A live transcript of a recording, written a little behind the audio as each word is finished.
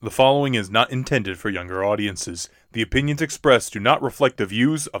The following is not intended for younger audiences. The opinions expressed do not reflect the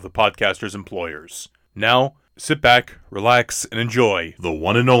views of the podcaster's employers. Now, sit back, relax, and enjoy the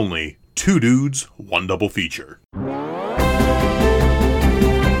one and only Two Dudes, One Double Feature.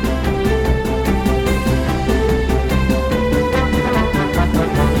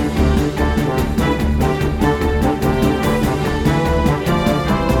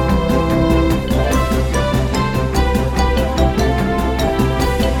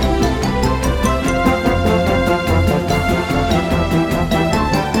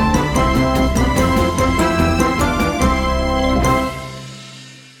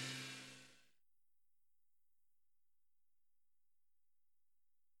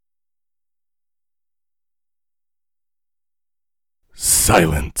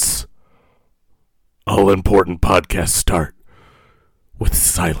 Silence. All important podcasts start with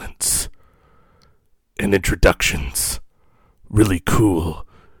silence and introductions. Really cool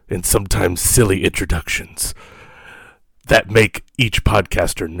and sometimes silly introductions that make each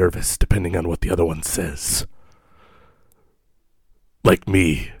podcaster nervous depending on what the other one says. Like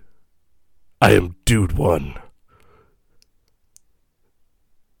me, I am Dude One.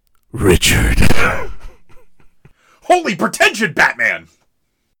 Richard. Holy pretension, Batman!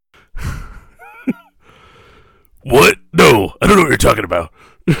 What? No, I don't know what you're talking about.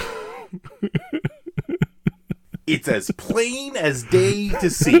 It's as plain as day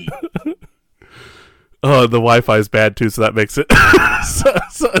to see. Oh, the Wi-Fi is bad too, so that makes it. so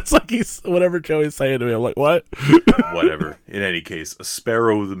it's like whatever Joey's saying to me, I'm like, what? Whatever. In any case, a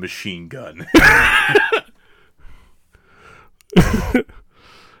Sparrow the machine gun.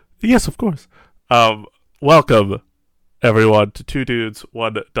 Yes, of course. Welcome, everyone, to Two Dudes,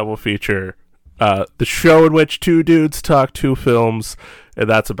 One Double Feature. The show in which two dudes talk two films, and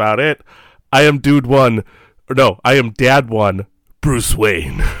that's about it. I am Dude One. Or no, I am Dad One, Bruce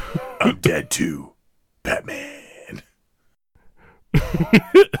Wayne. I'm Dad Two, Batman.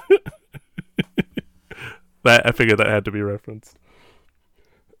 I figured that had to be referenced.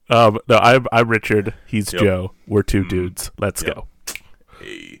 No, I'm Richard. He's Yep. Joe. We're two dudes. Let's go.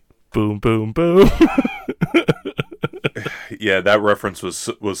 Hey. Boom, boom, boom. Yeah, that reference was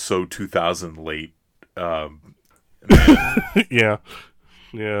so 2000 late. Yeah.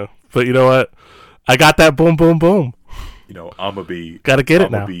 But you know what? I got that boom, boom, boom. You know, I'ma be Gotta get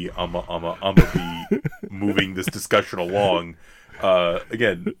it now. I'ma be moving this discussion along.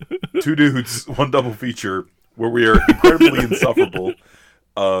 Again, Two Dudes, One Double Feature, where we are incredibly insufferable.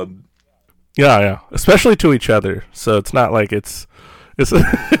 Yeah. Especially to each other. So it's not like it's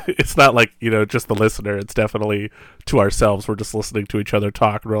not like, just the listener. It's definitely to ourselves. We're just listening to each other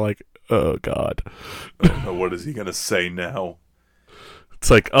talk, and we're like, oh, God. Oh, what is he going to say now?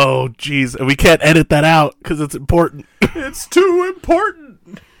 It's like, oh, geez. And we can't edit that out because it's important. It's too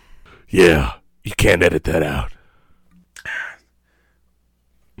important. Yeah, you can't edit that out.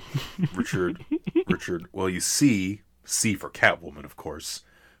 Richard, well, you see for Catwoman, of course,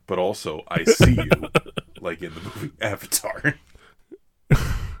 but also I see you, like in the movie Avatar.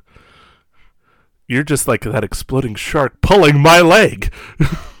 You're just like that exploding shark pulling my leg.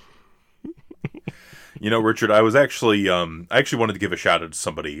 You know, Richard, I was actually, I wanted to give a shout out to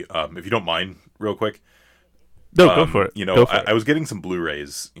somebody, if you don't mind, real quick. No, go for it. I was getting some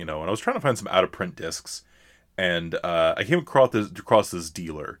Blu-rays, and I was trying to find some out-of-print discs, and I came across this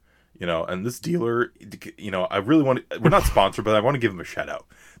dealer, and this dealer, I really want to, we're not sponsored, but I want to give him a shout out.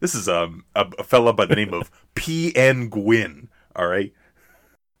 This is a fella by the name of P.N. Gwyn, all right?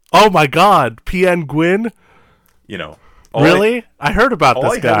 Oh my God, P.N. Gwyn? Really? I heard about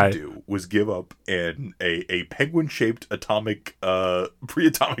this guy. All I had to do was give up a penguin-shaped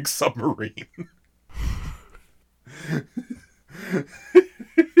pre-atomic submarine.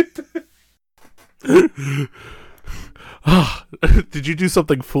 Did you do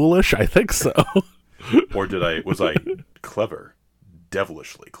something foolish? I think so. Or was I clever?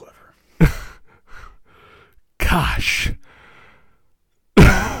 Devilishly clever. Gosh.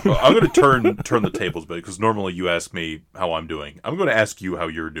 Well, I'm going to turn the tables, because normally you ask me how I'm doing. I'm going to ask you how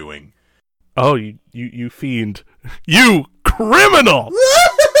you're doing. Oh, you fiend. You criminal!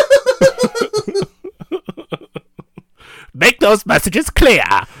 Make those messages clear!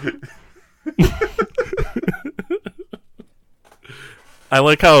 I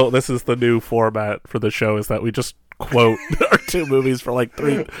like how this is the new format for the show, is that we just quote our two movies for like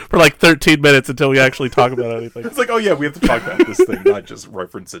 13 minutes until we actually talk about anything. It's like, oh yeah, we have to talk about this thing, not just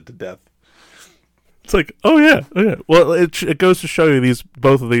reference it to death. It's like, oh yeah. Well, it goes to show you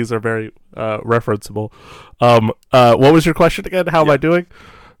both of these are very referenceable. What was your question again? How am I doing?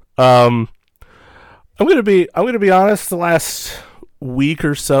 I'm gonna be honest. The last week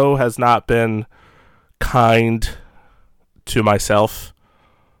or so has not been kind to myself.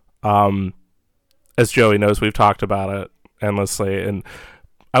 As Joey knows, we've talked about it endlessly, and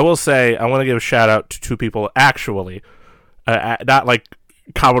I will say I want to give a shout out to two people actually, not like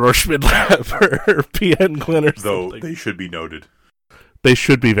Commodore Schmidlap or PN Glenn or Though something. they should be noted. They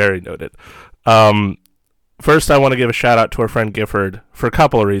should be very noted. First, I want to give a shout out to our friend Gifford for a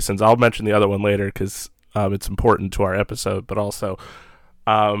couple of reasons. I'll mention the other one later because it's important to our episode. But also,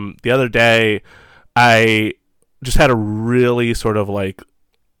 the other day, I just had a really sort of like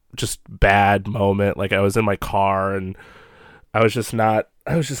just bad moment. Like I was in my car and I was just not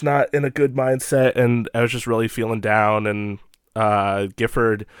in a good mindset, and I was just really feeling down. And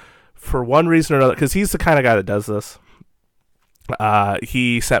Gifford, for one reason or another, because he's the kind of guy that does this,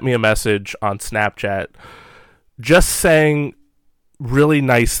 he sent me a message on Snapchat just saying really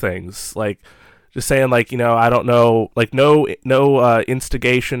nice things, like just saying like, I don't know, like no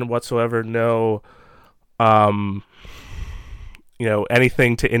instigation whatsoever, no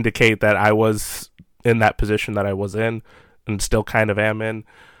anything to indicate that I was in that position that I was in and still kind of am in.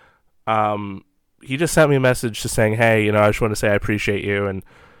 He just sent me a message just saying, hey, I just want to say I appreciate you, and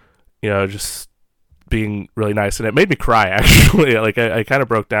just being really nice, and it made me cry actually. Like I kind of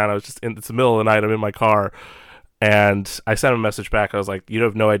broke down. I was just it's the middle of the night, I'm in my car, and I sent him a message back. I was like, you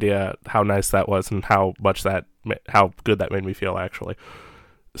have no idea how nice that was and how good that made me feel actually.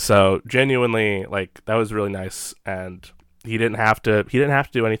 So genuinely, like, that was really nice, and he didn't have to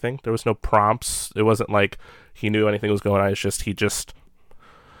do anything. There was no prompts. It wasn't like he knew anything was going on. It's just he just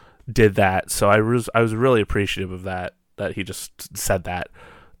did that. So I was really appreciative of that he just said that.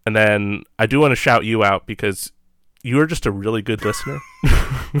 And then I do want to shout you out because you are just a really good listener.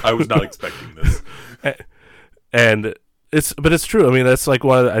 I was not expecting this. And it's true. I mean, that's like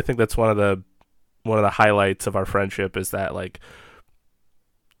I think that's one of the highlights of our friendship is that like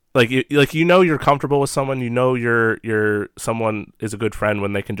you're comfortable with someone, you're someone is a good friend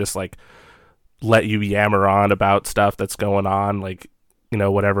when they can just like let you yammer on about stuff that's going on, like,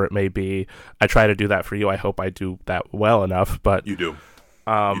 whatever it may be. I try to do that for you. I hope I do that well enough, but You do.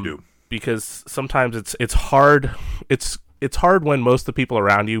 You do. Because sometimes it's hard. It's hard when most of the people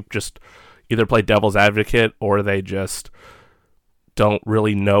around you just either play devil's advocate or they just don't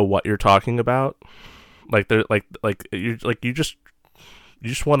really know what you're talking about. Like they're you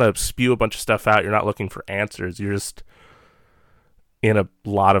just want to spew a bunch of stuff out. You're not looking for answers. You're just in a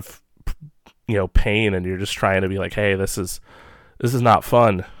lot of pain, and you're just trying to be like, hey, this is not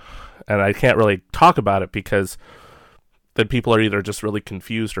fun, and I can't really talk about it because then people are either just really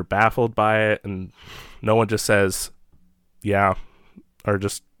confused or baffled by it, and no one just says, yeah, or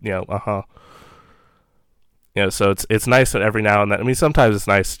just, so it's nice that every now and then, I mean, sometimes it's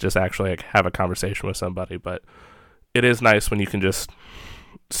nice to just actually like have a conversation with somebody, but it is nice when you can just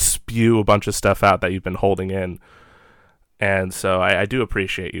spew a bunch of stuff out that you've been holding in. And so I do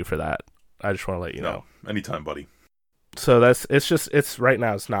appreciate you for that. I just want to let you know. Anytime, buddy. So it's right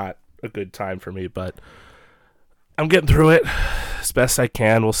now, it's not a good time for me, but I'm getting through it as best I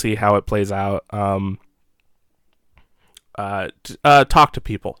can. We'll see how it plays out. Talk to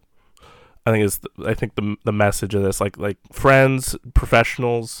people, I think the message of this, like friends,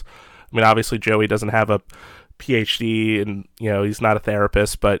 professionals. I mean, obviously Joey doesn't have a PhD, and he's not a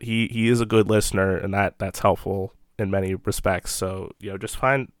therapist, but he is a good listener, and that's helpful in many respects. So just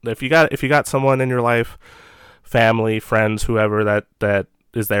find, if you got someone in your life, family, friends, whoever that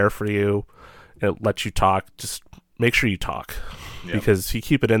is there for you, lets you talk, just make sure you talk. Yeah. Because if you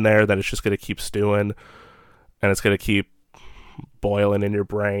keep it in there, then it's just going to keep stewing, and it's going to keep boiling in your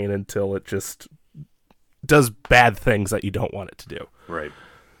brain until it just does bad things that you don't want it to do. Right.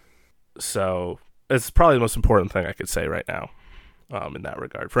 So it's probably the most important thing I could say right now, in that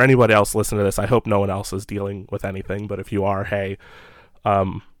regard. For anybody else listening to this, I hope no one else is dealing with anything, but if you are, hey,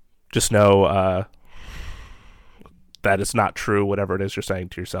 just know that it's not true, whatever it is you're saying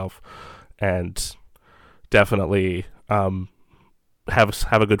to yourself, and definitely have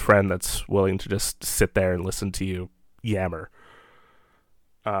a good friend that's willing to just sit there and listen to you yammer.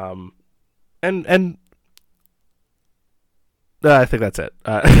 And I think that's it.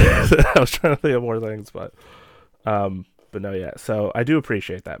 I was trying to think of more things, but no, yeah. So I do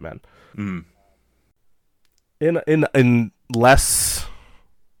appreciate that, man. Mm. In less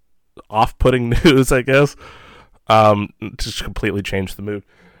off-putting news, I guess, just completely changed the mood.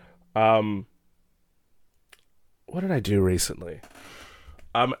 What did I do recently?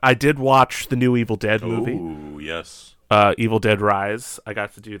 I did watch the new Evil Dead movie. Oh, yes. Evil Dead Rise. I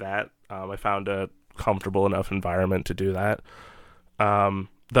got to do that. I found a comfortable enough environment to do that.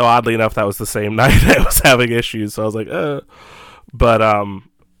 Though oddly enough, that was the same night I was having issues, so I was like, But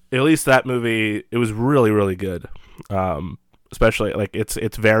at least that movie, it was really, really good. Especially like it's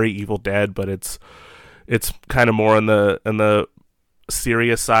very Evil Dead, but it's kind of more on the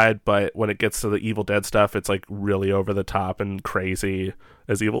serious side. But when it gets to the Evil Dead stuff, it's like really over the top and crazy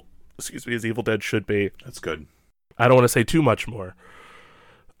as Evil Dead should be. That's good. I don't want to say too much more.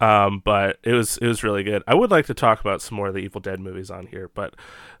 But it was really good. I would like to talk about some more of the Evil Dead movies on here, but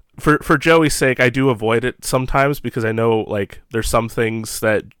for Joey's sake, I do avoid it sometimes because I know like there's some things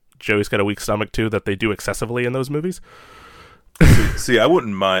that Joey's got a weak stomach to that they do excessively in those movies. See, I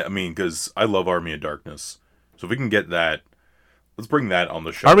wouldn't mind. I mean, because I love Army of Darkness, so if we can get that, let's bring that on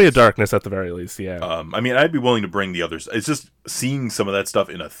the show. Army of Darkness at the very least, yeah. I mean, I'd be willing to bring the others. It's just seeing some of that stuff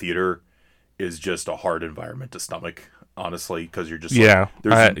in a theater is just a hard environment to stomach, honestly, because you're just you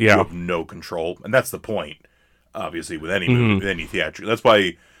have no control, and that's the point. Obviously, with any movie, with any theatrical, that's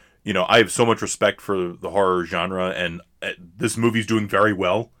why I have so much respect for the horror genre, and this movie's doing very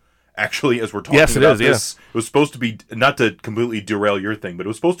well. Actually, as we're talking about this, it was supposed to be, not to completely derail your thing, but it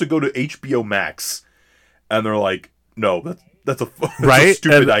was supposed to go to HBO Max, and they're like, no, that's a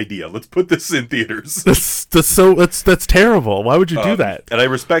stupid idea. Let's put this in theaters. That's terrible. Why would you do that? And I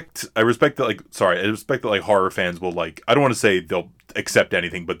respect that like horror fans will like, I don't want to say they'll accept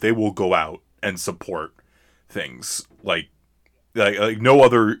anything, but they will go out and support things like no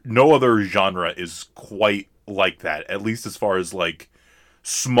other genre is quite like that, at least as far as like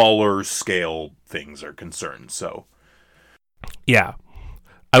smaller scale things are concerned. So yeah,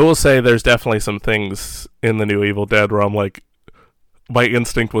 I will say there's definitely some things in the new Evil Dead where I'm like, my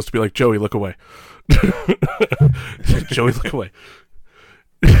instinct was to be like, Joey, look away. Joey, look away.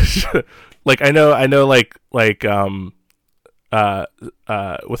 Like I know like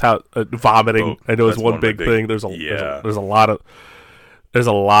without vomiting, I know is one big thing. There's a lot of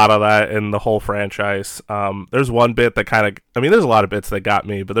that in the whole franchise. There's one bit that kind of, I mean, there's a lot of bits that got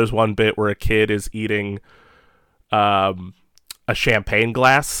me, but there's one bit where a kid is eating a champagne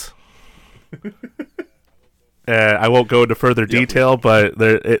glass. I won't go into further detail, but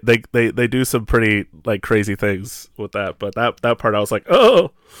they do some pretty like crazy things with that. But that part I was like,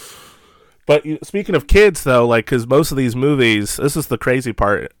 oh. But speaking of kids, though, like, because most of these movies, this is the crazy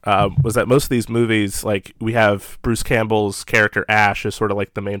part, was that most of these movies, like, we have Bruce Campbell's character Ash is sort of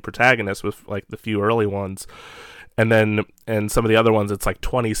like the main protagonist with like the few early ones, and then some of the other ones, it's like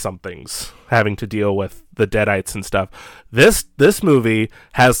 20-somethings having to deal with the Deadites and stuff. This movie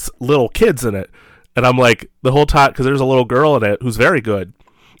has little kids in it, and I'm like the whole time, because there's a little girl in it who's very good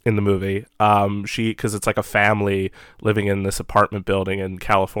in the movie. Because it's like a family living in this apartment building in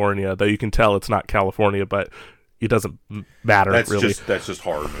California, though you can tell it's not California, but it doesn't matter. That's just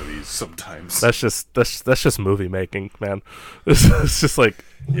horror movies sometimes. That's just movie making, man. It's just like,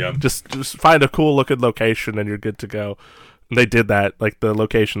 just find a cool looking location and you're good to go. And they did that. Like the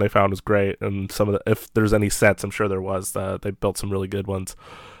location they found was great, and if there's any sets, I'm sure there was. They built some really good ones.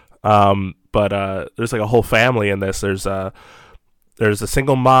 But there's like a whole family in this. There's a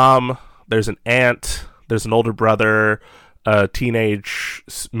single mom, there's an aunt, there's an older brother, a teenage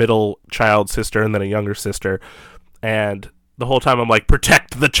middle child sister, and then a younger sister. And the whole time I'm like,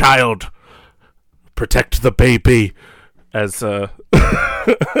 protect the child! Protect the baby! As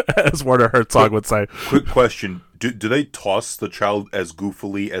as Werner Herzog would say. Quick question. Do they toss the child as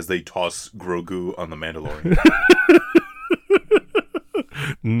goofily as they toss Grogu on The Mandalorian?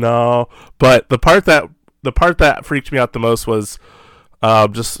 No. But the part that freaked me out the most was,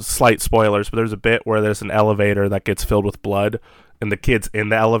 just slight spoilers, but there's a bit where there's an elevator that gets filled with blood, and the kid's in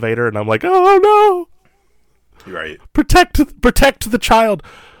the elevator, and I'm like, oh no! You're right. Protect the child.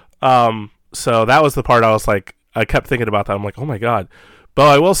 So that was the part I was like, I kept thinking about that. I'm like, oh my god. But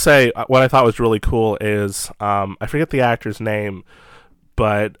I will say, what I thought was really cool is, I forget the actor's name,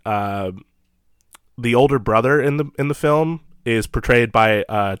 but the older brother in the film is portrayed by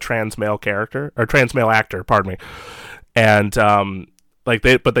a trans male actor, pardon me, and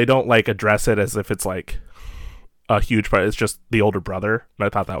they don't like address it as if it's like a huge part. It's just the older brother, and I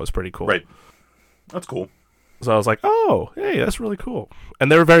thought that was pretty cool. Right, that's cool. So I was like, oh, hey, that's really cool.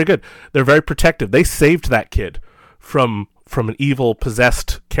 And they were very good. They're very protective. They saved that kid from an evil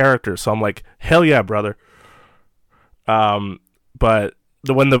possessed character. So I'm like, hell yeah, brother. But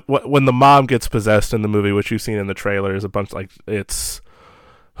when the mom gets possessed in the movie, which you've seen in the trailer, is a bunch like it's.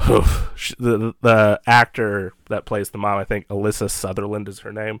 The actor that plays the mom, I think Alyssa Sutherland is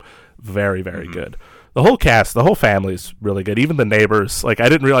her name, very, very good. The whole cast, the whole family is really good. Even the neighbors, like I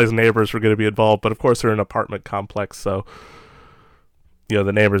didn't realize neighbors were going to be involved, but of course they're in an apartment complex, so the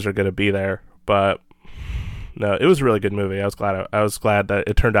neighbors are going to be there. But no, it was a really good movie. I was glad that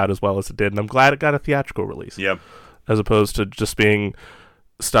it turned out as well as it did, and I'm glad it got a theatrical release. Yep. as opposed to just being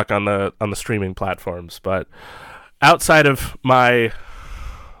stuck on the streaming platforms. But outside of my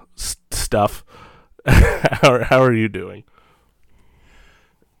stuff, how are you doing?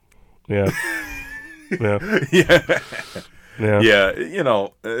 Yeah. Yeah. Yeah. Yeah. Yeah, you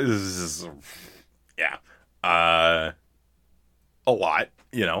know, a lot,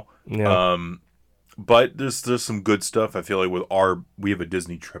 you know. Yeah. But there's some good stuff. I feel like we have a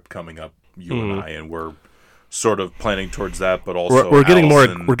Disney trip coming up, you and I, and we're sort of planning towards that, but also we're getting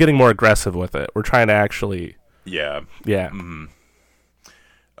Allison, more aggressive with it. We're trying to actually yeah.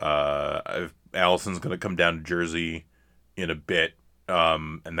 Allison's gonna come down to Jersey in a bit,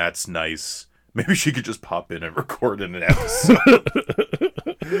 and that's nice. Maybe she could just pop in and record in an episode.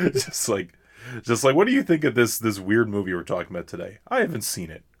 just like, what do you think of this weird movie we're talking about today? I haven't seen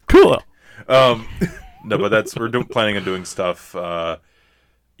it. Cool. No, but we're planning on doing stuff.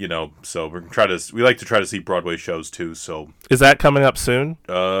 You know, so we like to try to see Broadway shows too. So is that coming up soon?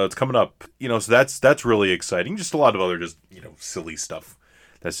 It's coming up. You know, so that's really exciting. Just a lot of other just silly stuff.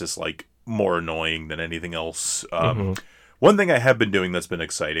 That's just like more annoying than anything else. One thing I have been doing that's been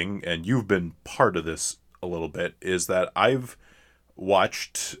exciting, and you've been part of this a little bit, is that I've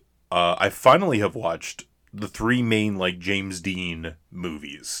watched. I finally have watched the 3 main like James Dean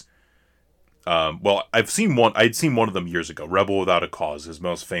movies. Well, I'd seen one of them years ago. Rebel Without a Cause, his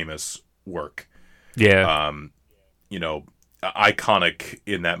most famous work. Yeah. Iconic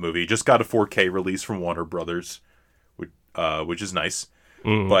in that movie. Just got a 4K release from Warner Brothers, which is nice.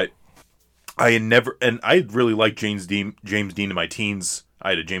 But I really liked James Dean in my teens.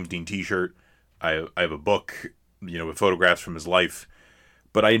 I had a James Dean t-shirt. I have a book, with photographs from his life.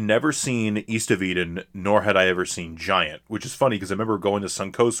 But I had never seen East of Eden, nor had I ever seen Giant, which is funny because I remember going to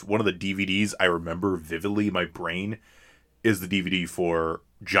Suncoast. One of the DVDs I remember vividly in my brain is the DVD for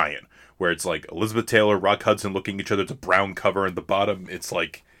Giant, where it's like Elizabeth Taylor, Rock Hudson looking at each other. It's a brown cover at the bottom. It's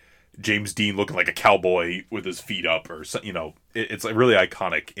like James Dean looking like a cowboy with his feet up, or it's a really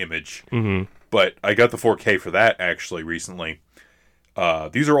iconic image. But I got the 4K for that actually recently.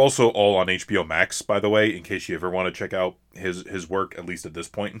 These are also all on HBO Max, by the way, in case you ever want to check out his work, at least at this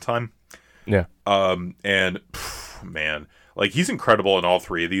point in time. Yeah. And man, like he's incredible in all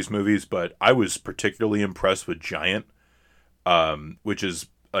 3 of these movies, but I was particularly impressed with Giant, which is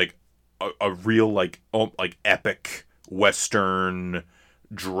like a real like epic Western,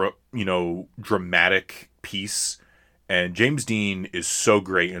 dramatic piece. And James Dean is so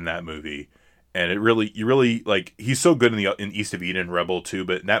great in that movie. And you really like, he's so good in East of Eden, Rebel too,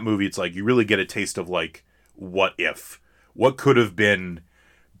 but in that movie, it's like, you really get a taste of like, what could have been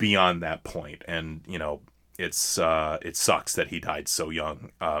beyond that point. And, it sucks that he died so young.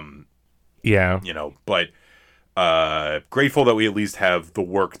 Yeah. But, grateful that we at least have the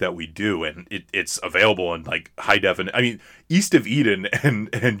work that we do, and it's available in like high definition. I mean, East of Eden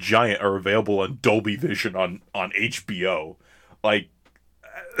and Giant are available in Dolby Vision on HBO. Like,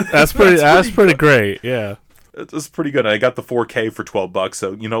 That's pretty great. Yeah, it's pretty good. I got the 4K for $12. So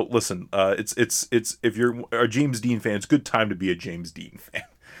listen, it's if you're a James Dean fan, it's a good time to be a James Dean fan.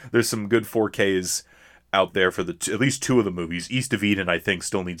 There's some good 4Ks out there for at least 2 of the movies. East of Eden, I think,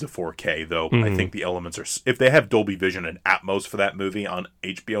 still needs a 4K though. I think the elements are, if they have Dolby Vision and Atmos for that movie on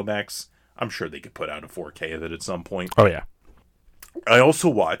HBO Max, I'm sure they could put out a 4K of it at some point. Oh yeah. I also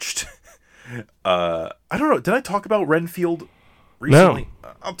watched. I don't know. Did I talk about Renfield recently? No.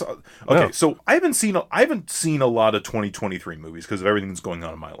 Okay, so I haven't seen a lot of 2023 movies because of everything that's going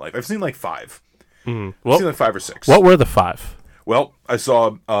on in my life. I've seen like 5. Well, I've seen like 5 or 6. What were the 5? Well, I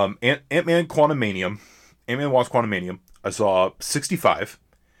saw Ant-Man Quantumanium, Ant-Man Wasp Quantumanium. I saw 65,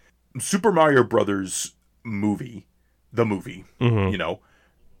 Super Mario Brothers movie, the movie,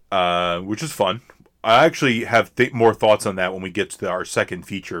 which is fun. I actually have more thoughts on that when we get to our second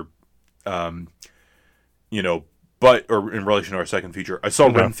feature, or in relation to our second feature. I saw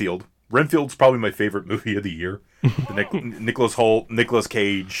Renfield. Renfield's probably my favorite movie of the year. The Nicholas Hoult, Nicolas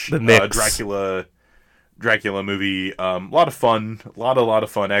Cage, Dracula movie. A lot of fun. A lot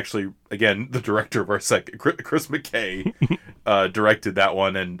of fun. Actually, again, the director of our second, Chris McKay, directed that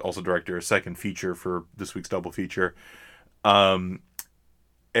one and also directed our second feature for this week's double feature. And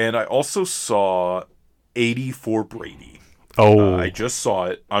I also saw 84 Brady. Oh. I just saw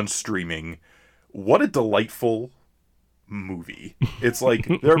it on streaming. What a delightful movie. It's like,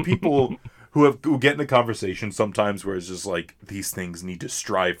 there are people who get in a conversation sometimes where it's just like, these things need to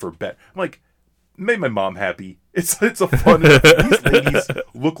strive for better. I'm like, made my mom happy. It's a fun. These ladies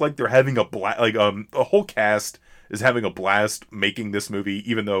look like they're having a blast. Like the whole cast is having a blast making this movie,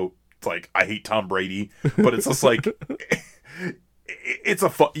 even though it's like, I hate Tom Brady, but it's just like it's a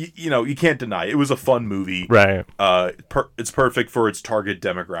fun, you can't deny it was a fun movie. Right. It's perfect for its target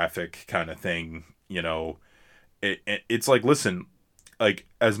demographic kind of thing. It's like, listen, like,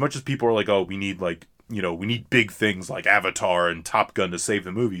 as much as people are like, oh, we need like, we need big things like Avatar and Top Gun to save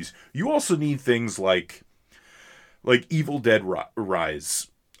the movies. You also need things like Evil Dead Rise,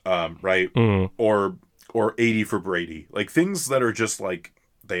 right? Or 80 for Brady, like things that are just like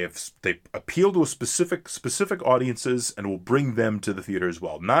they appeal to a specific audiences and will bring them to the theater as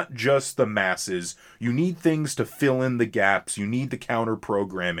well, not just the masses. You need things to fill in the gaps. You need the counter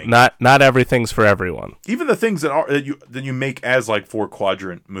programming. Not everything's for everyone. Even the things that you make as like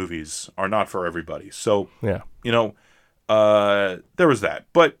 4-quadrant movies are not for everybody. So yeah, there was that,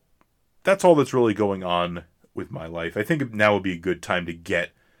 but that's all that's really going on with my life. I think now would be a good time to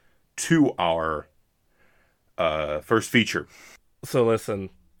get to our first feature. So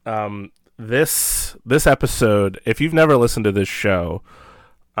listen, this episode, if you've never listened to this show,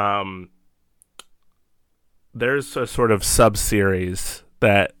 there's a sort of sub-series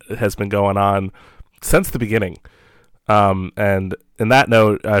that has been going on since the beginning. And in that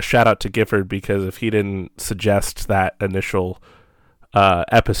note, shout out to Gifford, because if he didn't suggest that initial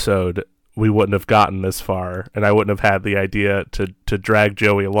episode, we wouldn't have gotten this far, and I wouldn't have had the idea to drag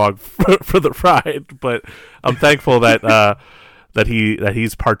Joey along for the ride. But I'm thankful that that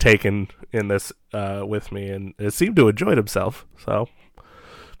he's partaken in this with me, and it seemed to enjoy himself. So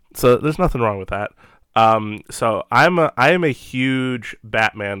there's nothing wrong with that. So I am a huge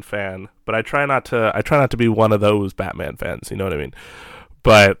Batman fan, but I try not to be one of those Batman fans. You know what I mean?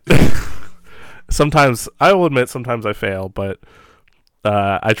 But sometimes I will admit, sometimes I fail, but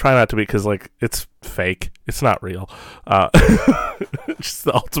I try not to be, because like it's fake, it's not real. Just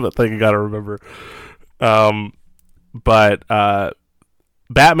the ultimate thing you got to remember. But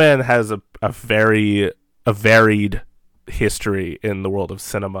Batman has a varied history in the world of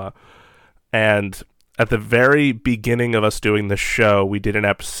cinema, and at the very beginning of us doing this show, we did an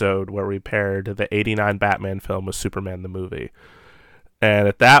episode where we paired the '89 Batman film with Superman the movie, and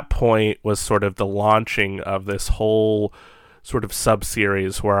at that point was sort of the launching of this whole sort of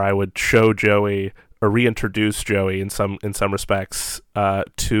sub-series where I would show Joey, or reintroduce Joey in some respects,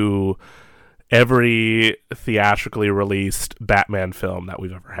 to every theatrically released Batman film that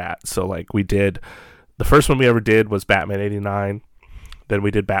we've ever had. So like we did, the first one we ever did was Batman '89. Then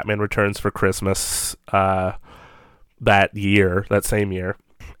we did Batman Returns for Christmas that same year.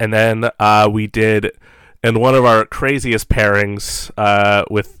 And then we did, in one of our craziest pairings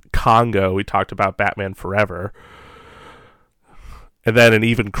with Congo, we talked about Batman Forever. And then an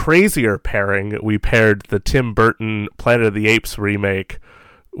even crazier pairing, we paired the Tim Burton Planet of the Apes remake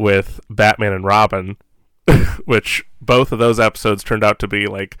with Batman and Robin, which both of those episodes turned out to be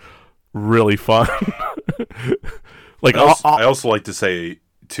like really fun. Like I also like to say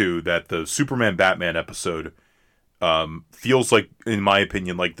too that the Superman Batman episode feels like, in my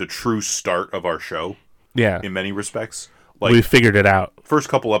opinion, like the true start of our show. Yeah, in many respects, like we figured it out. First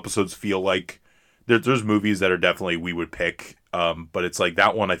couple episodes feel like there's movies that are definitely we would pick, but it's like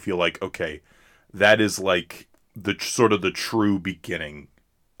that one I feel like, okay, that is like the sort of the true beginning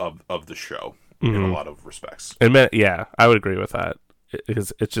of the show in a lot of respects. And yeah, I would agree with that.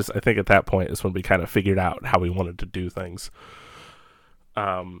 It's just, I think at that point is when we kind of figured out how we wanted to do things.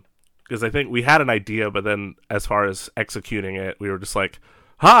 Because I think we had an idea, but then as far as executing it, we were just like,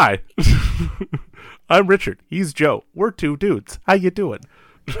 "Hi, I'm Richard. He's Joe. We're two dudes. How you doing?"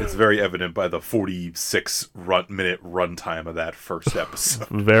 It's very evident by the 46-minute runtime of that first episode.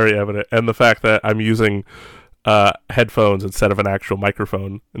 Very evident, and the fact that I'm using headphones instead of an actual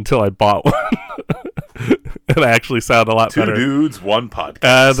microphone until I bought one. And I actually sound a lot better. Two dudes, one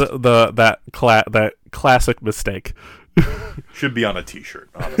podcast. And that classic mistake should be on a t-shirt,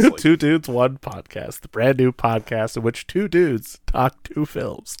 honestly. Two dudes, one podcast, the brand new podcast in which two dudes talk two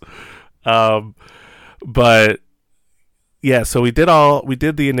films. But yeah, so we did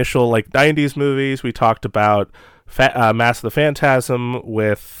the initial like 90s movies. We talked about Mask of the Phantasm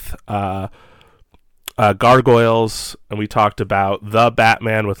with Gargoyles, and we talked about The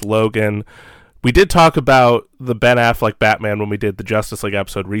Batman with Logan. We did talk about the Ben Affleck Batman when we did the Justice League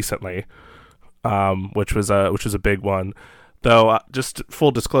episode recently, which was a big one. Though, just full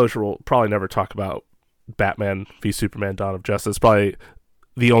disclosure, we'll probably never talk about Batman v Superman: Dawn of Justice. Probably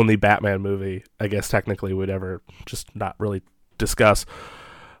the only Batman movie, I guess, technically we'd ever just not really discuss.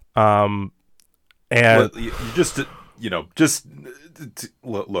 And well,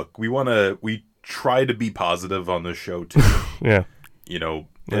 look, we try to be positive on this show too. Yeah.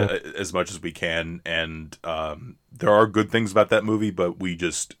 As much as we can, and there are good things about that movie, but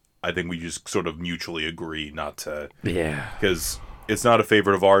I think we just sort of mutually agree not to. Yeah. Because It's not a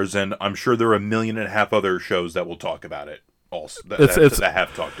favorite of ours, and I'm sure there are 1.5 million other shows that will talk about it. Also, that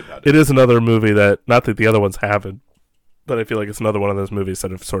have talked about it. It is another movie that, not that the other ones haven't, but I feel like it's another one of those movies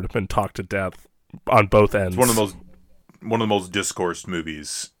that have sort of been talked to death on both ends. It's one of the most discoursed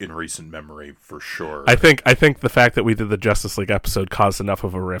movies in recent memory, for sure. I think the fact that we did the Justice League episode caused enough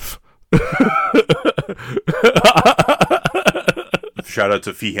of a riff. Shout out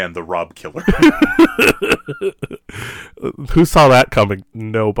to Feehan the Rob Killer. Who saw that coming?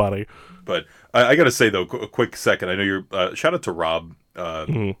 Nobody. But I gotta say though, a quick second. I know you're. Shout out to Rob,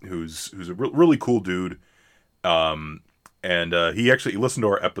 who's a really cool dude. And he actually listened to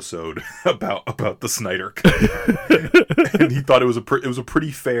our episode about the Snyder Cut, and he thought it was a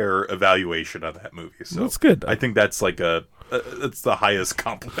pretty fair evaluation of that movie. So that's good. I think that's like that's the highest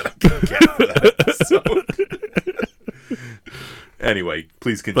compliment I can get for that episode. Anyway,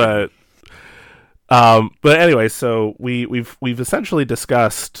 please continue. But anyway, so we've essentially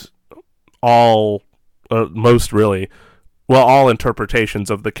discussed all all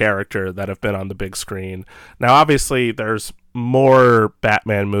interpretations of the character that have been on the big screen. Now, obviously, there's more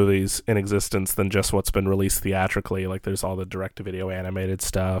Batman movies in existence than just what's been released theatrically. Like, there's all the direct-to-video animated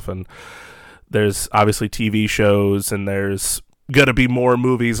stuff, and there's obviously TV shows, and there's gonna be more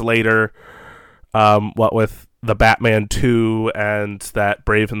movies later. What with the Batman 2 and that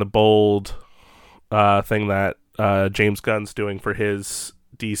Brave and the Bold thing that James Gunn's doing for his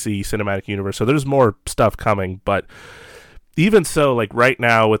DC Cinematic Universe. So there's more stuff coming, but even so, like right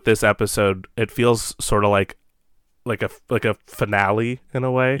now with this episode, it feels sort of like a finale in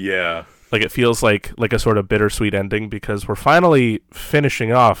a way. Yeah. Like it feels like a sort of bittersweet ending, because we're finally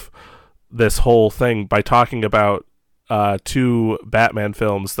finishing off this whole thing by talking about two Batman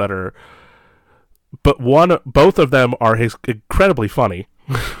films that are, but both of them are incredibly funny.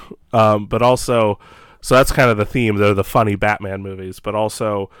 But also, so that's kind of the theme. They're the funny Batman movies, but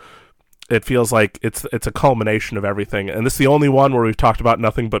also it feels like it's a culmination of everything. And this is the only one where we've talked about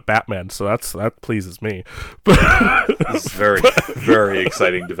nothing but Batman, so that pleases me. This is very, very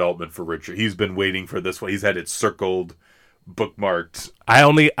exciting development for Richard. He's been waiting for this one. He's had it circled, bookmarked.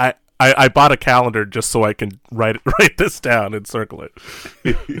 I bought a calendar just so I can write this down and circle it.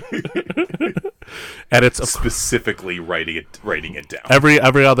 And it's specifically writing it down.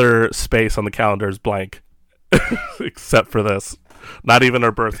 Every other space on the calendar is blank, except for this. Not even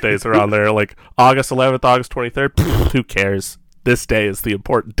our birthdays are on there. Like August 11th, August 23rd. Who cares? This day is the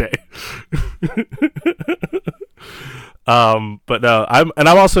important day. But no, I'm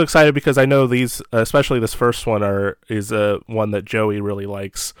also excited because I know these, especially this first one, is one that Joey really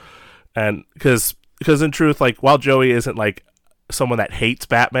likes, and because in truth, like while Joey isn't like someone that hates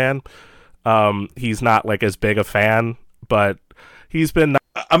Batman, he's not like as big a fan, but he's been.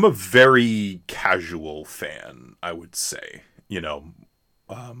 I'm a very casual fan, I would say. You know,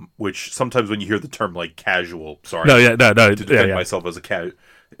 which sometimes when you hear the term like casual, sorry, no, to defend myself as a casual.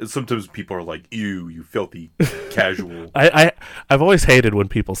 Sometimes people are like, "Ew, you filthy casual." I've always hated when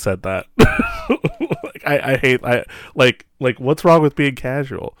people said that. Like what's wrong with being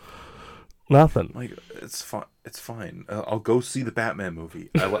casual? Nothing. Like it's fine. It's fine. I'll go see the Batman movie.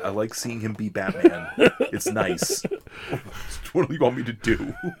 I like seeing him be Batman. It's nice. What do you want me to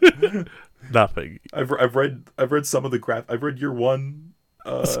do? Nothing. I've read some of the I've read Year One.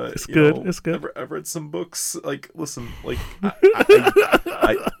 It's good. It's good. I've read some books. Like, listen, like,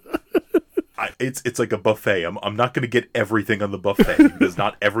 it's like a buffet. I'm not going to get everything on the buffet because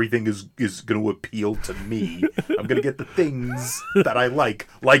not everything is going to appeal to me. I'm going to get the things that I like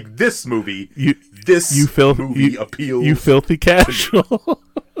this movie. Movie appeals. You filthy casual.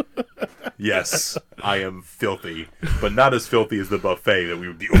 Yes, I am filthy, but not as filthy as the buffet that we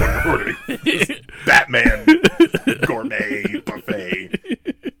would be ordering. Batman gourmet buffet.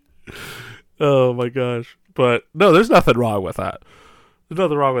 Oh my gosh! But no, there's nothing wrong with that. There's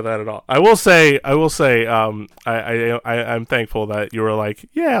nothing wrong with that at all. I will say, I'm thankful that you were like,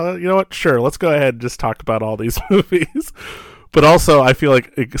 yeah, you know what? Sure, let's go ahead and just talk about all these movies. But also, I feel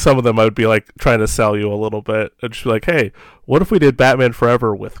like some of them I would be like trying to sell you a little bit. I'd just be like, hey, what if we did Batman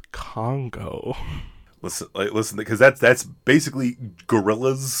Forever with Congo? Listen, because that's basically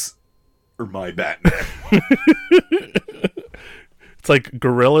Gorillas or my Batman. It's like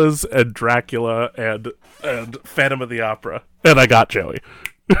Gorillas and Dracula and Phantom of the Opera. And I got Joey.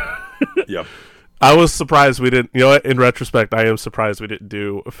 Yep. I was surprised we didn't, you know what, in retrospect, I am surprised we didn't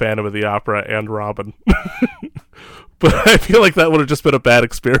do Phantom of the Opera and Robin. But I feel like that would have just been a bad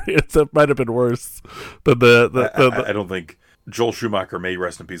experience. It might have been worse than the I don't think Joel Schumacher, may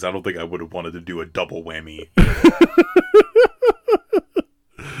rest in peace, I don't think I would have wanted to do a double whammy.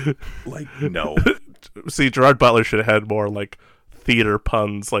 Like, no. See, Gerard Butler should have had more, like, theater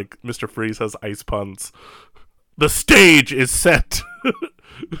puns, like Mr. Freeze has ice puns. The stage is set.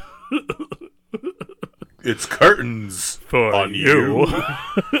 It's curtains For on you.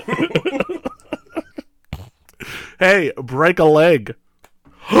 Hey, break a leg.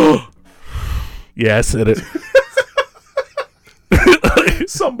 Yes, it is.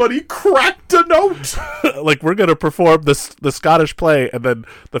 Somebody cracked a note. Like, we're gonna perform the Scottish play, and then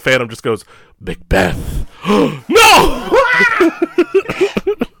the Phantom just goes, Macbeth. No.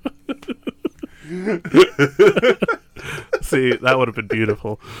 See, that would have been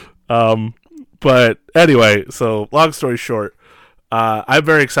beautiful. But anyway, so long story short, I'm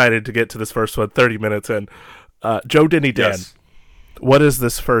very excited to get to this first one. 30 minutes in. Joe Denny Dan. Yes. What is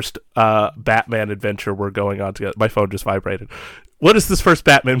this first Batman adventure we're going on together? My phone just vibrated. What is this first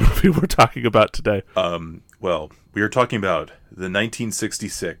Batman movie we're talking about today? Well, we are talking about the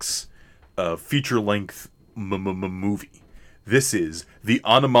 1966 feature-length movie. This is the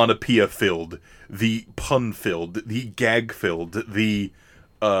onomatopoeia-filled, the pun-filled, the gag-filled, the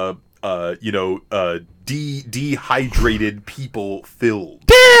dehydrated people-filled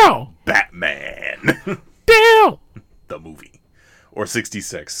Damn! Batman. Damn! The movie, or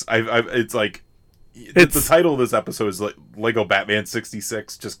 66. It's like the title of this episode is like Lego Batman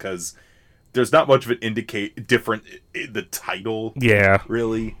 66, just because there's not much of an different the title. Yeah,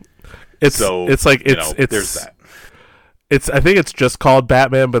 really. There's that. I think it's just called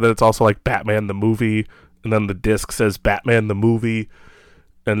Batman, but then it's also like Batman the movie, and then the disc says Batman the movie,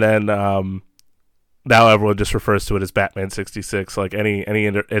 and then now everyone just refers to it as Batman 66. Like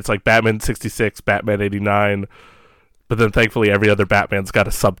it's like Batman 66, Batman 89. But then thankfully every other Batman's got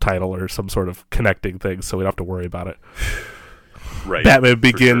a subtitle or some sort of connecting thing, so we don't have to worry about it. Right. Batman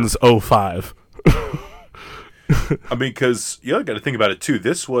Begins sure. 05. I mean, because you got to think about it too.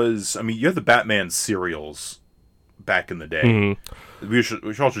 This was, you have the Batman serials back in the day. Mm-hmm. We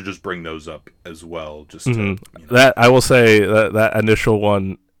should also just bring those up as well. Just to, that I will say that initial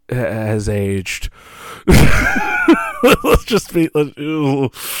one has aged. Let's just be. I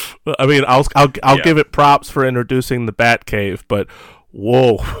mean, I'll give it props for introducing the Batcave, but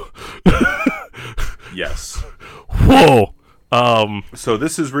whoa. Yes. Whoa. So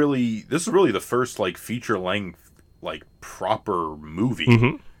this is really the first like feature length like proper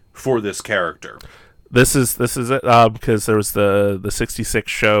movie for this character. This is it because there was the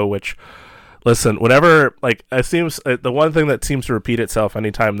 66 show, which. Listen, whenever, like, it seems, the one thing that seems to repeat itself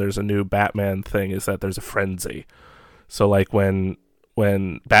anytime there's a new Batman thing is that there's a frenzy. So, like, when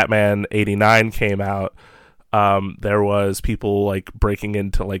Batman 89 came out, there was people, like, breaking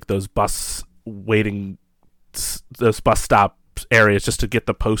into, like, those bus stop areas just to get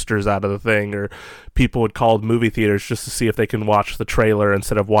the posters out of the thing, or people would call movie theaters just to see if they can watch the trailer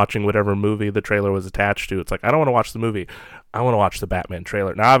instead of watching whatever movie the trailer was attached to. It's like, I don't want to watch the movie. I want to watch the Batman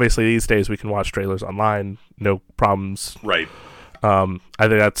trailer. Now, obviously, these days we can watch trailers online, no problems. Right. I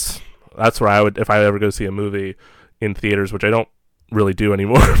think that's where I would, if I ever go see a movie in theaters, which I don't really do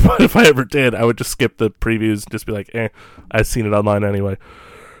anymore, but if I ever did, I would just skip the previews and just be like, I've seen it online anyway.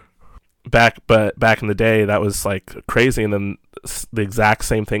 Back in the day, that was like crazy, and then the exact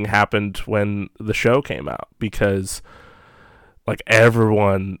same thing happened when the show came out, because like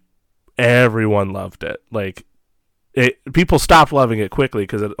everyone loved it. Like people stopped loving it quickly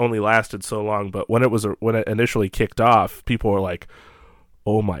because it only lasted so long, but when it initially kicked off, people were like,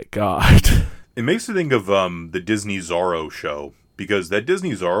 oh my god. It makes me think of the Disney Zorro show, because that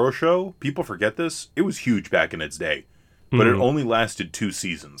Disney Zorro show, people forget this, it was huge back in its day, but it only lasted 2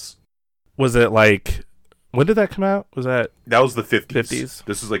 seasons. Was it like, when did that come out? That was the 50s. 50s?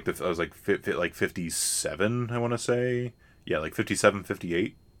 This is like I was like 57, I want to say. Yeah, like 57,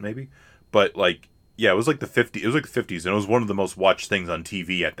 58 maybe. But like, yeah, it was like the 50s, and it was one of the most watched things on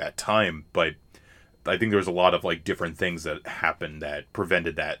TV at that time, but I think there was a lot of like different things that happened that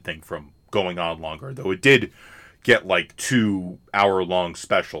prevented that thing from going on longer, though it did get like 2-hour-long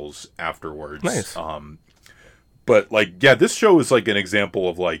specials afterwards. Nice. But like, yeah, this show is like an example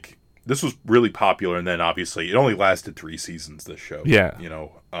of like, this was really popular, and then obviously it only lasted 3 seasons, this show. Yeah.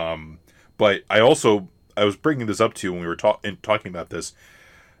 But I was bringing this up to you when we were talking about this.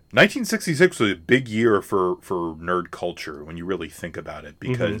 1966 was a big year for nerd culture when you really think about it,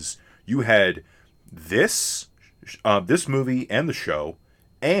 because you had this movie and the show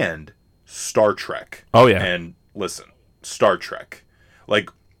and Star Trek. Oh yeah. And listen, Star Trek,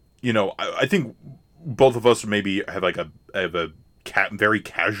 like, I think both of us maybe have like a very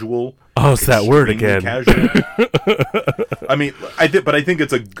casual. Oh, it's that word again. Casual. I mean, I think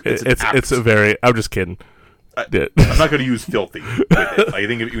it's a very. I'm just kidding. I'm not going to use filthy with it. I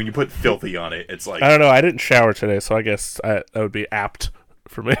think when you put filthy on it, it's like I don't know. I didn't shower today, so I guess that would be apt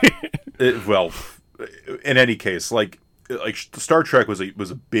for me. well, in any case, like Star Trek was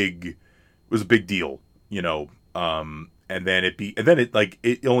a big deal, you know. And then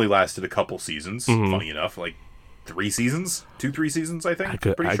it only lasted a couple seasons. Mm-hmm. Funny enough, like 3 seasons, 3 seasons, I think.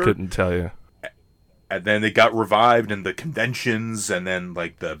 I couldn't tell you. And then it got revived in the conventions, and then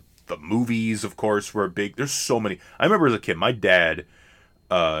like the movies, of course, were big. There's so many. I remember as a kid, my dad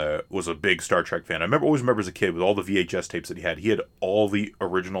was a big Star Trek fan. I always remember as a kid with all the VHS tapes that he had. He had all the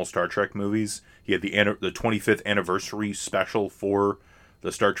original Star Trek movies. He had the 25th anniversary special for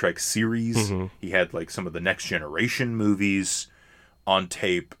the Star Trek series. Mm-hmm. He had like some of the Next Generation movies on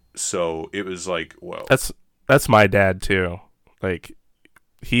tape. So it was like, whoa. That's my dad too. Like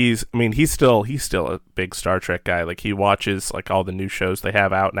he's still a big Star Trek guy. Like he watches like all the new shows they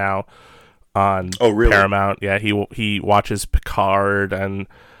have out now on Paramount. Yeah, he watches Picard, and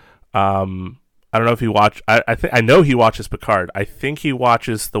I don't know if he I know he watches Picard. I think he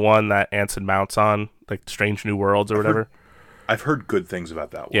watches the one that Anson Mount's on, like Strange New Worlds or whatever. I've heard good things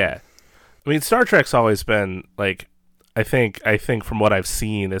about that one. Yeah. I mean, Star Trek's always been like I think from what I've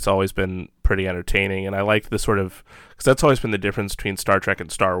seen, it's always been pretty entertaining, and I like the sort of, because that's always been the difference between Star Trek and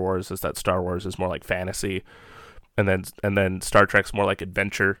Star Wars, is that Star Wars is more like fantasy, and then Star Trek's more like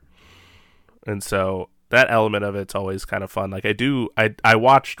adventure, and so that element of it's always kind of fun. Like I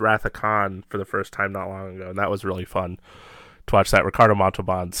watched Wrath of Khan for the first time not long ago, and that was really fun to watch that. Ricardo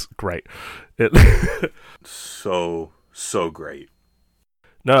Montalban's great. So great.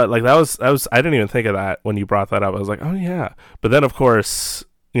 No, like that was I didn't even think of that when you brought that up. I was like, oh yeah. But then of course,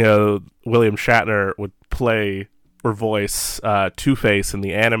 you know, William Shatner would play or voice Two-Face in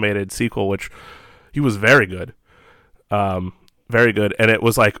the animated sequel, which he was very good. Very good. And it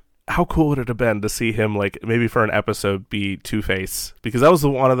was like, how cool would it have been to see him like maybe for an episode be Two-Face? Because that was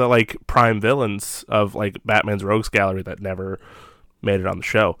one of the like prime villains of like Batman's Rogues Gallery that never made it on the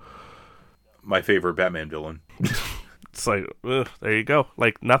show. My favorite Batman villain. It's like, there you go,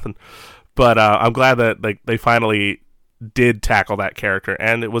 like nothing. But I'm glad that like they finally did tackle that character,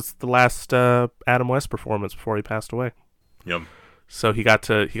 and it was the last Adam West performance before he passed away. Yep. So he got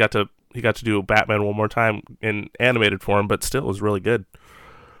to do Batman one more time in animated form, but still it was really good.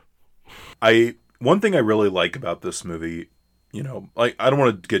 One thing I really like about this movie, you know, like I don't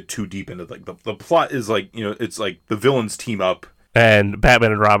want to get too deep into like the plot is like, you know, it's like the villains team up. And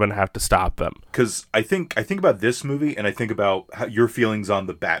Batman and Robin have to stop them. Because I think about this movie, and I think about your feelings on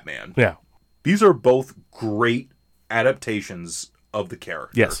the Batman. Yeah. These are both great adaptations of the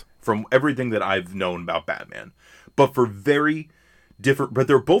character. Yes. From everything that I've known about Batman. But for very different... But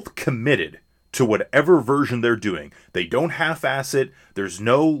they're both committed to whatever version they're doing. They don't half-ass it. There's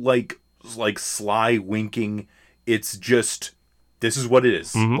no, like sly winking. It's just... This is what it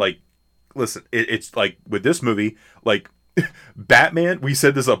is. Mm-hmm. Like, listen, it's like, with this movie, like... Batman, we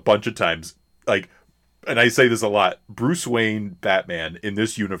said this a bunch of times, like, and I say this a lot, Bruce Wayne Batman in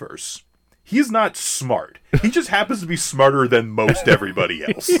this universe, he's not smart. He just happens to be smarter than most everybody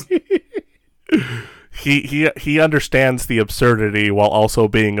else. He understands the absurdity while also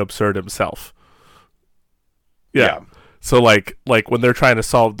being absurd himself. Yeah. So like when they're trying to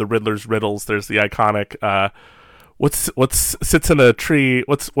solve the Riddler's riddles, there's the iconic what sits in a tree,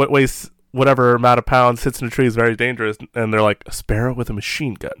 what weighs whatever amount of pounds, sits in a tree is very dangerous, and they're like, a sparrow with a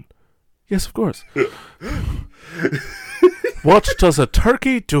machine gun. Yes, of course. What does a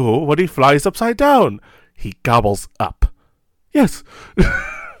turkey do when he flies upside down? He gobbles up. Yes.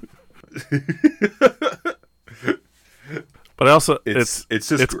 But also, it's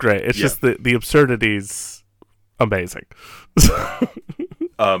great. It's just the absurdity's amazing.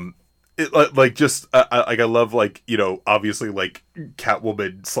 I love, like, you know, obviously, like,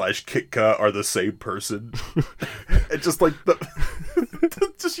 Catwoman / Kitka are the same person. It's just like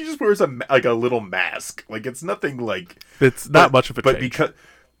she just wears a little mask. Like, it's nothing like, it's not much of a change. Because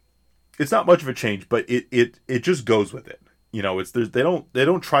it's not much of a change, but it just goes with it. You know, they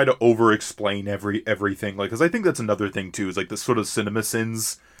don't try to over explain everything. Like, because I think that's another thing too, is like the sort of cinema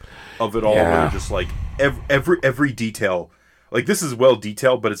sins of it all, where they're just like every detail. Like, this is well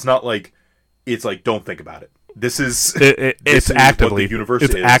detailed, but it's not like, it's like, don't think about it. This is it's actively what the universe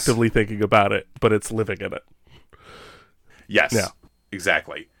it's is. actively thinking about it, but it's living in it. Yes. Yeah.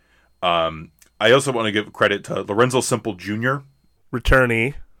 Exactly. I also want to give credit to Lorenzo Simple Jr.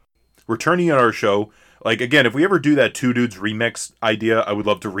 Returnee on our show. Like, again, if we ever do that Two Dudes remix idea, I would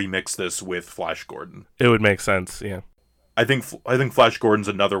love to remix this with Flash Gordon. It would make sense, yeah. I think Flash Gordon's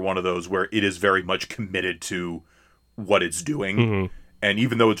another one of those where it is very much committed to what it's doing, And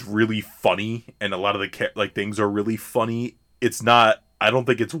even though it's really funny, and a lot of the things are really funny, it's not. I don't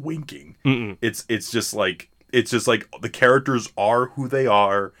think it's winking. Mm-mm. It's just like the characters are who they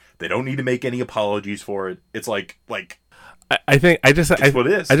are. They don't need to make any apologies for it. It's like I think it's what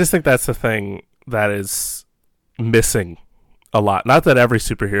it is. I just think that's the thing that is missing a lot. Not that every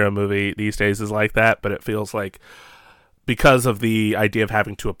superhero movie these days is like that, but it feels like because of the idea of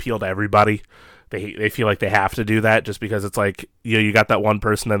having to appeal to everybody, they feel like they have to do that just because it's like, you know, you got that one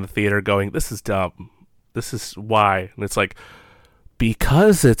person in the theater going, "This is dumb. This is why." And it's like,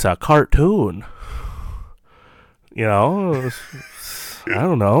 because it's a cartoon. You know, I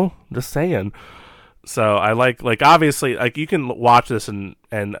don't know. I'm just saying. So I like obviously, like, you can watch this and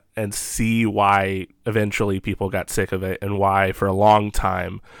see why eventually people got sick of it, and why for a long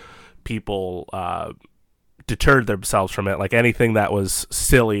time people deterred themselves from it. Like, anything that was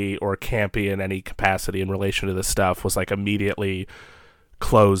silly or campy in any capacity in relation to this stuff was like immediately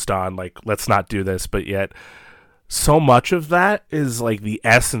closed on, like, let's not do this. But yet so much of that is like the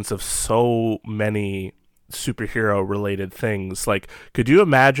essence of so many superhero related things. Like, could you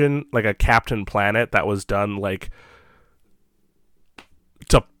imagine like a Captain Planet that was done like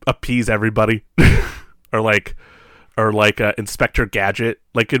to appease everybody? or like Inspector Gadget?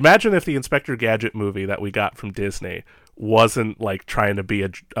 Like, imagine if the Inspector Gadget movie that we got from Disney wasn't like trying to be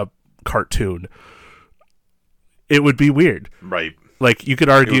a cartoon. It would be weird, right? Like, you could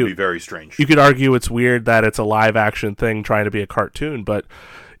argue it would be very strange. You could argue it's weird that it's a live action thing trying to be a cartoon, but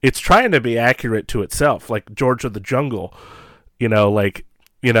it's trying to be accurate to itself. Like George of the Jungle, Brendan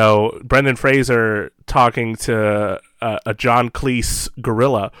Fraser talking to a John Cleese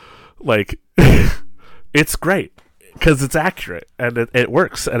gorilla. Like, it's great because it's accurate and it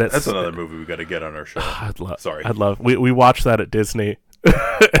works. And that's another movie we got to get on our show. I'd love. We watched that at Disney.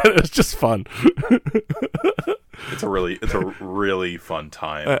 It's just fun. It's a really fun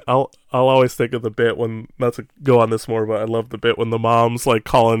time. I'll always think of the bit when, not to go on this more, but I love the bit when the mom's like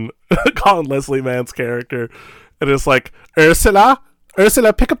calling Leslie Mann's character, and it's like, Ursula,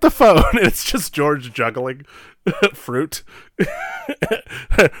 pick up the phone. And it's just George juggling fruit.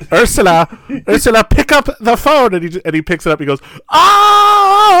 Ursula, pick up the phone, and he picks it up. He goes,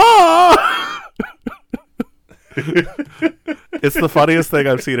 ah. It's the funniest thing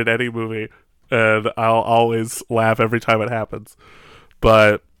I've seen in any movie, and I'll always laugh every time it happens.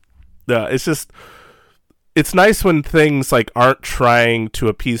 But it's nice when things like aren't trying to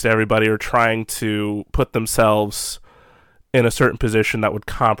appease everybody or trying to put themselves in a certain position that would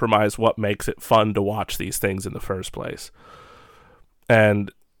compromise what makes it fun to watch these things in the first place. And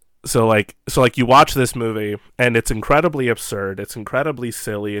so you watch this movie and it's incredibly absurd, it's incredibly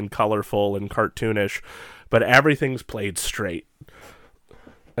silly and colorful and cartoonish, but everything's played straight.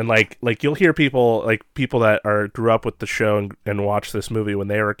 And like you'll hear people that grew up with the show and watched this movie when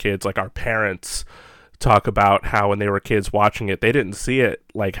they were kids, like our parents, talk about how when they were kids watching it, they didn't see it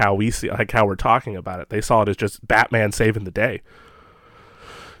like how we see, like how we're talking about it. They saw it as just Batman saving the day.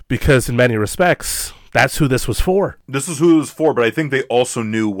 Because in many respects, that's who this was for. This is who it was for, but I think they also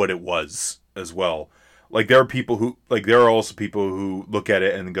knew what it was as well. Like, there are also people who look at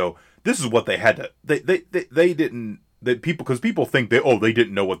it and go, this is what they had to, they didn't, that people, because people think they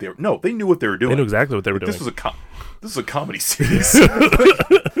didn't know what they were. No, they knew what they were doing. They knew exactly what they were doing. This is a comedy series.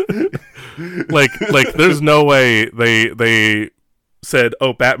 like there's no way they said,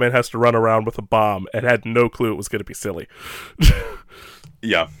 "Oh, Batman has to run around with a bomb," and had no clue it was going to be silly.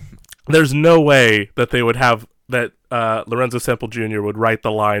 Yeah, there's no way that they would have that. Lorenzo Semple Jr. would write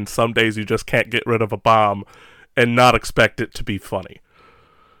the line, "Some days you just can't get rid of a bomb," and not expect it to be funny.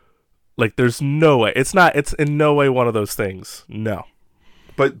 Like, there's no way. It's in no way one of those things. No.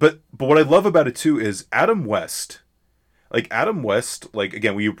 But what I love about it too is Adam West. Like,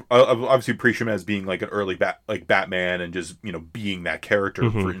 again, we obviously appreciate him as being like an early Batman and just, being that character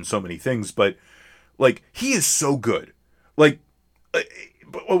in so many things. But like, he is so good. Like, but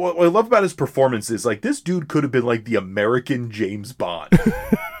what I love about his performance is, like, this dude could have been like the American James Bond.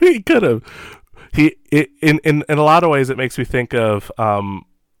 He could have. In a lot of ways, it makes me think of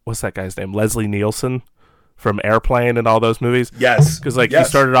what's that guy's name? Leslie Nielsen from Airplane and all those movies. Yes. Because he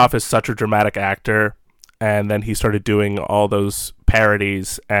started off as such a dramatic actor, and then he started doing all those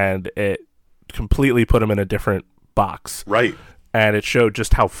parodies, and it completely put him in a different box. Right. And it showed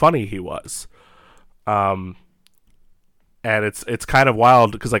just how funny he was. And it's kind of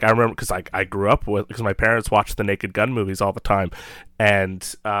wild because, like, I remember, because I grew up with, because my parents watched the Naked Gun movies all the time, and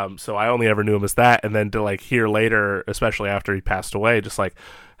so I only ever knew him as that. And then to like hear later, especially after he passed away, just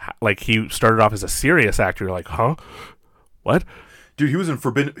like he started off as a serious actor. You're like, huh, what? Dude, he was in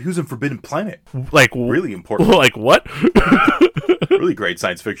Forbidden Planet. Like, really important. Like, what? Really great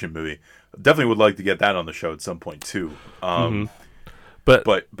science fiction movie. Definitely would like to get that on the show at some point too.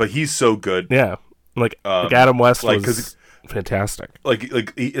 But he's so good. Yeah, like Adam West like, was fantastic.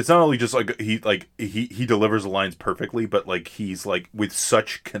 Like it's not only just like he delivers the lines perfectly, but like he's like with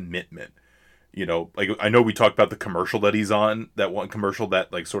such commitment. You know, like I know we talked about the commercial that he's on, that one commercial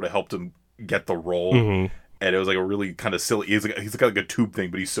that like sort of helped him get the role, and it was like a really kind of silly. He's got like a tube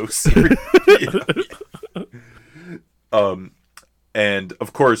thing, but he's so serious. And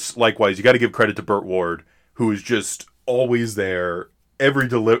of course, likewise, you got to give credit to Burt Ward, who is just always there, every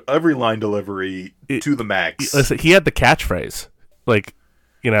line delivery to the max. Listen, he had the catchphrase, like,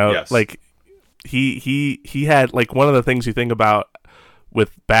 you know, Yes. like he had like one of the things you think about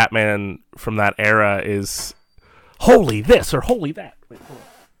with Batman from that era is holy this or holy that. Wait, hold on.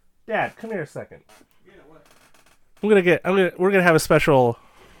 Dad, come here a second. Yeah, what? We're gonna have a special.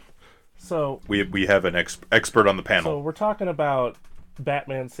 So We have an expert on the panel. So we're talking about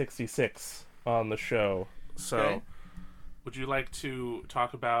Batman 66 on the show. So, Okay. Would you like to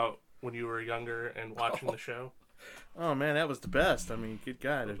talk about when you were younger and watching the show? Oh man, that was the best. I mean, good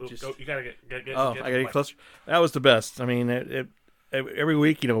God, it just. You gotta get. Oh, I gotta get closer. That was the best. I mean, every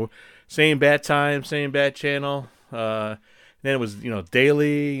week, you know, same bat time, same bat channel. Then it was, you know,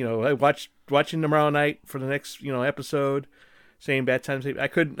 daily. You know, I watching tomorrow night for the next, you know, episode. Same bat time. I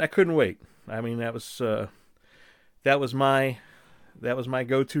couldn't wait. I mean, that was my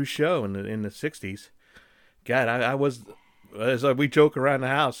go-to show in the '60s. God, I was, as we joke around the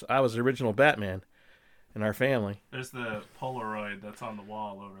house, I was the original Batman in our family. There's the Polaroid that's on the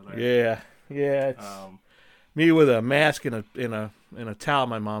wall over there. Yeah. It's me with a mask and a towel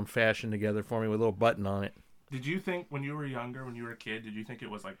my mom fashioned together for me with a little button on it. Did you think when you were younger, when you were a kid, did you think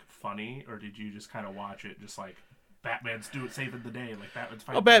it was like funny, or did you just kind of watch it just like Batman's saving the day, like Batman's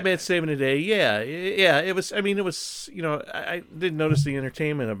fighting? Oh, Batman's saving the day. Yeah. It was. I mean, it was. You know, I didn't notice the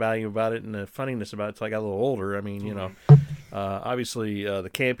entertainment value about it and the funniness about it until I got a little older. I mean, you know, obviously the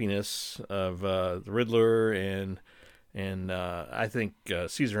campiness of the Riddler and I think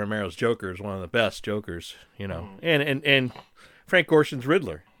Cesar Romero's Joker is one of the best Jokers. You know, and Frank Gorshin's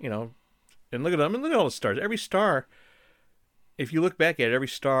Riddler. You know, and look at them. And look at all the stars. Every star. If you look back at it, every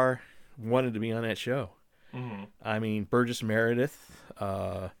star wanted to be on that show. Mm-hmm. I mean, Burgess Meredith,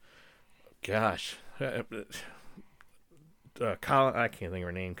 Colin, I can't think of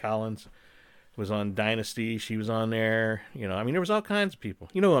her name. Collins was on Dynasty. She was on there. You know, I mean, there was all kinds of people.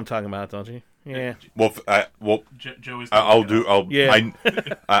 You know what I'm talking about, don't you? Yeah. Well, Joey's. I'll do. I'll look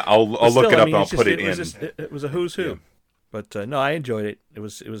it up. And I'll put it in. It was a who's who. Yeah. But no, I enjoyed it. It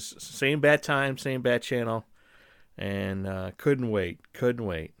was same bat time, same bat channel, and couldn't wait.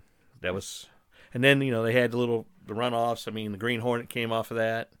 That was. And then, you know, they had the runoffs. I mean, the Green Hornet came off of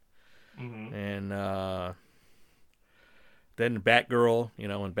that. Mm-hmm. And then Batgirl, you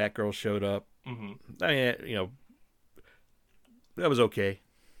know, when Batgirl showed up. Mm-hmm. I mean, you know, that was okay.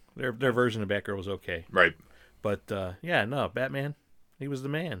 Their version of Batgirl was okay. Right. But, Batman, he was the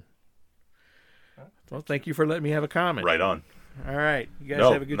man. Well, thank you for letting me have a comment. Right on. All right. You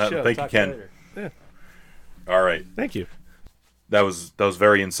guys have a good show. Thank Talk you, to Ken. later. Yeah. All right. Thank you. That was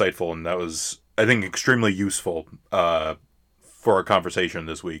very insightful, and that was, I think, extremely useful for our conversation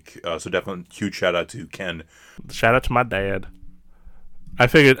this week. So definitely huge shout out to Ken. Shout out to my dad. I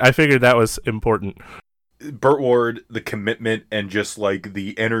figured that was important. Burt Ward, the commitment and just like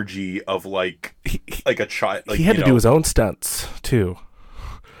the energy of like a child. Like, he had to do his own stunts too.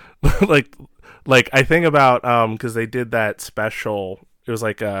 like I think about because they did that special. It was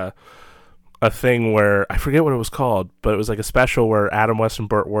like a thing where I forget what it was called, but it was like a special where Adam West and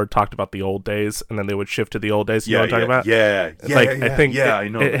Burt Ward talked about the old days, and then they would shift to the old days. You know what I'm talking about? Yeah. I think I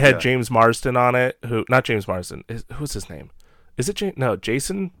know. It had James Marsden on it. Not James Marsden. Who's his name? Is it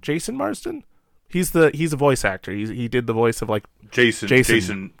Jason Marsden? He's a voice actor. He did the voice of like Jason, I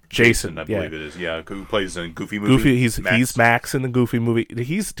believe yeah. it is. Yeah, who plays in Goofy movie. He's Max in the Goofy movie.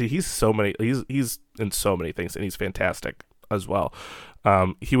 He's so many. He's in so many things, and he's fantastic as well.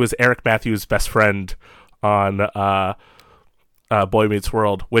 He was Eric Matthews' best friend on Boy Meets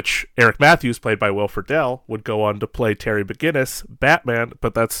World, which Eric Matthews, played by Will Friedle, would go on to play Terry McGinnis, Batman.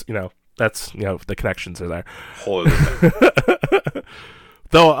 But that's the connections are there. Whole other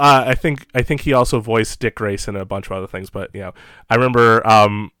Though I think he also voiced Dick Grayson and a bunch of other things. But I remember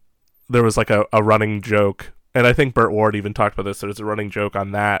there was like a running joke, and I think Burt Ward even talked about this. There's a running joke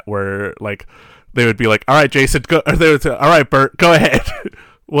on that where like they would be like, "All right, Jason, go," or they would say, "All right, Burt, go ahead."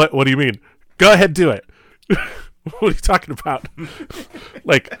 What do you mean? Go ahead, do it. What are you talking about?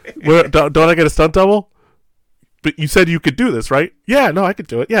 Like, don't I get a stunt double? But you said you could do this, right? Yeah, no, I could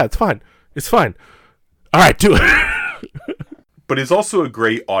do it. Yeah, it's fine. It's fine. All right, do it. but it's also a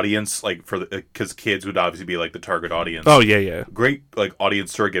great audience, like for because kids would obviously be like the target audience. Oh yeah. Great like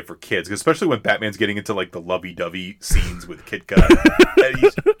audience surrogate for kids, especially when Batman's getting into like the lovey-dovey scenes with Kit Kat.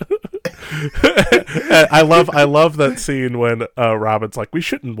 I love that scene when Robin's like, we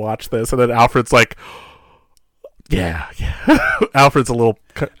shouldn't watch this, and then Alfred's like, yeah. Alfred's a little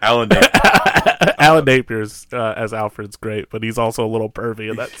Alan Napier. Alan Napier's as Alfred's great, but he's also a little pervy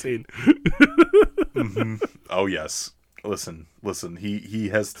in that scene. Mm-hmm. Oh yes. Listen. He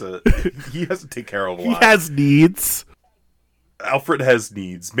has to take care of a lot. He has needs. Alfred has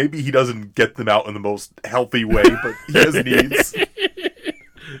needs. Maybe he doesn't get them out in the most healthy way, but he has needs.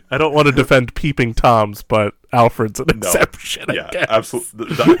 I don't want to defend Peeping Toms, but Alfred's an exception. I guess.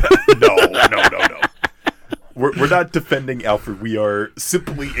 Absolutely. No. We're not defending Alfred. We are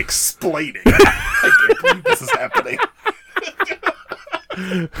simply explaining. I can't believe this is happening.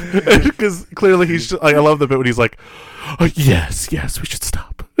 Because clearly he's just, like, I love the bit when he's like, oh, yes, we should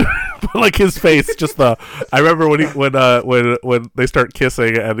stop. But like his face, just the. I remember when they start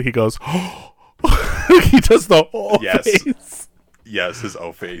kissing and he goes, he does the whole face. Yes, his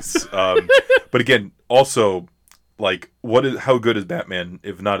O face. But again, also, like, how good is Batman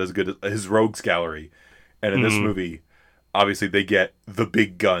if not as good as his Rogues Gallery? And in this movie, obviously they get the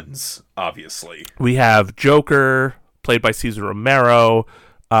big guns. Obviously, we have Joker, played by Cesar Romero,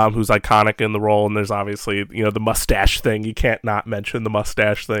 who's iconic in the role, and there's obviously the mustache thing. You can't not mention the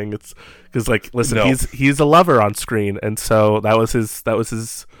mustache thing. It's because he's a lover on screen, and so that was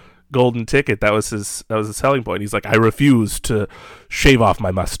his golden ticket. That was his selling point. He's like, I refuse to shave off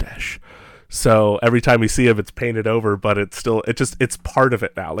my mustache. So every time you see him, it's painted over, but it's part of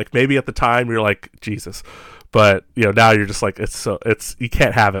it now. Like maybe at the time you're like, Jesus, but now you're just like, you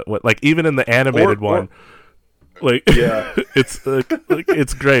can't have it. Like even in the animated one. Like, yeah, it's like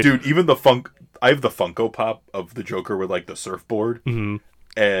it's great, dude. Even I have the Funko Pop of the Joker with like the surfboard,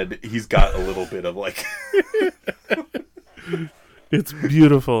 and he's got a little bit of like. It's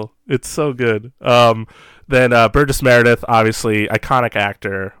beautiful. It's so good. Then Burgess Meredith, obviously iconic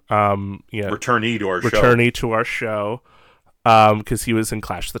actor. Returnee to our show, because he was in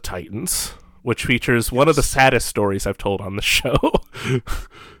Clash of the Titans, which features one of the saddest stories I've told on the show.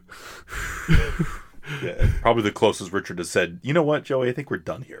 Yeah, probably the closest Richard has said, you know what, Joey, I think we're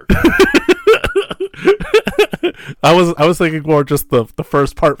done here. I was thinking more just the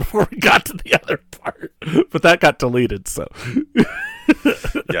first part before we got to the other part, but that got deleted. So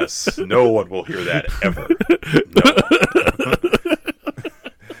yes, no one will hear that ever.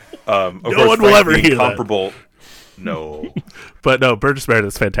 No, no one will ever hear that. No, but no, Burgess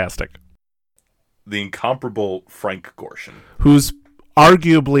Meredith is fantastic. The incomparable Frank Gorshin, who's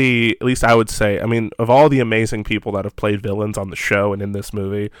arguably, at least I would say, I mean, of all the amazing people that have played villains on the show and in this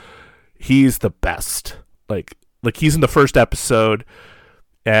movie, he's the best. Like he's in the first episode,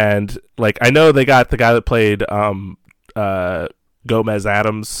 and like I know they got the guy that played Gomez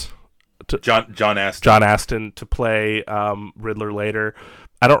Adams, John Astin to play Riddler later.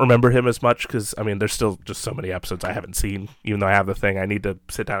 I don't remember him as much because I mean there's still just so many episodes I haven't seen. Even though I have the thing, I need to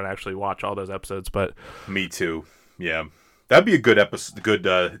sit down and actually watch all those episodes. But me too. Yeah. That'd be a good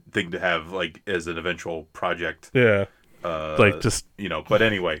thing to have, like, as an eventual project. Yeah, But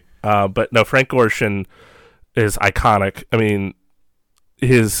anyway. But no, Frank Gorshin is iconic. I mean,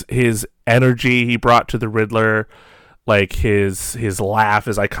 his energy he brought to the Riddler, like his laugh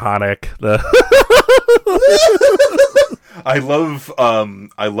is iconic. I love.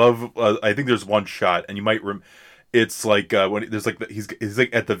 I think there's one shot, and you might it's like when there's like he's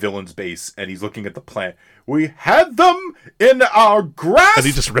like at the villain's base and he's looking at the plant. We had them in our grasp, and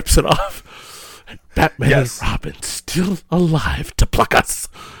he just rips it off. Batman and Robin still alive to pluck us.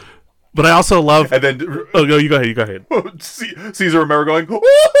 But I also love. And then no, you go ahead. You go ahead. Cesar Romero going,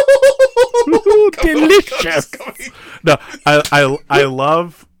 delicious. No, I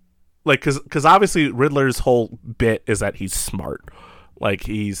love, like, because obviously Riddler's whole bit is that he's smart. Like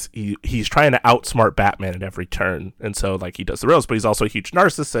he's trying to outsmart Batman at every turn, and so like he does the riddles, but he's also a huge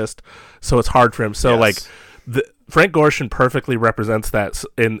narcissist, so it's hard for him. So like Frank Gorshin perfectly represents that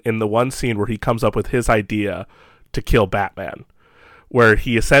in the one scene where he comes up with his idea to kill Batman, where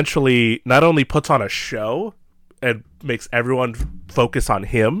he essentially not only puts on a show and makes everyone focus on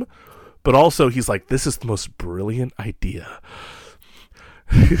him, but also he's like, this is the most brilliant idea.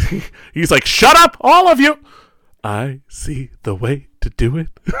 He's like, shut up, all of you. I see the way to do it.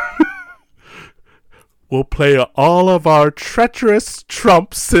 We'll play all of our treacherous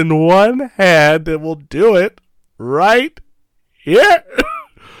trumps in one hand and we'll do it right here.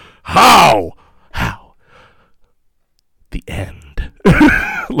 How? The end.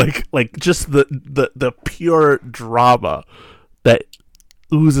 like just the pure drama that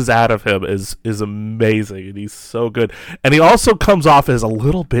oozes out of him is amazing, and he's so good. And he also comes off as a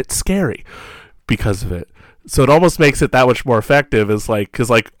little bit scary because of it. So it almost makes it that much more effective. Is like because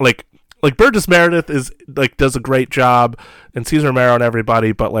like Burgess Meredith is like does a great job, and Cesar Romero and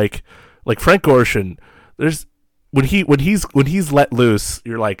everybody, but like Frank Gorshin, there's when he's let loose,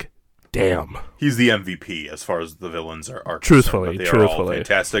 you're like, damn. He's the MVP as far as the villains are concerned. Truthfully, They are all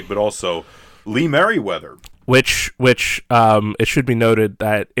fantastic, but also Lee Merriweather. Which it should be noted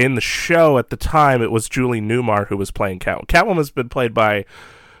that in the show at the time, it was Julie Newmar who was playing Catwoman. Catwoman has been played by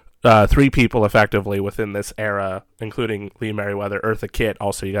 3 people effectively within this era, including Lee Merriweather. Eartha Kitt,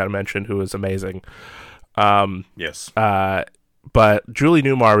 also, you got to mention, who is amazing. Yes. But Julie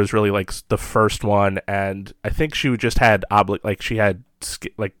Newmar was really like the first one, and I think she just had she had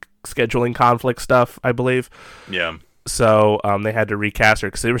scheduling conflict stuff, I believe. Yeah. So they had to recast her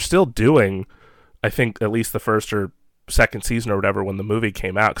because they were still doing, I think, at least the first or second season or whatever when the movie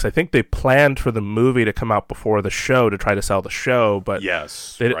came out. Because I think they planned for the movie to come out before the show to try to sell the show, but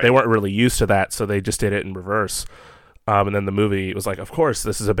yes, they weren't really used to that, so they just did it in reverse. And then the movie was like, of course,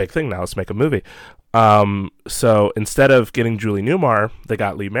 this is a big thing now. Let's make a movie. So instead of getting Julie Newmar, they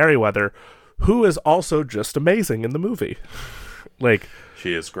got Lee Merriweather, who is also just amazing in the movie. Like,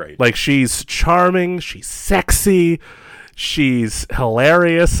 she is great. Like, she's charming, she's sexy, she's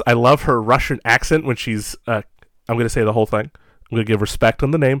hilarious. I love her Russian accent when she's, I'm going to say the whole thing. I'm going to give respect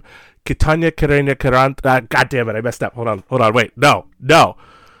on the name. Kitanya Karenia Karant. God damn it, I messed up. Hold on, wait. No.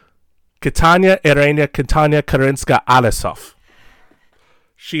 Kitanya Irenia Kitanya Karinska Alesov.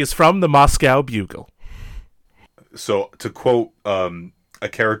 She is from the Moscow Bugle. So, to quote a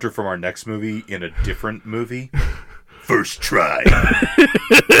character from our next movie in a different movie, first try.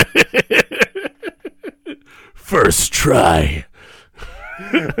 First try.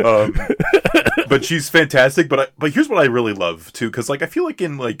 But she's fantastic. But here's what I really love too, because like I feel like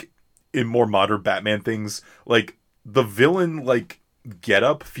in more modern Batman things, like the villain get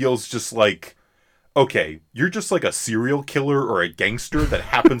up feels just like, okay, you're just like a serial killer or a gangster that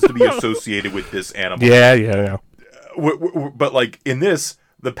happens to be associated with this animal. Yeah. But like in this,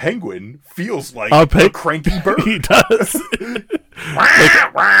 the Penguin feels like a cranky bird. He does.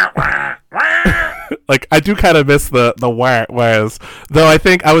 Like I do kind of miss the wahs, though. I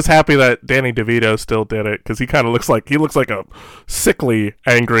think I was happy that Danny DeVito still did it because he kind of looks like a sickly,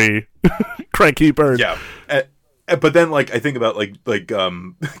 angry, cranky bird. Yeah. But then, like, I think about like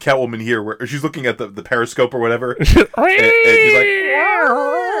Catwoman here, where she's looking at the periscope or whatever, and she's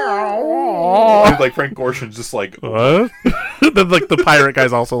like Frank Gorshin's just like, what? Then like the pirate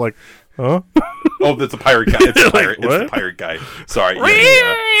guy's also like, huh? Oh, that's a pirate guy. It's a pirate. It's the pirate guy. Sorry.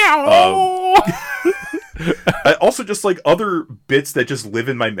 I also just like other bits that just live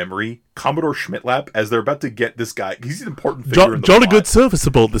in my memory. Commodore Schmitlap, as they're about to get this guy, he's an important figure in the Jolly plot. good service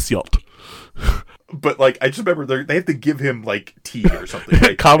aboard this yacht. But like, I just remember they have to give him like tea or something.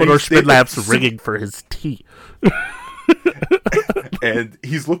 Right? Commodore Schmitlap's ringing for his tea. And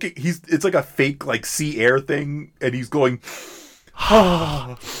he's looking. It's like a fake like sea air thing, and he's going.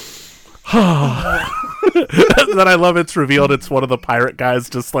 Then I love it's revealed it's one of the pirate guys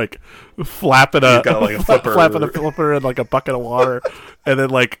just like flapping a flipper. flapping a flipper in like a bucket of water, and then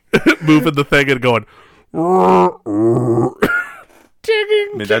like moving the thing and going. I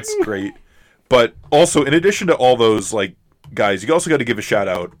mean, that's great. But also, in addition to all those like guys, you also got to give a shout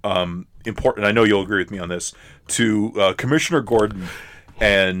out. Important. I know you'll agree with me on this. To Commissioner Gordon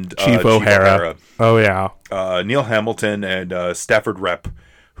and Chief O'Hara. Oh yeah. Neil Hamilton and Stafford Rep,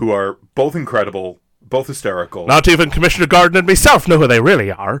 who are both incredible, both hysterical. Not even Commissioner Gordon and myself know who they really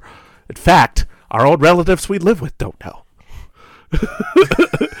are. In fact, our old relatives we live with don't know.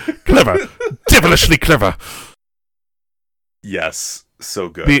 Clever. Devilishly clever. Yes, so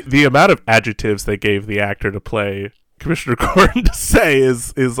good. The amount of adjectives they gave the actor to play Commissioner Gordon to say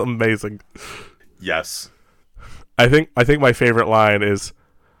is amazing. Yes. I think my favorite line is,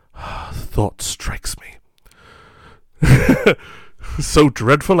 "Thought strikes me. So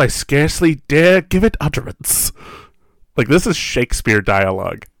dreadful I scarcely dare give it utterance." Like, this is Shakespeare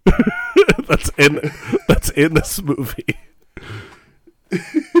dialogue. that's in this movie.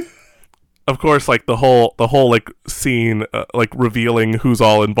 Of course, like the whole like scene, like revealing who's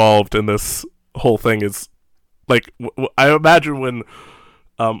all involved in this whole thing is like I imagine when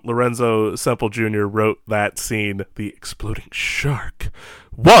Lorenzo Semple Jr. wrote that scene, the exploding shark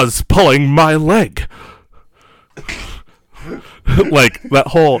was pulling my leg. Like that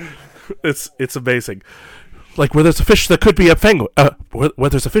whole, it's amazing. Like where there's a fish, there could be a penguin. Where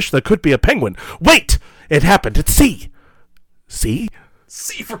there's a fish, there could be a penguin. Wait, it happened at sea. See?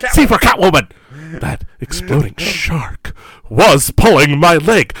 C for Catwoman. C for Catwoman. That exploding shark was pulling my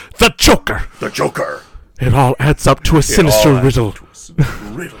leg. The Joker. The Joker. It all adds up to a sinister riddle.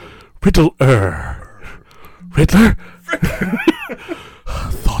 Riddle. Riddler. Riddler?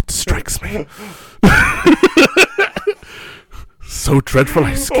 Thought strikes me. So dreadful.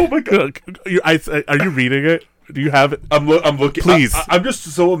 Oh my god. Are you reading it? Do you have it? I'm looking. Please. I'm just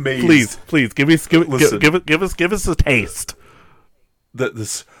so amazed. Please, give us a taste.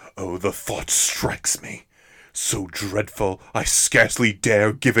 The thought strikes me. So dreadful, I scarcely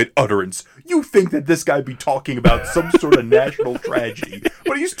dare give it utterance. You think that this guy be talking about some sort of national tragedy,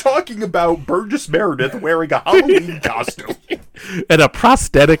 but he's talking about Burgess Meredith wearing a Halloween costume. And a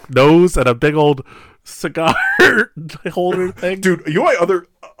prosthetic nose and a big old cigar holder thing. Dude, you know what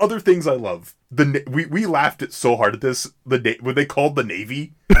other things I love? We laughed at so hard at this, when they called the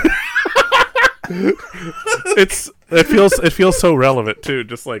Navy. It feels so relevant too,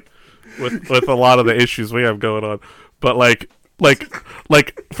 just like with a lot of the issues we have going on. But like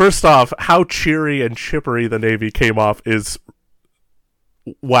first off, how cheery and chippery the Navy came off is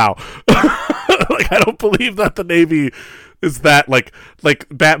wow. Like, I don't believe that the Navy is that like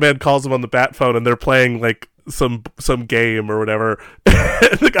Batman calls them on the bat phone and they're playing like some game or whatever.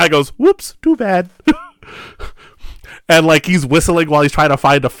 And the guy goes, "Whoops, too bad." And like he's whistling while he's trying to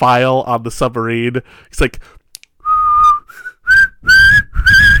find a file on the submarine. He's like,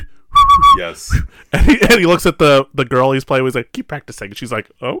 yes. And he looks at the girl he's playing with. He's like, "Keep practicing." And she's like,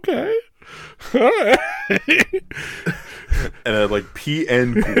 "Okay." And like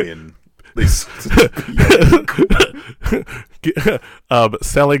PN Quinn.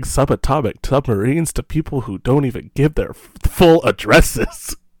 Selling subatomic submarines to people who don't even give their full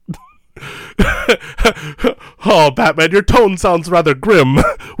addresses. Oh, Batman, your tone sounds rather grim.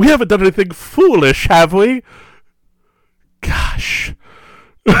 We haven't done anything foolish, have we? Gosh.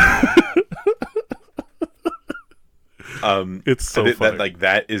 It's so funny.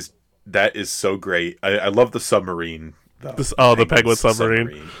 That is so great. I love the submarine. The Penguin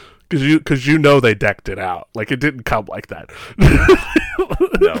submarine. Because you know they decked it out. Like, it didn't come like that.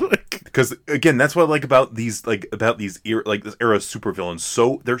 No, because again, that's what I like about these era, like this era of supervillains.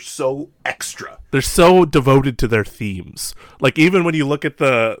 So they're so extra. They're so devoted to their themes. Like, even when you look at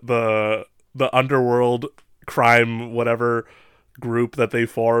the underworld crime whatever group that they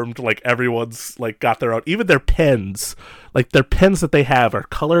formed, like everyone's like got their own. Even their pens, like their pens that they have are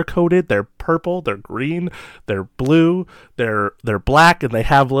color coded. They're purple, they're green, they're blue, they're black, and they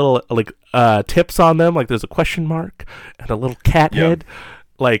have little like tips on them. Like there's a question mark and a little cat head.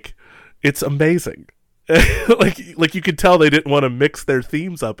 Like, it's amazing. like you could tell they didn't want to mix their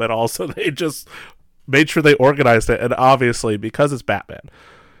themes up at all, so they just made sure they organized it. And obviously, because it's Batman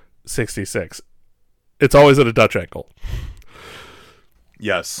 66, it's always at a Dutch angle.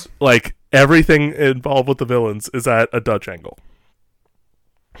 Yes. Like, everything involved with the villains is at a Dutch angle.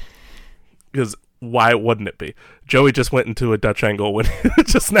 Because why wouldn't it be? Joey just went into a Dutch angle when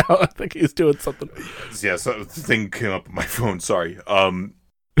just now. I think he's doing something. Yeah, so the thing came up on my phone. Sorry.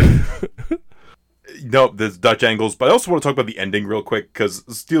 No, there's Dutch angles, but I also want to talk about the ending real quick because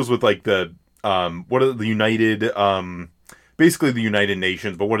this deals with like the what are the United basically the United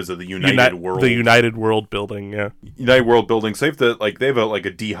Nations, but what is it? The United World. The United World Building, yeah. United World Building. So they have a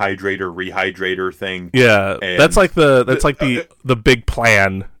dehydrator, rehydrator thing. Yeah, that's like the big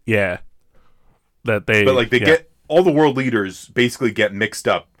plan. Yeah, that they. But like they get all the world leaders basically get mixed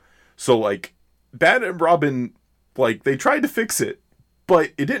up. So like Batman and Robin, like they tried to fix it,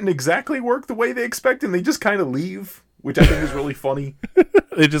 but it didn't exactly work the way they expected. And they just kind of leave, which I think is really funny.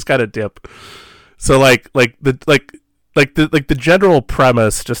 They just kind of dip. So the general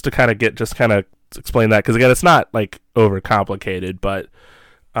premise, just to kind of explain that, because again, it's not like overcomplicated, but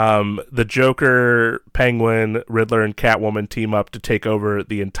the Joker, Penguin, Riddler, and Catwoman team up to take over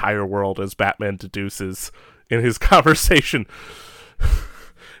the entire world, as Batman deduces in his conversation.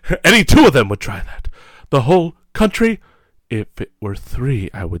 Any two of them would try that. The whole country? If it were 3,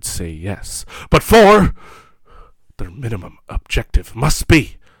 I would say yes. But 4, their minimum objective must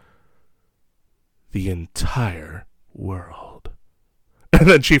be the entire world. And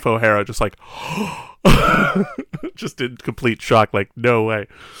then Chief O'Hara just like just in complete shock, like, no way.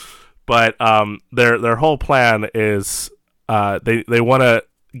 But their whole plan is they want to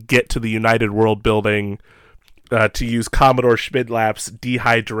get to the United World Building to use Commodore Schmidlap's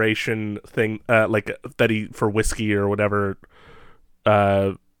dehydration thing, like that he for whiskey or whatever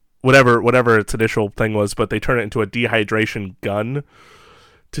its initial thing was, but they turn it into a dehydration gun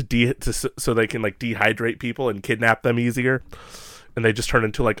so they can like dehydrate people and kidnap them easier, and they just turn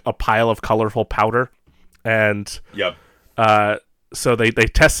into like a pile of colorful powder. And so they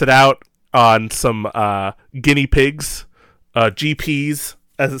test it out on some guinea pigs, GPs,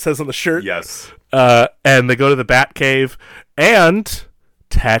 as it says on the shirt. Yes. And they go to the Batcave, and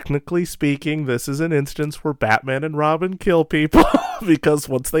technically speaking, this is an instance where Batman and Robin kill people because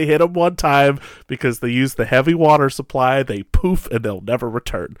once they hit them one time, because they use the heavy water supply, they poof and they'll never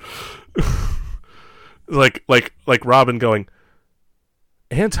return. like Robin going,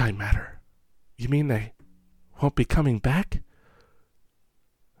 antimatter? You mean they won't be coming back?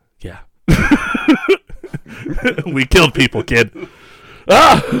 Yeah. We killed people, kid.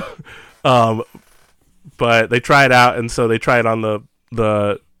 But they try it out, and so they try it on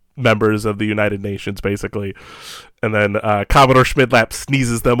the members of the United Nations, basically. And then Commodore Schmidlap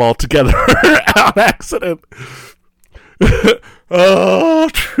sneezes them all together on accident. Oh,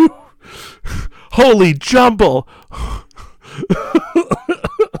 true. Holy jumble.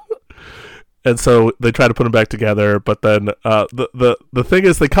 And so they try to put them back together, but then the thing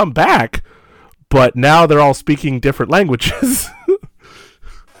is they come back, but now they're all speaking different languages.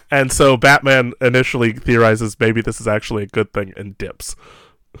 And so Batman initially theorizes maybe this is actually a good thing and dips.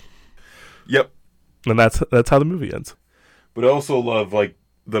 Yep. And that's how the movie ends. But I also love, like,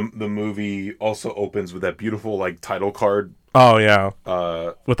 the movie also opens with that beautiful, like, title card. Oh, yeah.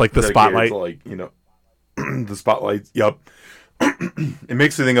 With, like, the spotlight. To, like, you know, the spotlight. Yep. It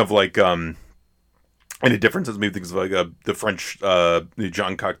makes me think of, like, in a different sense, maybe things like the French, the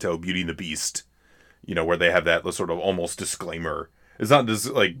Jean Cocteau Beauty and the Beast, you know, where they have that sort of almost disclaimer. It's not just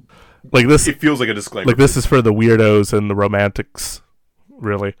like this. It feels like a disclaimer. Like this is for the weirdos and the romantics,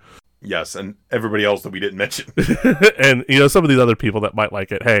 really. Yes, and everybody else that we didn't mention. And, you know, some of these other people that might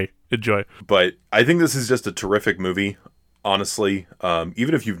like it. Hey, enjoy. But I think this is just a terrific movie, honestly.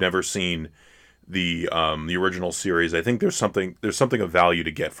 Even if you've never seen the original series, I think there's something of value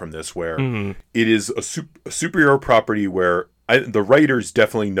to get from this, where it is a superhero property where the writers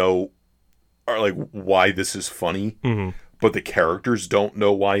definitely know why this is funny. But the characters don't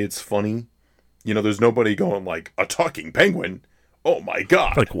know why it's funny. You know, there's nobody going like, a talking penguin? Oh my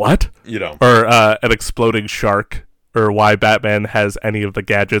god. Like, what? You know. Or an exploding shark. Or why Batman has any of the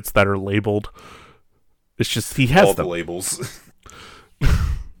gadgets that are labeled. It's just, he has all them. The labels.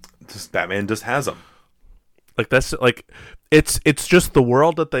 Batman just has them. Like, that's, like, it's just the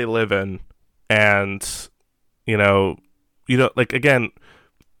world that they live in. And, you know, like, again,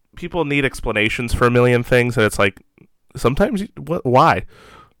 people need explanations for a million things. And it's like, sometimes why?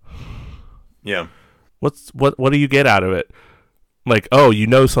 Yeah. What do you get out of it? Like, oh, you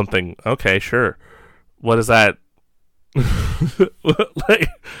know something. Okay, sure. What is that?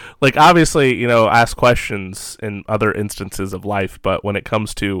 like obviously, you know, ask questions in other instances of life, but when it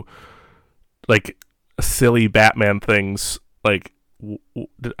comes to like silly Batman things, like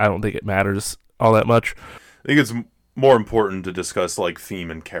I don't think it matters all that much. I think it's more important to discuss like theme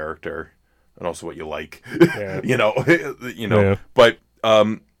and character. And also what you like, yeah. you know. Yeah. But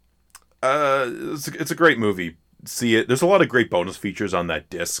it's a great movie. See it. There's a lot of great bonus features on that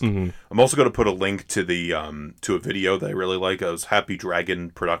disc. I'm also going to put a link to the to a video that I really like. It was Happy Dragon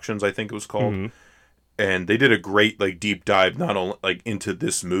Productions, I think it was called, and they did a great like deep dive not only like into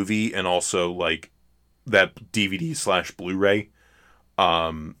this movie and also like that DVD / Blu-ray.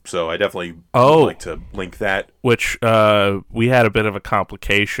 So I definitely would like to link that. Which we had a bit of a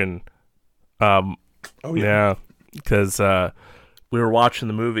complication. Yeah, because we were watching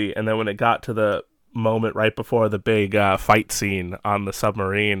the movie, and then when it got to the moment right before the big fight scene on the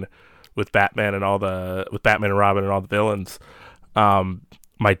submarine with Batman and Robin and all the villains,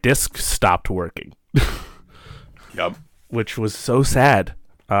 my disc stopped working. Yep. Which was so sad,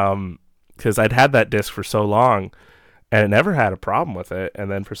 because I'd had that disc for so long, and it never had a problem with it. And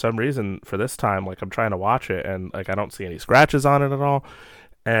then for some reason, for this time, like I'm trying to watch it, and like I don't see any scratches on it at all.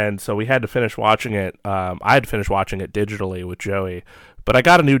 And so we had to finish watching it. I had to finish watching it digitally with Joey, but I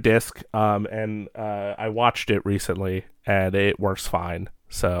got a new disc, and I watched it recently, and it works fine.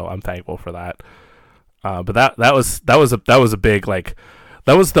 So I'm thankful for that. But that was a big, like,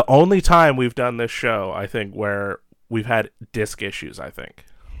 that was the only time we've done this show, I think, where we've had disc issues. I think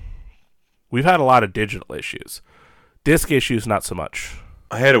we've had a lot of digital issues, disc issues not so much.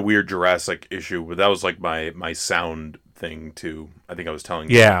 I had a weird Jurassic issue, but that was like my sound thing too. I think I was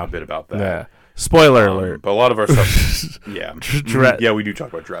telling you a bit about that. Yeah. Spoiler alert. But a lot of our stuff, yeah, we do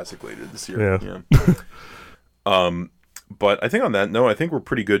talk about Jurassic later this year. Yeah. But I think on that note, I think we're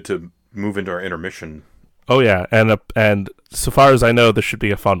pretty good to move into our intermission. Oh yeah, and so far as I know, this should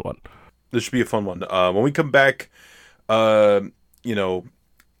be a fun one. This should be a fun one. When we come back, you know,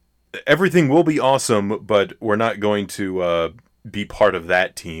 everything will be awesome, but we're not going to be part of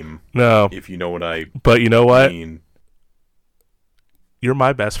that team. No, if you know what I. But you know what? Mean. You're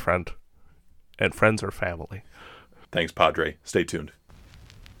my best friend, and friends are family. Thanks, Padre. Stay tuned.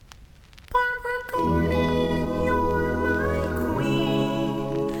 Barbara Gordon, you're my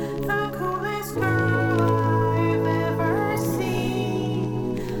queen, the coolest girl I've ever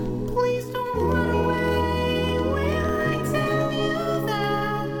seen. Please don't run away when I tell you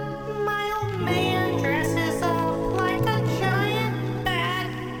that my old man dresses up like a giant bat.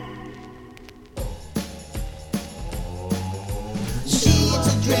 She's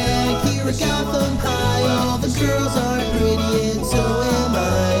a drag here at Gotham High. All the girls are pretty and so am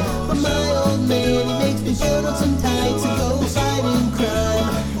I. But my old man, he makes me put on some tights and go fighting crime.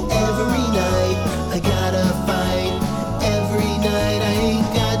 Every night, I gotta fight. Every night, I ain't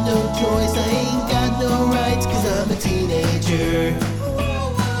got no choice. I ain't got no rights, cause I'm a teenager.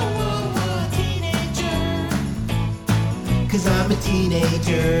 Cause I'm a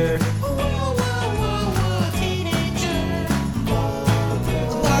teenager.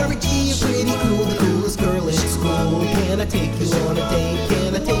 Barbara G, you're pretty cool, the coolest girl in school. Can I take you on a date?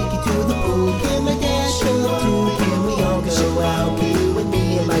 Can I take you to the pool? Can my dad come through? Can we all go out? Can you and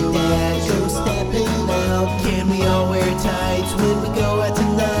me and my dad go stepping out? Can we all wear tights when we go out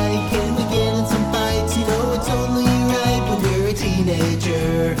tonight? Can we get in some fights? You know it's only right when you're a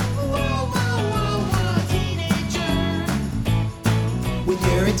teenager. When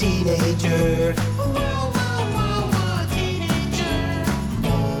you're a teenager.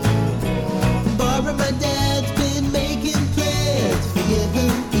 Barbara, my dad's been making plans for you,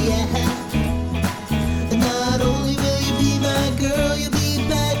 yeah. And not only will you be my girl, you'll be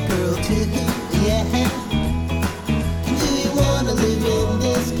bad girl too, yeah. And do you wanna live in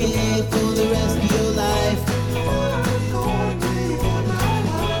this cave for the rest of your life?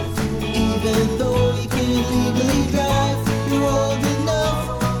 Even though you can't legally drive, you're old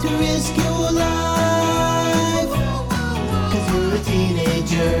enough to risk your life. Cause you're a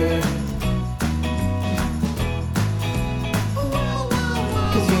teenager.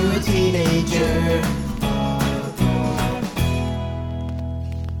 Cause you're a teenager.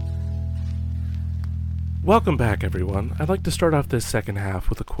 Welcome back, everyone. I'd like to start off this second half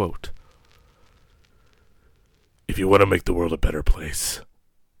with a quote. If you want to make the world a better place,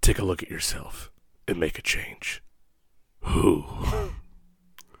 take a look at yourself and make a change. Who?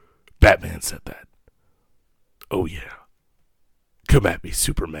 Batman said that. Oh yeah. Come at me,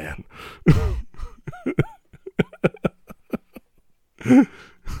 Superman.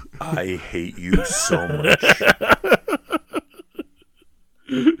 I hate you so much.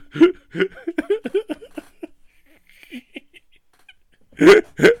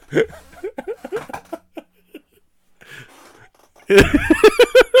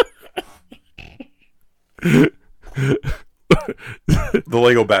 The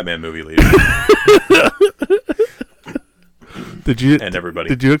Lego Batman movie leader. Did you And everybody.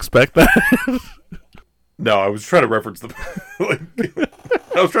 Did you expect that? No, I was trying to reference the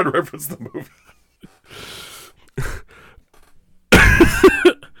I was trying to reference the movie.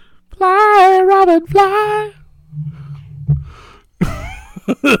 Fly, Robin, fly.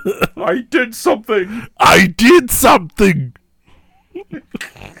 I did something. I did something.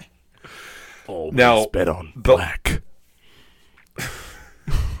 Always Now, bet on the- black.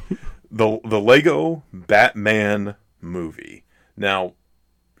 The Lego Batman movie. Now,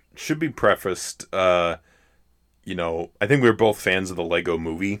 should be prefaced, you know, I think we were both fans of the Lego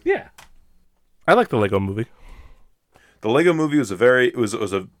movie. Yeah, I like the Lego movie. The Lego movie was it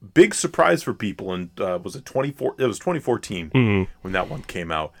was a big surprise for people, and was it 2014 when that one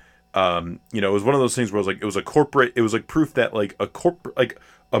came out. You know, it was one of those things where it was like proof that like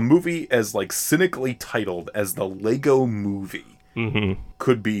a movie as like cynically titled as the Lego movie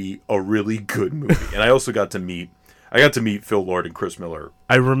could be a really good movie. And I also got to meet Phil Lord and Chris Miller.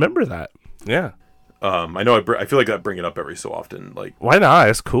 I remember that. Yeah. I know I feel like I bring it up every so often. Like, Why not?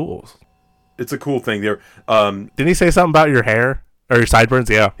 It's cool. it's a cool thing there. Didn't he say something about your hair or your sideburns?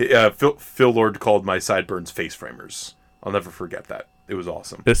 Yeah. Phil Lord called my sideburns face framers. I'll never forget that. It was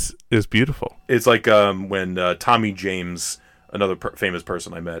awesome. This is beautiful. It's like when Tommy James, another famous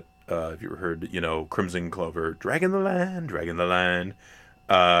person I met, if you ever heard, you know, Crimson Clover, Dragging the Line.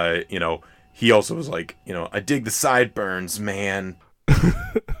 You know, he also was like, you know, I dig the sideburns, man.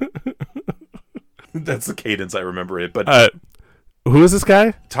 That's the cadence I remember it. But Who is this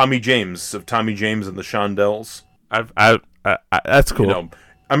guy? Tommy James of Tommy James and the Shondells. That's cool. You know,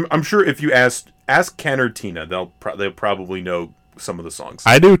 I'm sure if you ask Ken or Tina, they'll probably know some of the songs.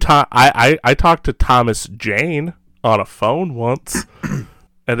 I knew I talked to Thomas Jane on a phone once,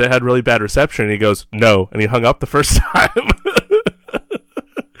 and it had really bad reception. And he goes, "No," and he hung up the first time.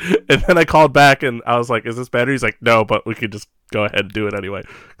 And then I called back and I was like, "Is this better?" He's like, "No, but we could just go ahead and do it anyway,"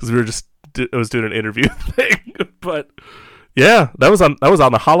 because we were just I was doing an interview thing. But yeah, that was on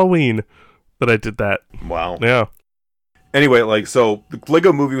the Halloween that I did that. Wow. Yeah. Anyway, like, so the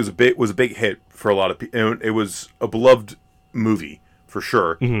Lego Movie was a big hit for a lot of people. It was a beloved movie for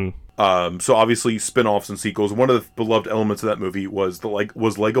sure. Mm-hmm. So obviously spin-offs and sequels. One of the beloved elements of that movie was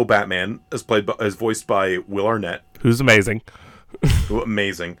Lego Batman, as voiced by Will Arnett. Who's amazing.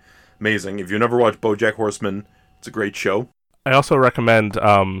 Amazing. If you never watched BoJack Horseman, it's a great show. I also recommend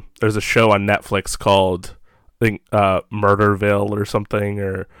there's a show on Netflix called I think Murderville or something,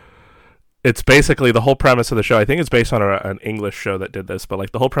 or it's basically the whole premise of the show. I think it's based on an English show that did this, but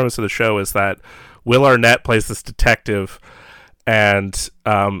like the whole premise of the show is that Will Arnett plays this detective, and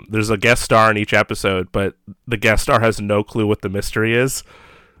there's a guest star in each episode, but the guest star has no clue what the mystery is,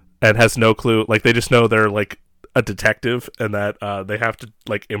 and has no clue. Like they just know they're like a detective, and that they have to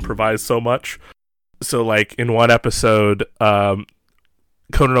like improvise so much. So like in one episode, Conan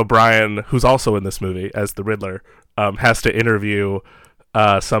O'Brien, who's also in this movie as the Riddler, has to interview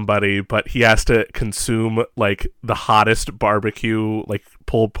somebody, but he has to consume like the hottest barbecue, like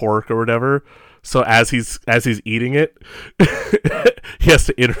pulled pork or whatever. So as he's eating it, he has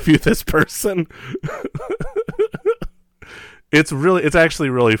to interview this person. It's actually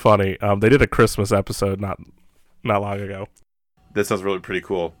really funny. They did a Christmas episode not long ago. That sounds really pretty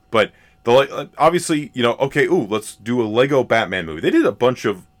cool. But obviously, okay, let's do a Lego Batman movie. They did a bunch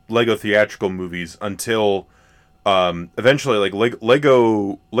of Lego theatrical movies until eventually, like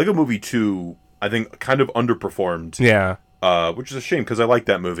Lego Movie 2, I think, kind of underperformed. Yeah. Which is a shame because I like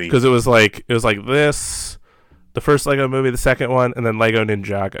that movie. Because it was like this, the first Lego movie, the second one, and then Lego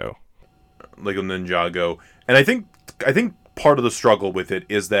Ninjago. And I think part of the struggle with it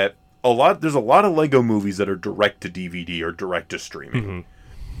is that there's a lot of Lego movies that are direct to DVD or direct to streaming.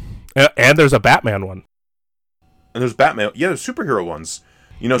 Mm-hmm. And there's a Batman one. And there's Batman. Yeah, there's superhero ones.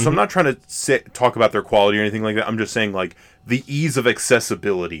 So I'm not trying to talk about their quality or anything like that. I'm just saying, like, the ease of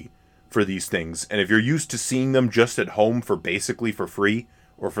accessibility for these things. And if you're used to seeing them just at home for basically for free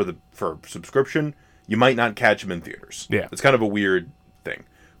or for subscription, you might not catch them in theaters. Yeah. It's kind of a weird thing.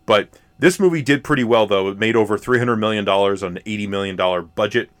 But this movie did pretty well, though. It made over $300 million on an $80 million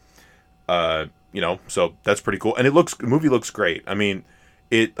budget. So that's pretty cool. And the movie looks great. I mean,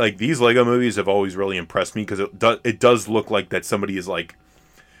 these Lego movies have always really impressed me because it does look like that somebody is like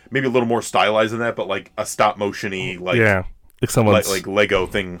maybe a little more stylized than that, but like a stop motion-y, like someone's like Lego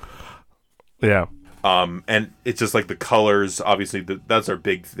thing. Yeah. And it's just like the colors. Obviously, that's our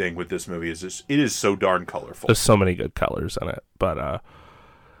big thing with this movie. It is so darn colorful. There's so many good colors in it, but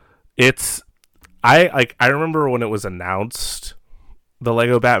I remember when it was announced, the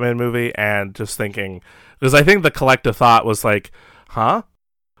Lego Batman movie, and just thinking, because I think the collective thought was like, huh?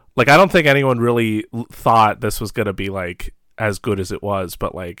 Like, I don't think anyone really thought this was going to be, like, as good as it was,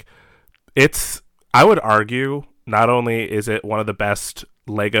 but, like, I would argue, not only is it one of the best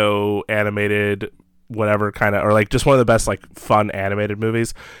Lego animated, whatever kind of, or, like, just one of the best, like, fun animated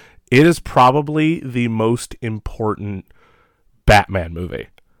movies, it is probably the most important Batman movie.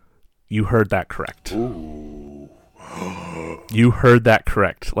 You heard that correct. Ooh. You heard that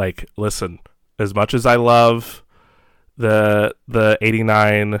correct. Like, listen, as much as I love the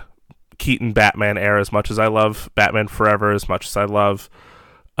 89 Keaton Batman era, as much as I love Batman Forever, as much as I love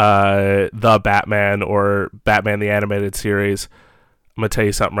the Batman or Batman the Animated Series, I'm gonna tell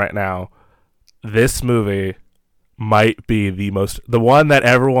you something right now. This movie might be the one that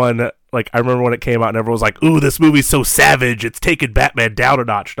everyone, like, I remember when it came out and everyone was like, ooh, this movie's so savage, it's taking Batman down a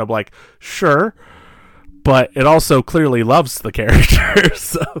notch. And I'm like, sure, but it also clearly loves the character.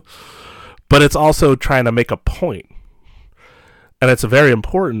 So, but it's also trying to make a point. And it's a very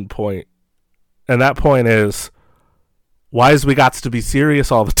important point. And that point is, why is we got to be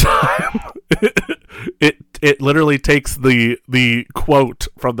serious all the time? It literally takes the quote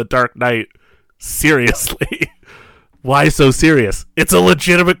from The Dark Knight seriously. Why so serious? It's a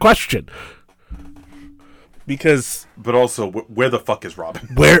legitimate question. Because, but also, where the fuck is Robin?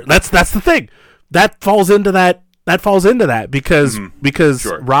 That's the thing. That falls into that because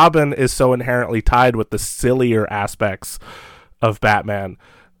sure. Robin is so inherently tied with the sillier aspects of Batman,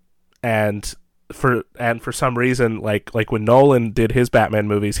 and for some reason, like when Nolan did his Batman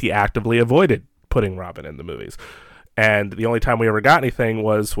movies, he actively avoided putting Robin in the movies, and the only time we ever got anything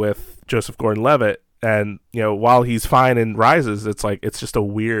was with Joseph Gordon-Levitt. And while he's fine in Rises, it's like it's just a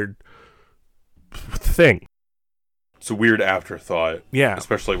weird thing. It's a weird afterthought, yeah.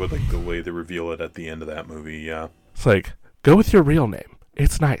 Especially with like the way they reveal it at the end of that movie. Yeah, it's like, go with your real name.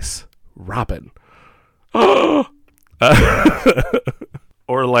 It's nice, Robin.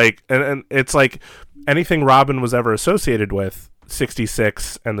 or like, and it's like anything Robin was ever associated with,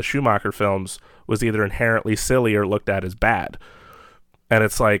 66 and the Schumacher films, was either inherently silly or looked at as bad. And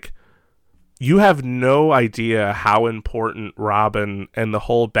it's like, you have no idea how important Robin and the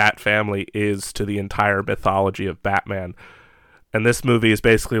whole Bat family is to the entire mythology of Batman. And this movie is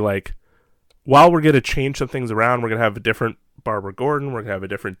basically like, while we're going to change some things around, we're going to have a different Barbara Gordon, we're going to have a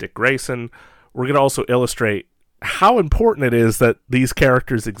different Dick Grayson, we're going to also illustrate how important it is that these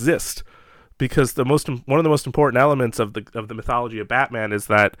characters exist. Because one of the most important elements of the mythology of Batman is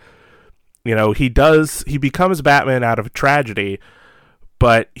that, you know, he becomes Batman out of a tragedy,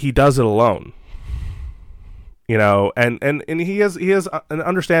 but he does it alone. You know, and he has and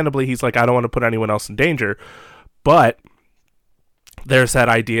understandably, he's like, I don't want to put anyone else in danger, but there's that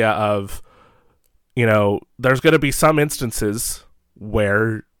idea of, you know, there's going to be some instances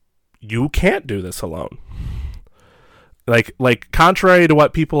where you can't do this alone. Like contrary to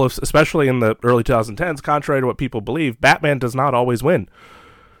what people, especially in the early 2010s, contrary to what people believe, Batman does not always win.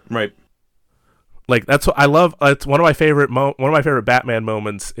 Right. Like, that's what I love. It's one of my favorite Batman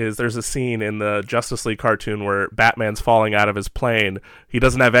moments is there's a scene in the Justice League cartoon where Batman's falling out of his plane. He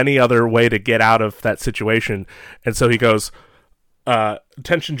doesn't have any other way to get out of that situation, and so he goes,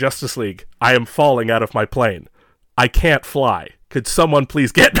 "Attention, Justice League! I am falling out of my plane. I can't fly. Could someone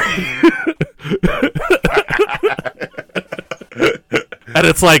please get me?" And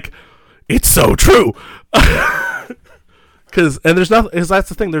it's like, it's so true. Because that's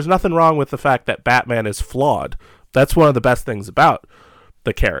the thing. There's nothing wrong with the fact that Batman is flawed. That's one of the best things about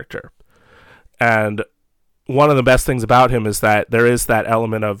the character. And one of the best things about him is that there is that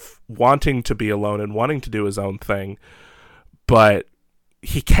element of wanting to be alone and wanting to do his own thing, but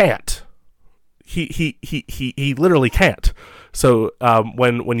he can't. He literally can't. So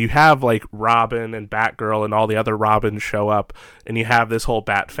when you have like Robin and Batgirl and all the other Robins show up, and you have this whole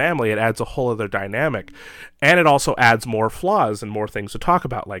Bat family, it adds a whole other dynamic, and it also adds more flaws and more things to talk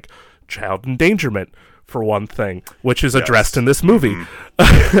about, like child endangerment for one thing, which is addressed in this movie.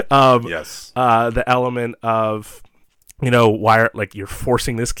 Yes. The element of, you know, why like you're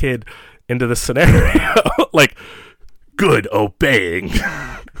forcing this kid into this scenario, like good obeying.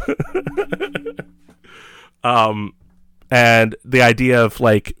 And the idea of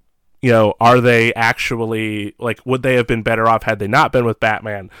like, you know, are they actually like, would they have been better off had they not been with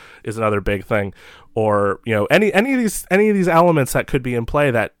Batman is another big thing. Or, you know, any of these elements that could be in play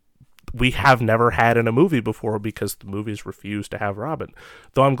that we have never had in a movie before because the movies refuse to have Robin.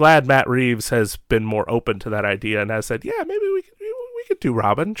 Though I'm glad Matt Reeves has been more open to that idea and has said, yeah, maybe we could do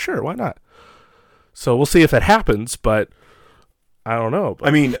Robin. Sure, why not? So we'll see if that happens, but I don't know. But...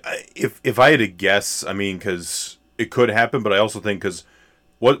 I mean, if I had to guess, I mean, because it could happen, but I also think because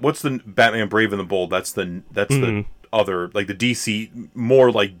what's the Batman Brave and the Bold? That's the other, like the DC,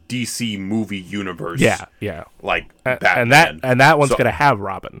 more like DC movie universe. Yeah. Like Batman. And that one's gonna have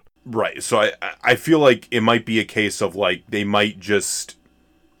Robin. Right. So I feel like it might be a case of like they might just,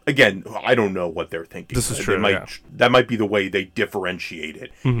 again, I don't know what they're thinking. This is true. That might be the way they differentiate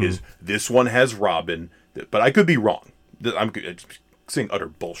it. Is this one has Robin, but I could be wrong. I'm saying utter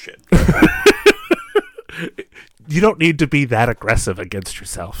bullshit. You don't need to be that aggressive against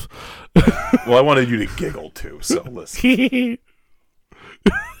yourself. Well, I wanted you to giggle too, so listen.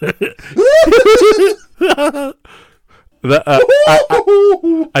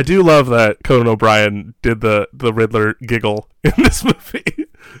 I do love that Conan O'Brien did the Riddler giggle in this movie.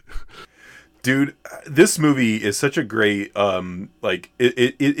 Dude, this movie is such a great like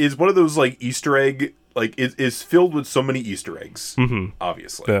it is one of those like Easter egg, like it is filled with so many Easter eggs.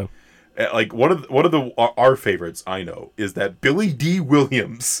 Obviously. Yeah. Like one of our favorites I know is that Billy D.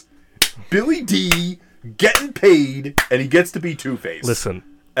 Williams, Billy D. getting paid, and he gets to be Two-Face. Listen,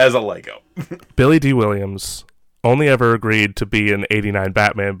 as a Lego. Billy D. Williams only ever agreed to be an '89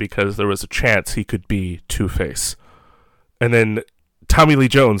 Batman because there was a chance he could be Two-Face, and then Tommy Lee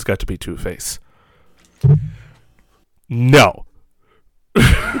Jones got to be Two-Face. No,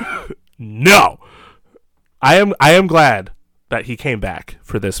 no, I am glad that he came back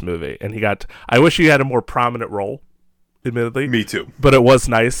for this movie, and I wish he had a more prominent role, admittedly. Me too. But it was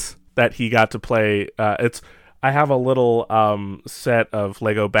nice that he got to play. I have a little set of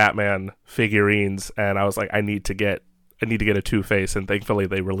Lego Batman figurines, and I was like, I need to get a Two-Face, and thankfully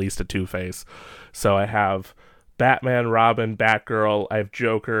they released a Two-Face. So I have Batman, Robin, Batgirl. I have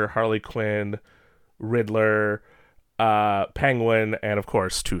Joker, Harley Quinn, Riddler, Penguin, and of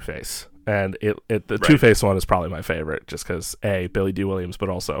course Two-Face. And the Two-Face one is probably my favorite, just because Billy D. Williams, but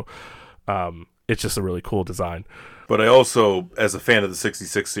also it's just a really cool design. But I also, as a fan of the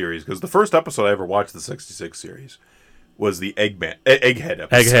 66 series, because the first episode I ever watched the 66 series was the Egghead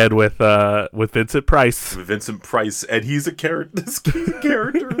episode. Egghead with Vincent Price, With Vincent Price, and he's a character. He's a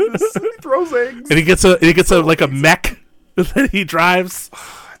character. in this, and he throws eggs. and he gets a like a mech that he drives.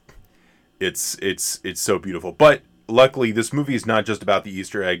 It's so beautiful. But luckily, this movie is not just about the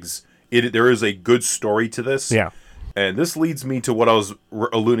Easter eggs. There is a good story to this. Yeah. And this leads me to what I was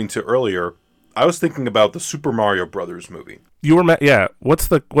alluding to earlier. I was thinking about the Super Mario Brothers movie. You were yeah. What's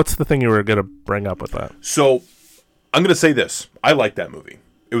the thing you were gonna bring up with that? So I'm gonna say this. I like that movie.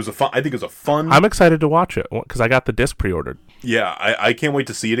 It was I think it was a fun. I'm excited to watch it because I got the disc pre-ordered. Yeah, I can't wait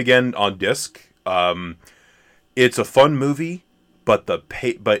to see it again on disc. It's a fun movie, but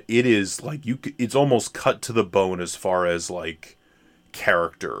but it is like it's almost cut to the bone as far as like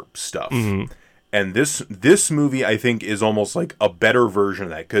character stuff. And this movie, I think, is almost like a better version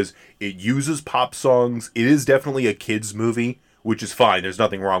of that because it uses pop songs. It is definitely a kids movie, which is fine. There's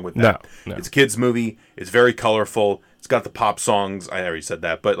nothing wrong with that. No. It's a kids movie. It's very colorful. It's got the pop songs. I already said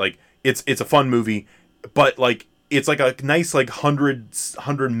that, but like it's a fun movie. But like it's like a nice like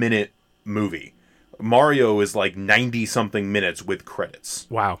 100-minute movie. Mario is like 90 something minutes with credits.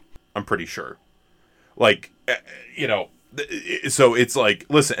 Wow. I'm pretty sure. Like so it's like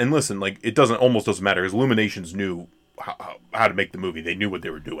listen like it almost doesn't matter because Illuminations knew how to make the movie. They knew what they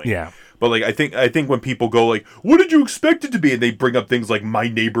were doing. Yeah. But like I think when people go like, what did you expect it to be, and they bring up things like My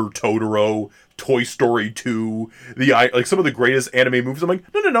Neighbor Totoro, Toy Story 2, like some of the greatest anime movies, I'm like,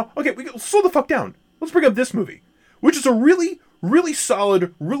 no, okay, slow the fuck down. Let's bring up this movie, which is a really really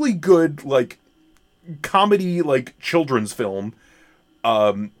solid, really good like comedy like children's film.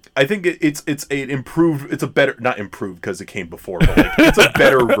 I think it's an improved. It's a better, not improved because it came before, but like it's a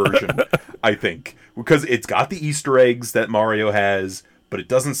better version. I think because it's got the Easter eggs that Mario has, but it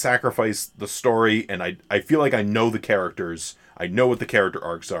doesn't sacrifice the story. And I feel like I know the characters. I know what the character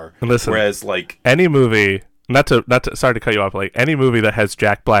arcs are. And listen, whereas like any movie, not to sorry to cut you off, like any movie that has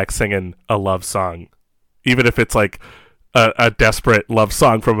Jack Black singing a love song, even if it's like a desperate love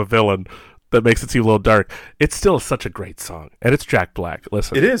song from a villain that makes it seem a little dark, it's still such a great song, and it's Jack Black.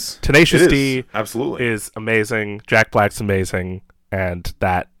 Listen, it is. Tenacious It is. D Absolutely is amazing. Jack Black's amazing, and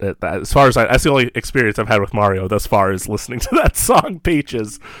that as far as that's the only experience I've had with Mario thus far is listening to that song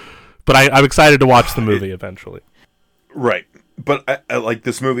Peaches. But I'm excited to watch the movie eventually. right. But I like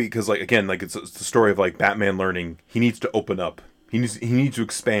this movie because like again like it's the story of like Batman learning he needs to open up. He needs to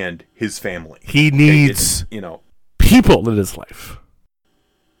expand his family. He needs people in his life.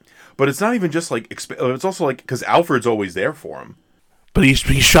 But it's not even just like it's also like because Alfred's always there for him. But he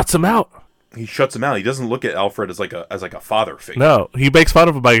shuts him out. He shuts him out. He doesn't look at Alfred as like a father figure. No, he makes fun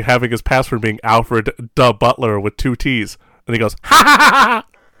of him by having his password being Alfred the Butler with 2 T's, and he goes ha ha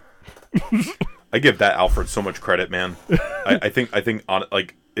ha. I give that Alfred so much credit, man. I think on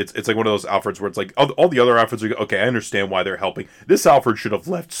like it's like one of those Alfreds where it's like all the other Alfreds are okay. I understand why they're helping. This Alfred should have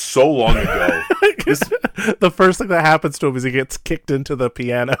left so long ago. The first thing that happens to him is he gets kicked into the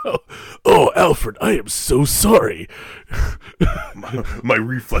piano. Oh, Alfred, I am so sorry. My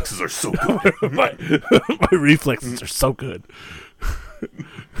reflexes are so good. my reflexes are so good.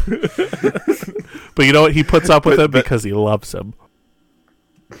 But you know what? He puts up with him because he loves him.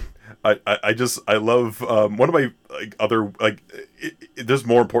 I love one of my like other like there's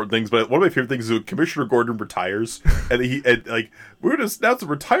more important things, but one of my favorite things is when Commissioner Gordon retires and we're gonna announce the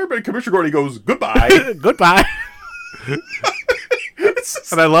retirement of Commissioner Gordon. He goes goodbye. Goodbye.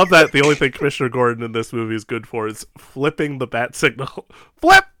 And I love that the only thing Commissioner Gordon in this movie is good for is flipping the bat signal.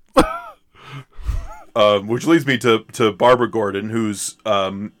 Flip. Which leads me to Barbara Gordon, who's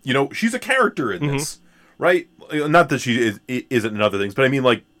she's a character in this, right? Not that she isn't in other things, but I mean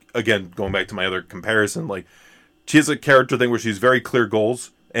like. Again, going back to my other comparison, like she has a character thing where she's very clear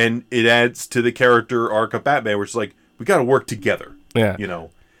goals, and it adds to the character arc of Batman, where it's like we got to work together, and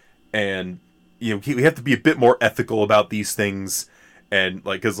we have to be a bit more ethical about these things, and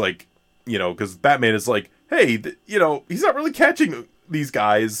because Batman is like, hey, he's not really catching these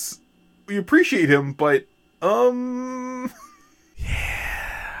guys. We appreciate him, but it's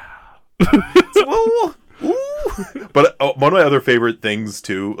a little. But one of my other favorite things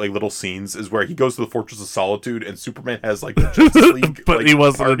too, like little scenes, is where he goes to the Fortress of Solitude and Superman has like the Justice League, but he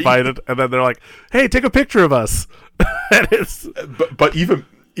wasn't party. invited, and then they're like, "Hey, take a picture of us." And it's but even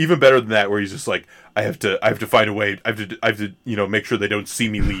better than that, where he's just like, I have to find a way. I have to make sure they don't see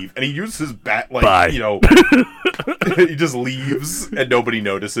me leave, and he uses his bat Bye. he just leaves and nobody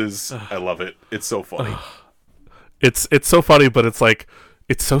notices. I love it. It's so funny. It's so funny, but it's like.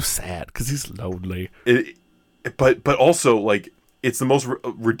 It's so sad because he's lonely. But also like it's the most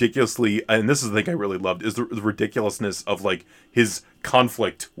ridiculously, and this is the thing I really loved, is the ridiculousness of like his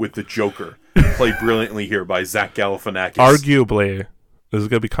conflict with the Joker. played brilliantly here by Zach Galifianakis. Arguably, this is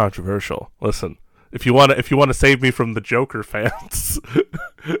gonna be controversial. Listen, if you want to save me from the Joker fans,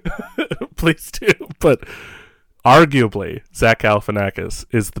 please do. But arguably, Zach Galifianakis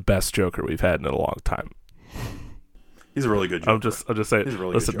is the best Joker we've had in a long time. He's a really good Joker. I'm just saying. He's a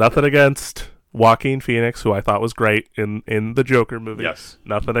really Listen, good Joker. nothing against Joaquin Phoenix, who I thought was great in the Joker movie. Yes.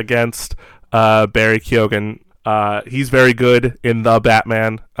 Nothing against Barry Keoghan. He's very good in the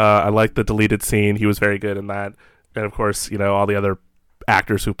Batman. I like the deleted scene. He was very good in that. And of course, all the other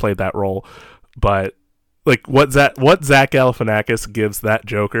actors who played that role. But like what Zach Galifianakis gives that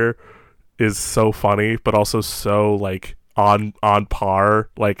Joker is so funny, but also so like on par.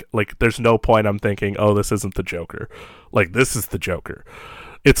 Like there's no point I'm thinking, oh, this isn't the Joker. Like this is the Joker.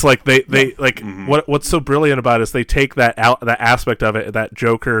 It's like they like what's so brilliant about it is they take that aspect of it, that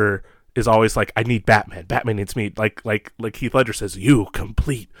Joker is always like, I need Batman. Batman needs me. Like Heath Ledger says, you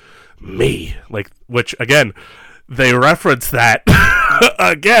complete me. Like, which again, they reference that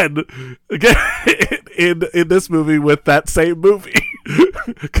again in this movie with that same movie,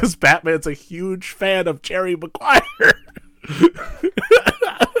 because Batman's a huge fan of Jerry Maguire.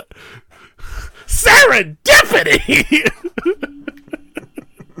 Serendipity.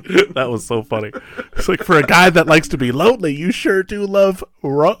 That was so funny. It's like, for a guy that likes to be lonely, you sure do love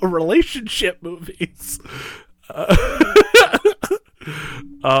relationship movies.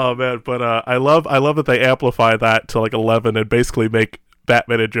 Oh man, but I love that they amplify that to like 11 and basically make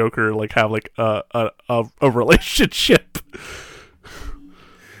Batman and Joker like have like a relationship.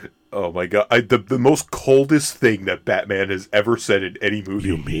 Oh my god! The most coldest thing that Batman has ever said in any movie.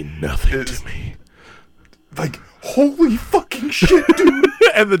 You mean nothing to me. Like, holy fucking shit, dude!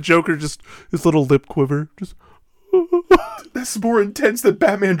 And the Joker just, his little lip quiver, just. That's more intense than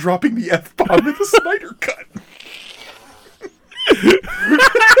Batman dropping the F-bomb in the Snyder Cut.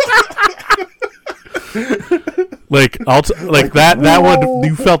 That one,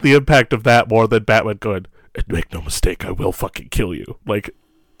 you felt the impact of that more than Batman going, and make no mistake, I will fucking kill you. Like,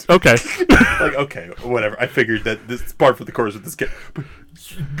 okay. Like, okay, whatever. I figured that this is par for the course with this kid. But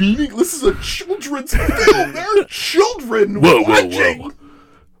meaning this is a children's film. There are children watching. Whoa.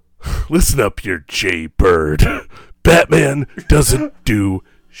 Listen up, you Jay Bird. Batman doesn't do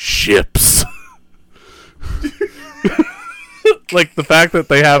ships. Like, the fact that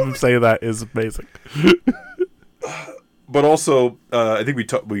they have him say that is amazing. But also, I think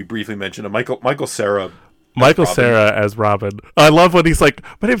we briefly mentioned Michael Cera. Michael Cera as Robin. I love when he's like,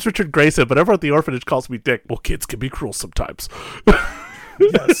 my name's Richard Grayson, but everyone at the orphanage calls me Dick. Well, kids can be cruel sometimes.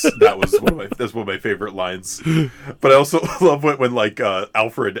 Yes, that's one of my favorite lines. But I also love when like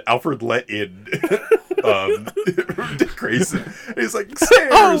Alfred let in Dick Grayson. And he's like,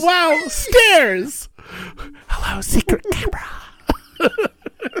 stairs. Oh wow, stairs. Hello, secret camera.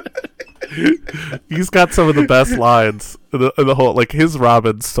 He's got some of the best lines in the whole. Like, his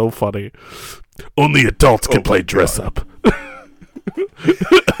Robin's so funny. Only adults can play dress up.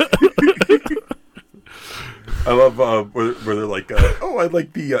 I love where they're like, oh, I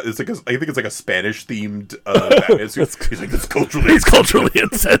like the. It's like I think it's like a Spanish themed Batman suit. He's like, it's culturally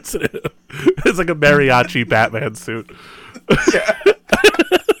Insensitive. It's like a mariachi Batman suit. Yeah.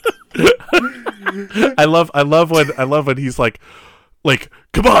 I love when he's like,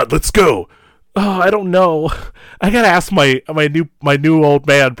 come on, let's go. Oh, I don't know. I gotta ask my new old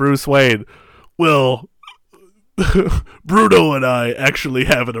man, Bruce Wayne. Well, Bruno and I actually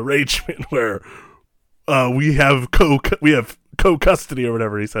have an arrangement where we have co-custody or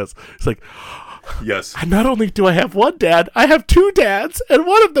whatever he says. It's like, yes. And not only do I have one dad, I have two dads, and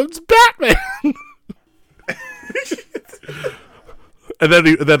one of them's Batman. And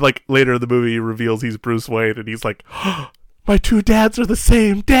then like later in the movie, he reveals he's Bruce Wayne, and he's like, oh, my two dads are the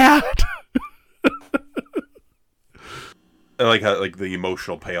same dad. I like how like the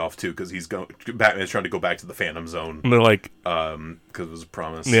emotional payoff too, because Batman's trying to go back to the Phantom Zone. And they're like, because it was a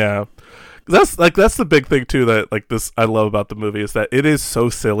promise. Yeah, that's the big thing too that like this I love about the movie is that it is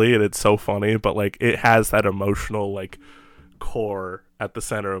so silly and it's so funny, but like it has that emotional like core at the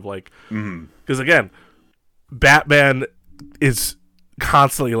center of like, because again, Batman is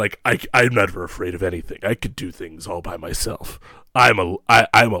constantly like, I'm never afraid of anything. I could do things all by myself. I'm a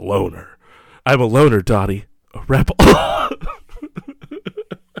loner. I'm a loner, Dottie. A rebel.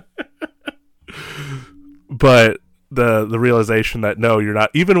 But the realization that no, you're not.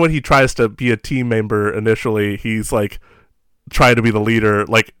 Even when he tries to be a team member initially, he's like trying to be the leader.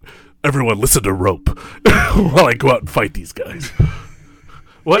 Like, everyone listen to Rope while I go out and fight these guys.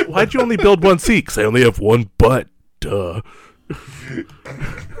 Why'd you only build one seat? 'Cause I only have one butt. Duh.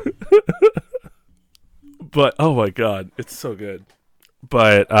 But oh my god, it's so good.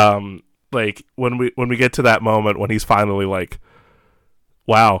 But like when we get to that moment when he's finally like,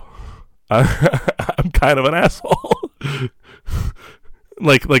 wow, I'm kind of an asshole.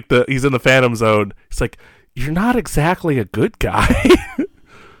 like he's in the Phantom Zone. He's like, you're not exactly a good guy.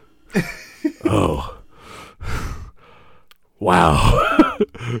 Oh. Wow.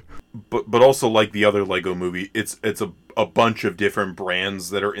 But also, like the other Lego movie, it's a bunch of different brands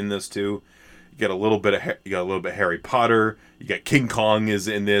that are in this too. You got a little bit of Harry Potter. You got King Kong is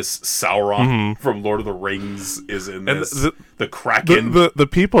in this. Sauron from Lord of the Rings is in this. The Kraken. The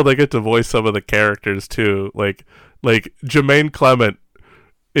people that get to voice some of the characters too, like Jermaine Clement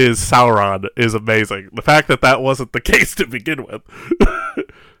is Sauron, is amazing. The fact that wasn't the case to begin with.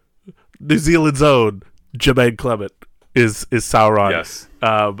 New Zealand's own Jermaine Clement is Sauron. Yes.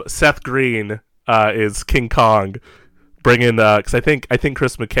 Seth Green is King Kong. Bring in because I think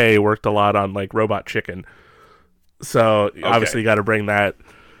Chris McKay worked a lot on like Robot Chicken, so obviously you got to bring that.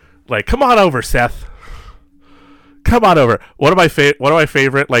 Like, come on over, Seth. Come on over. One of my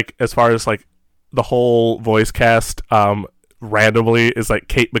favorite, like as far as like the whole voice cast, randomly is like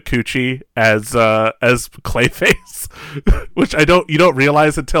Kate Micucci as Clayface, which you don't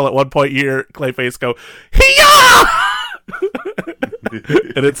realize until at one point you hear Clayface go, "Hiya!"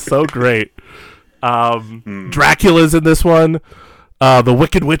 And it's so great. Dracula's in this one. The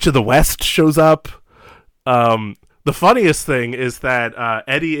Wicked Witch of the West shows up. The funniest thing is that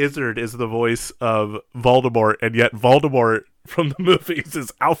Eddie Izzard is the voice of Voldemort, and yet Voldemort from the movies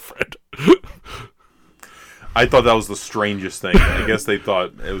is Alfred. I thought that was the strangest thing. I guess they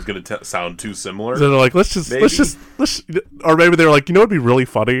thought it was going to sound too similar. So they're like, let's or maybe they're like, it'd be really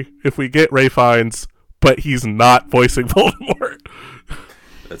funny if we get Ray Fiennes, but he's not voicing Voldemort.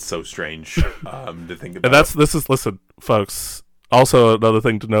 That's so strange to think about. And listen, folks. Also, another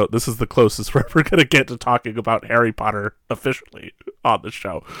thing to note: this is the closest we're ever going to get to talking about Harry Potter officially on the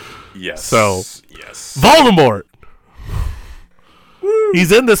show. Yes. So, yes, Voldemort. Woo.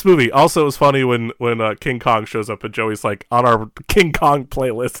 He's in this movie. Also, it was funny when King Kong shows up and Joey's like, on our King Kong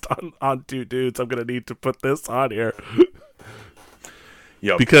playlist on Two Dudes, I'm going to need to put this on here.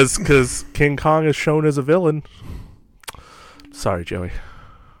 Yep. Because King Kong is shown as a villain. Sorry, Joey.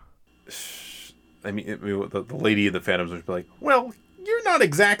 I mean, the lady in the Phantoms would be like, well, you're not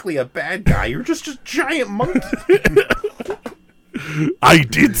exactly a bad guy. You're just a giant monkey. I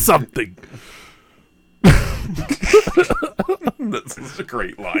did something. That's such a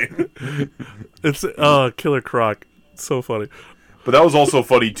great line. It's Killer Croc. It's so funny. But that was also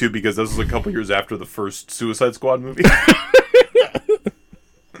funny, too, because this was a couple years after the first Suicide Squad movie.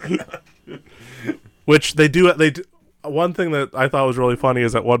 Which they do. One thing that I thought was really funny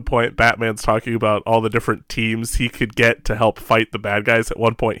is at one point Batman's talking about all the different teams he could get to help fight the bad guys. At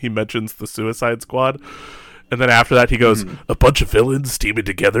one point he mentions the Suicide Squad. And then after that he goes, a bunch of villains teaming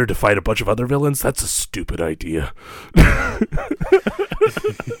together to fight a bunch of other villains? That's a stupid idea.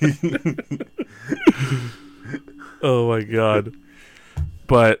 Oh my god.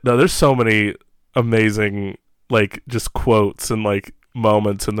 But no, there's so many amazing like just quotes and like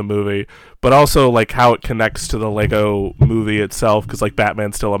moments in the movie, but also like how it connects to the Lego movie itself, because like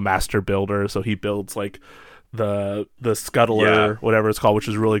Batman's still a master builder, so he builds like the scuttler, whatever it's called, which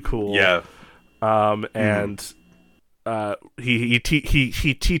is really cool. And he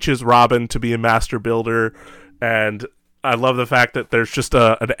teaches Robin to be a master builder, and I love the fact that there's just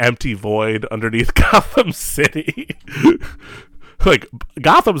an empty void underneath Gotham City. Like,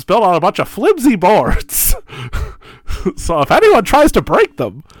 Gotham's built on a bunch of flimsy boards. So if anyone tries to break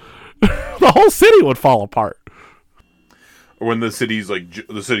them, the whole city would fall apart. Or when the city's like,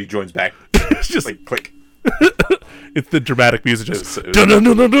 the city joins back. It's just like, click. It's the dramatic music. Just...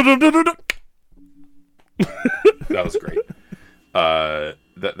 That was great.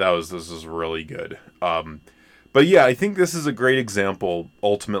 This is really good. But yeah, I think this is a great example,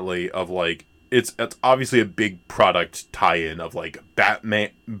 ultimately, of like, it's obviously a big product tie-in of like Batman,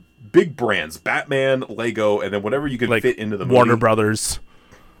 big brands, Batman, Lego, and then whatever you can like fit into the movie. Warner Brothers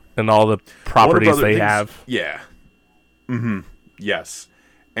and all the properties they have. Yeah. Yes.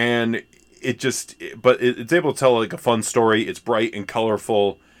 And it's able to tell like a fun story. It's bright and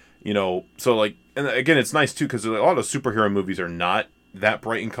colorful, so like, and again, it's nice too, because a lot of superhero movies are not that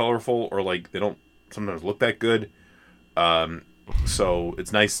bright and colorful, or like they don't sometimes look that good. So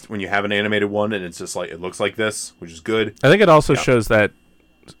it's nice when you have an animated one and it's just like, it looks like this, which is good. I think it also shows that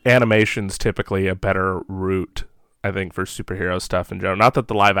animation's typically a better route, I think, for superhero stuff in general. Not that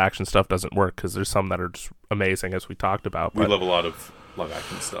the live action stuff doesn't work, because there's some that are just amazing, as we talked about. We love a lot of live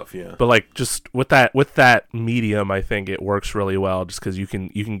action stuff, yeah. But like, just with that medium, I think it works really well, just because you can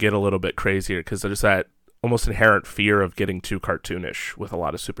get a little bit crazier, because there's that almost inherent fear of getting too cartoonish with a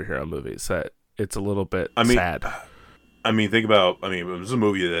lot of superhero movies. That it's a little bit I mean, sad. I mean, think about. I mean, it was a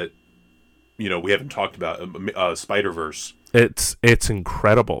movie that we haven't talked about. Spider-Verse. It's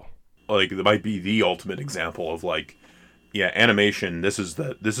incredible. Like, it might be the ultimate example of like, yeah, animation. This is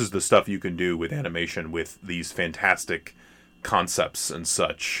the stuff you can do with animation with these fantastic concepts and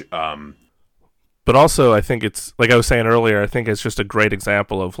such. But also, I think it's like I was saying earlier. I think it's just a great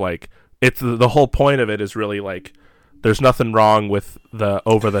example of like it's the whole point of it is really like there's nothing wrong with the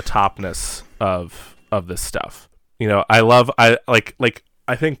over the topness of this stuff.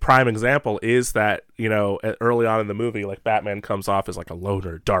 I think prime example is that early on in the movie, like Batman comes off as like a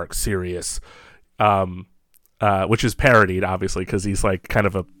loner, dark, serious, which is parodied obviously because he's like kind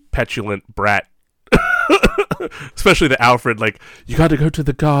of a petulant brat. Especially the Alfred, like, you got to go to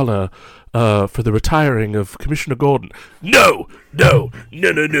the gala for the retiring of Commissioner Gordon. No. No.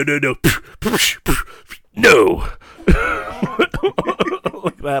 Like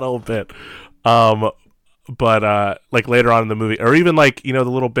that whole bit. But like later on in the movie, or even like, the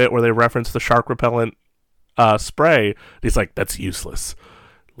little bit where they reference the shark repellent spray, he's like, that's useless.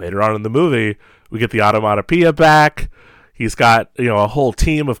 Later on in the movie, we get the onomatopoeia back. He's got, a whole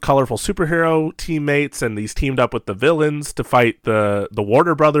team of colorful superhero teammates, and he's teamed up with the villains to fight the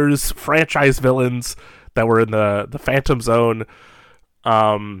Warner Brothers franchise villains that were in the Phantom Zone,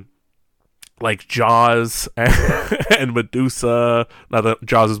 like Jaws and Medusa. Now that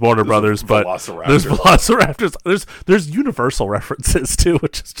Jaws is Warner Brothers, but there's Velociraptors. There's Universal references too,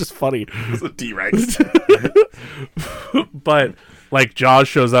 which is just funny. It's a T-Rex. But like Jaws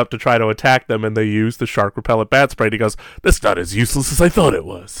shows up to try to attack them, and they use the shark repellent bat spray. And he goes, "That's not as useless as I thought it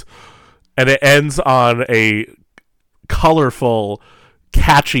was." And it ends on a colorful,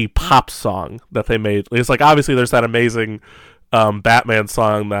 catchy pop song that they made. It's like obviously there's that amazing Batman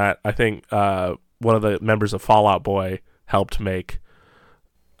song that I think one of the members of Fall Out Boy helped make.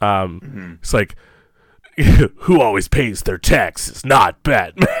 It's like, who always pays their taxes? Not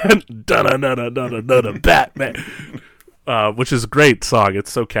Batman. Da-da-da-da-da-da-da, Batman. Which is a great song.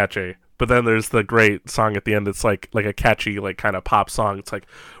 It's so catchy. But then there's the great song at the end. It's like a catchy, like kind of pop song. It's like,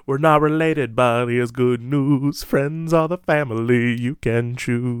 we're not related, but here's good news. Friends are the family you can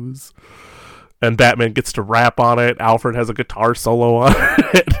choose. And Batman gets to rap on it. Alfred has a guitar solo on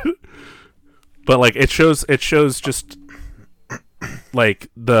it. But like it shows just like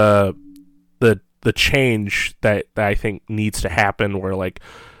the change that I think needs to happen, where like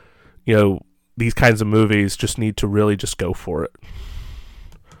these kinds of movies just need to really just go for it.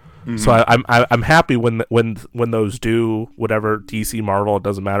 Mm-hmm. So I'm happy when those do, whatever, DC, Marvel, it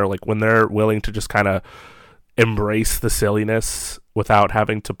doesn't matter, like when they're willing to just kind of embrace the silliness without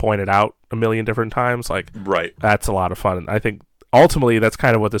having to point it out a million different times. Like, right, that's a lot of fun. And I think ultimately that's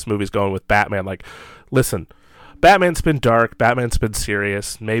kind of what this movie's going with Batman. Like, listen, Batman's been dark, Batman's been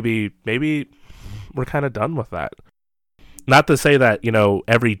serious. Maybe we're kind of done with that. Not to say that,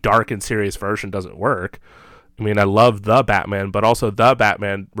 every dark and serious version doesn't work. I mean, I love the Batman, but also the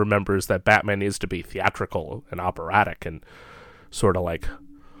Batman remembers that Batman needs to be theatrical and operatic and sort of like,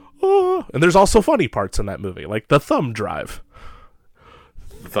 oh. And there's also funny parts in that movie, like the thumb drive.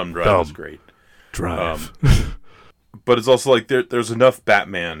 The thumb drive is great. Drive. But it's also like there's enough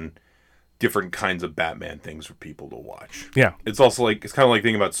Batman, different kinds of Batman things for people to watch. Yeah. It's also like, it's kind of like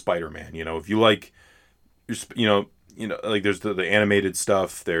thinking about Spider-Man. If you like, like there's the animated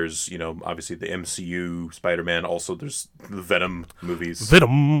stuff. There's, obviously the MCU Spider-Man. Also, there's the Venom movies.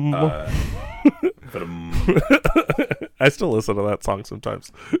 Venom. Venom. I still listen to that song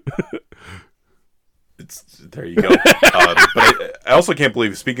sometimes. There you go. But I also can't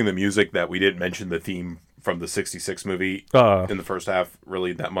believe, speaking of the music, that we didn't mention the theme from the 66 movie in the first half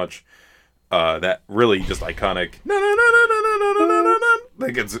really that much. That really just iconic.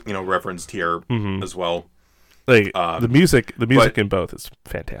 Like it's referenced here as well. Like the music in both is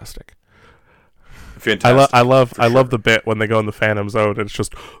fantastic. Fantastic. I love the bit when they go in the Phantom Zone and it's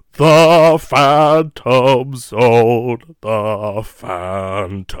just the Phantom Zone, the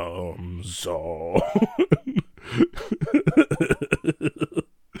Phantom Zone.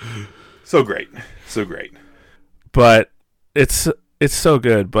 So great. But it's so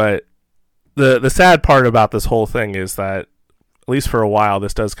good. But the sad part about this whole thing is that, at least for a while,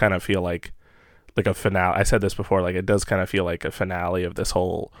 this does kind of feel like a finale. I said this before, like it does kind of feel like a finale of this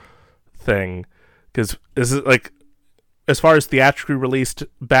whole thing, because this is like, as far as theatrically released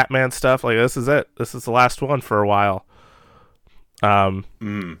Batman stuff, like this is it. This is the last one for a while. We'll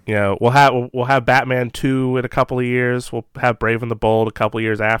have Batman 2 in a couple of years. We'll have Brave and the Bold a couple of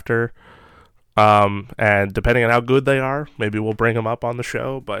years after. And depending on how good they are, maybe we'll bring them up on the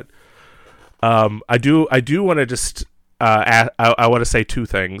show. But I do want to just I want to say two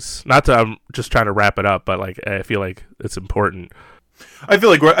things. Not that I'm just trying to wrap it up, but like I feel like it's important. I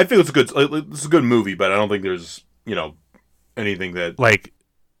feel it's a good movie, but I don't think there's anything that Like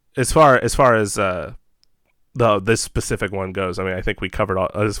as far as this specific one goes. I mean, I think we covered all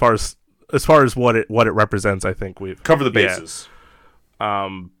as far as what it represents. I think we've cover the bases.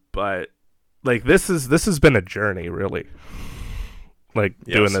 But like this has been a journey, really. Like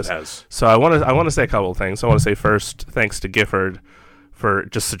doing this. It has. So I want to say a couple of things. I want to say first, thanks to Gifford for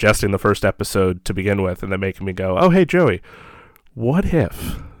just suggesting the first episode to begin with, and then making me go, "Oh, hey Joey, what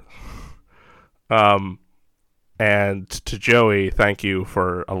if?" And to Joey, thank you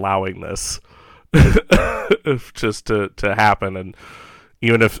for allowing this just to happen. And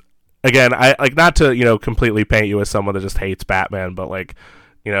even if, again, I like not to completely paint you as someone that just hates Batman, but like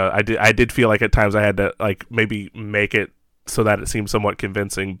I did feel like at times I had to like maybe make it so that it seemed somewhat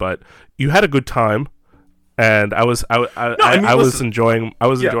convincing, but you had a good time, and I was enjoying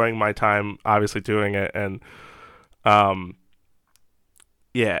enjoying my time obviously doing it, and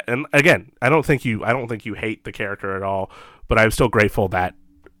yeah, and again, I don't think you hate the character at all, but I'm still grateful that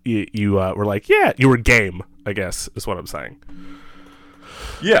you were like, yeah, you were game, I guess is what I'm saying.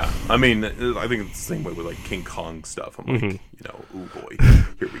 Yeah, I mean, I think it's the same way with like King Kong stuff. I'm like, oh boy,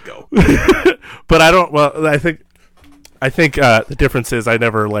 here we go. But I don't. Well, I think the difference is I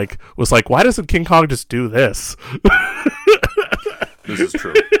never was like, why doesn't King Kong just do this? This is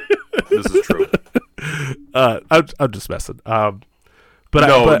true. I'm just messing.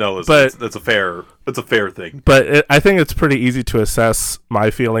 That's a fair thing. But I think it's pretty easy to assess my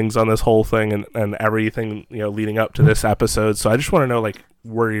feelings on this whole thing and everything leading up to this episode. So I just want to know like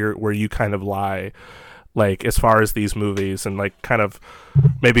where you kind of lie, like as far as these movies, and like kind of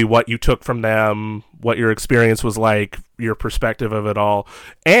maybe what you took from them, what your experience was like, your perspective of it all,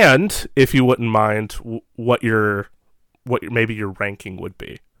 and if you wouldn't mind, what maybe your ranking would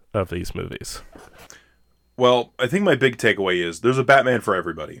be of these movies. Well, I think my big takeaway is there's a Batman for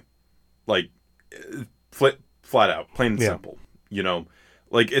everybody, like flat out, plain and simple.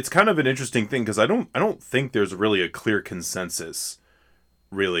 Like it's kind of an interesting thing because I don't think there's really a clear consensus,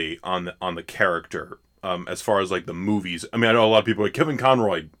 really on the character. As far as like the movies, I mean, I know a lot of people like Kevin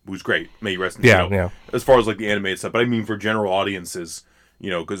Conroy, who's great, may he rest in peace. Yeah. As far as like the animated stuff, but I mean for general audiences,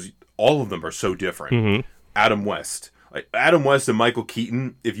 because all of them are so different. Mm-hmm. Adam West and Michael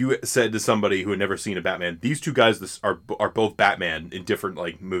Keaton. If you said to somebody who had never seen a Batman, these two guys are both Batman in different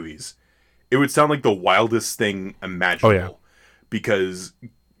like movies, it would sound like the wildest thing imaginable. Oh, yeah. Because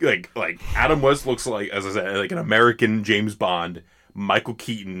like Adam West looks like, as I said, like an American James Bond. Michael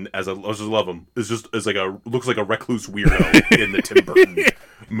Keaton, as I just love him, looks like a recluse weirdo in the Tim Burton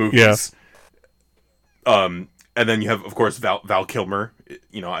movies. Yeah. And then you have, of course, Val Kilmer.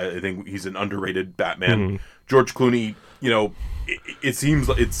 I think he's an underrated Batman. Mm-hmm. George Clooney. It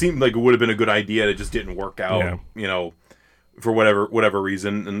seemed like it would have been a good idea. It just didn't work out. Yeah. For whatever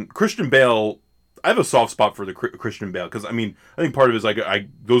reason. And Christian Bale, I have a soft spot for the Christian Bale because I think part of it is like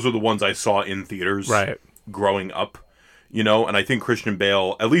those are the ones I saw in theaters, right, growing up. And I think Christian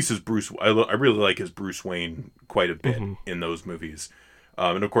Bale, at least as Bruce, I really like his Bruce Wayne quite a bit in those movies.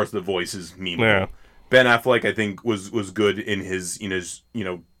 And of course, the voice is memeable. Yeah. Ben Affleck, I think, was good in his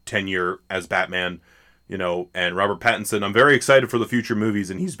tenure as Batman. And Robert Pattinson, I'm very excited for the future movies,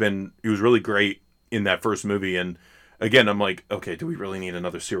 and he was really great in that first movie. And again, I'm like, okay, do we really need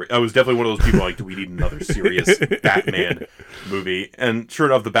another series? I was definitely one of those people like, do we need another serious Batman movie? And sure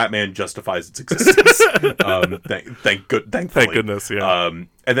enough, the Batman justifies its existence. Thankfully. Thank goodness, yeah.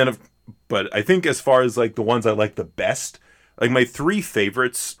 And then, but I think as far as like the ones I like the best, like my three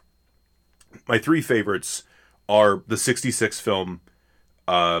favorites are the '66 film,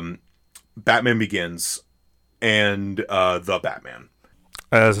 Batman Begins, and The Batman.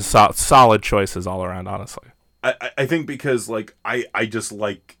 As a solid choices all around, honestly. I think because like I just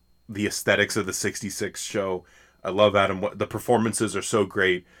like the aesthetics of the '66 show. I love Adam. The performances are so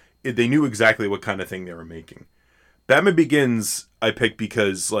great. They knew exactly what kind of thing they were making. Batman Begins I picked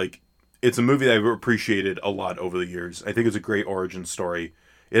because like it's a movie that I've appreciated a lot over the years. I think it's a great origin story.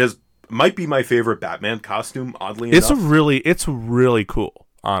 It might be my favorite Batman costume. Oddly enough, it's really cool.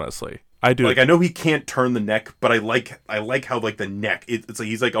 Honestly, I do. Like I know he can't turn the neck, but I like how like the neck. It's like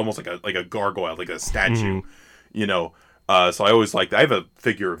he's like almost like a gargoyle, like a statue. So I always liked that. I have a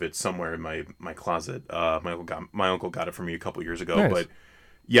figure of it somewhere in my closet. My uncle got it for me a couple years ago. Nice. But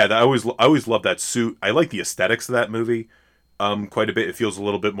yeah, I always loved that suit. I like the aesthetics of that movie quite a bit. It feels a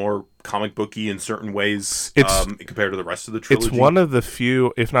little bit more comic booky in certain ways compared to the rest of the trilogy. It's one of the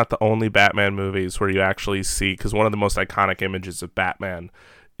few, if not the only, Batman movies where you actually see, because one of the most iconic images of Batman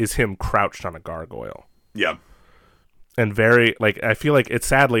is him crouched on a gargoyle. Yeah. And very, like, I feel like it's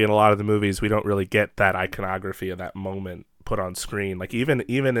sadly in a lot of the movies we don't really get that iconography of that moment put on screen. Like even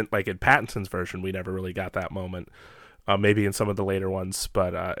in, like in Pattinson's version, we never really got that moment. Maybe in some of the later ones,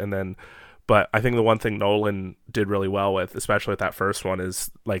 but I think the one thing Nolan did really well with, especially with that first one, is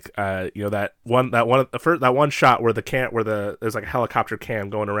like that one shot where there's like a helicopter cam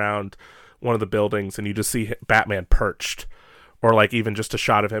going around one of the buildings, and you just see Batman perched. Or like even just a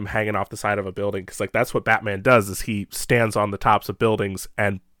shot of him hanging off the side of a building, because like that's what Batman does, is he stands on the tops of buildings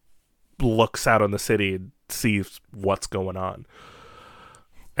and looks out on the city and sees what's going on.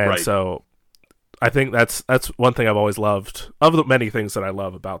 And Right. so I think that's one thing I've always loved, of the many things that I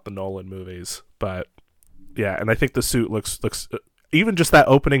love about the Nolan movies. But yeah, and I think the suit looks even just that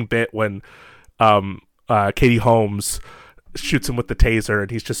opening bit when Katie Holmes shoots him with the taser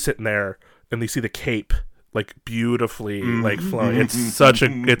and he's just sitting there and you see the cape like beautifully like flowing.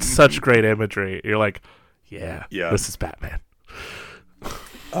 It's such great imagery. You're like, yeah, this is Batman.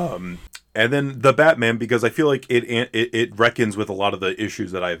 And then the Batman, because I feel like it reckons with a lot of the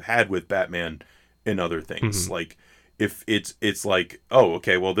issues that I've had with Batman in other things. Like if it's like, oh,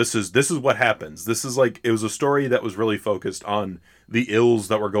 okay, well this is what happens. This is like, it was a story that was really focused on the ills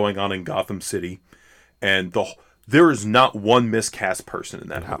that were going on in Gotham City, and there is not one miscast person in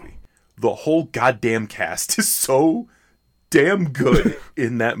that movie. The whole goddamn cast is so damn good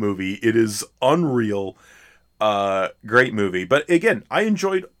in that movie. It is unreal. Great movie. But again, I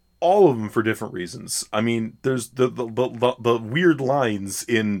enjoyed all of them for different reasons. I mean, there's the weird lines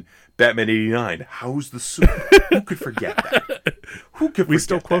in Batman 89. How's the suit? Who could forget that? Who could We forget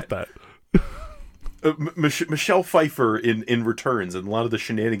still quote that. Michelle Pfeiffer in Returns, and a lot of the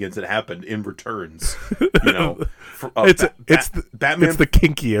shenanigans that happened in Returns. You know, It's Batman. It's the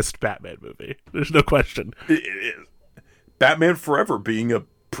kinkiest Batman movie. There's no question. Batman Forever being a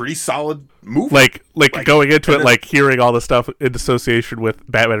pretty solid movie. Like going into it, then- like hearing all the stuff in association with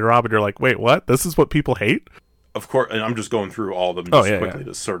Batman and Robin, you're like, wait, what? This is what people hate? Of course, and I'm just going through all of them Oh, just yeah, quickly yeah.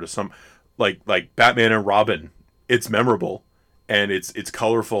 to sort of some like Batman and Robin. It's memorable and it's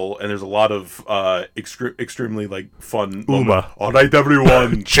colorful, and there's a lot of extremely like fun. Uma. All right,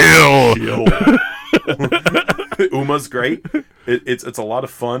 everyone, Chill. chill. Uma's great. It's a lot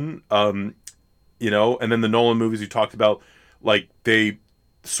of fun. You know, and then the Nolan movies you talked about, like they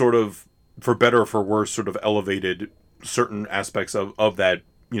sort of, for better or for worse, sort of elevated certain aspects of that,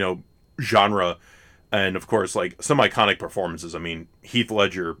 you know, genre. And of course, like some iconic performances. I mean, Heath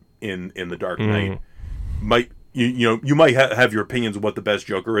Ledger in The Dark Knight might you might have your opinions of what the best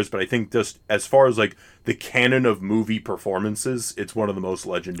Joker is, but I think just as far as like the canon of movie performances, it's one of the most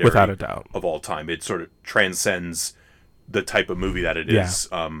legendary, Without a doubt, of all time. It sort of transcends the type of movie that it is.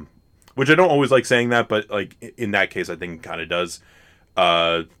 Which I don't always like saying that, but like in that case, I think it kind of does.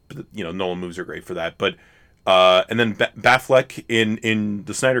 You know, Nolan movies are great for that. But and then Batfleck in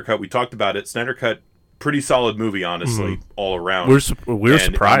the Snyder Cut, we talked about it. Snyder Cut, pretty solid movie, honestly, all around. We're And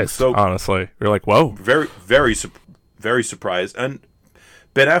surprised, so honestly. We're like, whoa. very surprised. And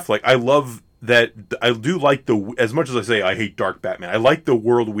Ben Affleck, I love that. I do like as much as I say I hate dark Batman, I like the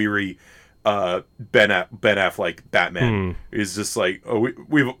world weary Ben Affleck Batman. Is just like, oh,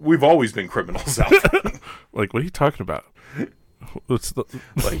 we've always been criminals out there. Like, what are you talking about?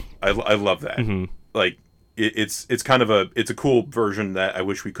 Like I love that. Like it's kind of it's a cool version that I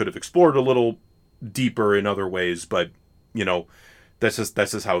wish we could have explored a little deeper in other ways, but you know, that's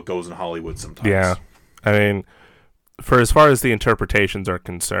just how it goes in Hollywood sometimes. Yeah, I mean, for as far as the interpretations are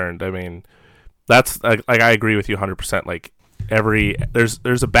concerned, I mean, that's like I agree with you 100%. Like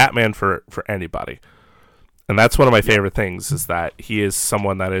there's a Batman for anybody, and that's one of my favorite things, is that he is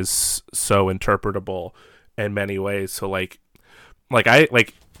someone that is so interpretable in many ways. So like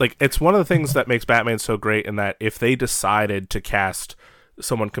it's one of the things that makes Batman so great, in that if they decided to cast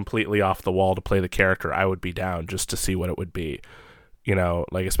someone completely off the wall to play the character, I would be down just to see what it would be. You know,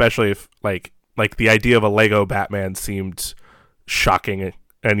 like especially if like the idea of a Lego Batman seemed shocking,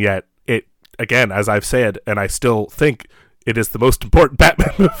 and yet it, again, as I've said, and I still think it is the most important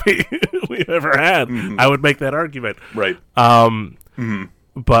Batman movie we've ever had. I would make that argument. Right.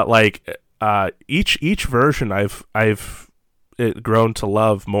 But like each version I've grown to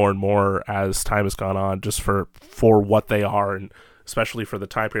love more and more as time has gone on, just for what they are, and especially for the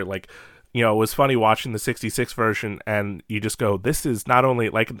time period. Like, you know, it was funny watching the 66 version, and you just go, this is not only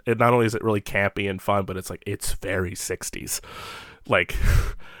is it really campy and fun, but it's like, it's very 60s. Like,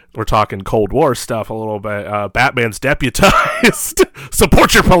 we're talking Cold War stuff a little bit. Batman's deputized.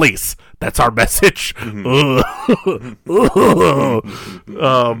 Support your police. That's our message.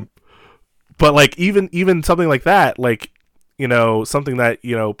 But like even something like that, like, something that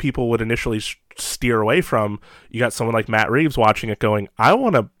people would initially steer away from. You got someone like Matt Reeves watching it, going, I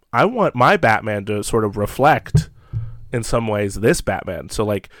want my Batman to sort of reflect, in some ways, this Batman. So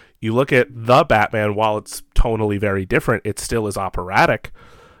like you look at the Batman, while it's tonally very different, it still is operatic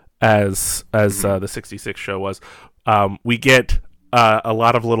as the 66 show was. We get a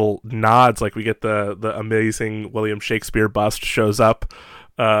lot of little nods, like we get the amazing William Shakespeare bust shows up.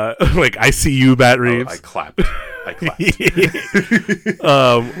 Like, I see you, Matt Reeves. I clapped. Like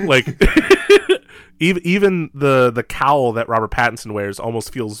even the cowl that Robert Pattinson wears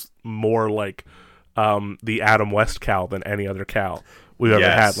almost feels more like the Adam West cowl than any other cowl we've ever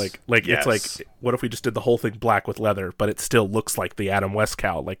had. Like Yes. It's like, what if we just did the whole thing black with leather, but it still looks like the Adam West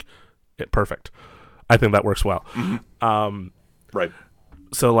cowl? Like, perfect. I think that works well. Right.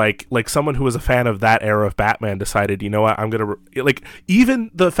 So like someone who was a fan of that era of Batman decided, you know what, I'm gonna like, even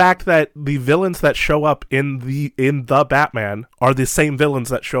the fact that the villains that show up in the Batman are the same villains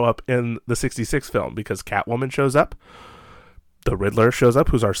that show up in the 66 film, because Catwoman shows up, the Riddler shows up,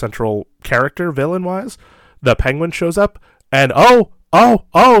 who's our central character villain wise, the Penguin shows up, and oh,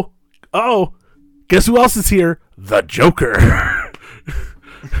 guess who else is here? The Joker.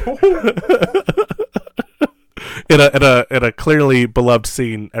 In a clearly beloved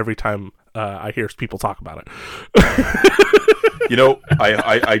scene every time I hear people talk about it.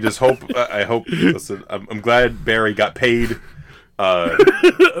 I just hope. Listen, I'm glad Barry got paid.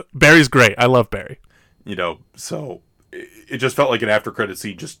 Barry's great. I love Barry. So it just felt like an after credit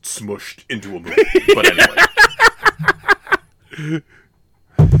scene just smushed into a movie. But anyway,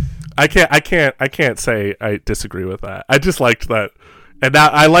 I can't say I disagree with that. I just liked that. And now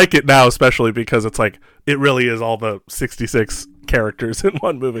I like it now, especially because it's like, it really is all the 66 characters in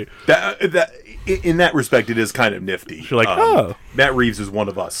one movie. That in that respect, it is kind of nifty. You're like, oh, Matt Reeves is one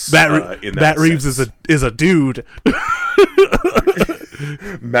of us. Matt Reeves is a dude.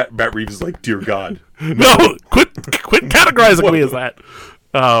 Matt Reeves is like, dear God, no, quit categorizing me as that.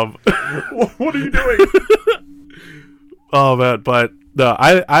 What are you doing? Oh man, but no,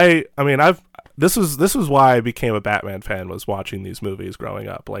 I mean, this was why I became a Batman fan, was watching these movies growing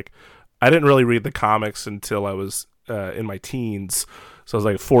up. Like, I didn't really read the comics until I was in my teens. So I was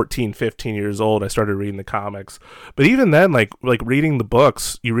like 14, 15 years old. I started reading the comics. But even then, like reading the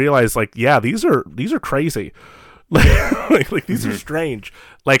books, you realize, like, yeah, these are crazy. like these are strange.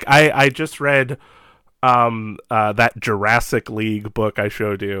 Like I just read that Jurassic League book I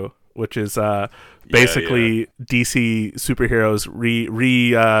showed you, which is basically DC superheroes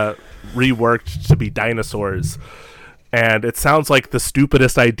reworked to be dinosaurs. And it sounds like the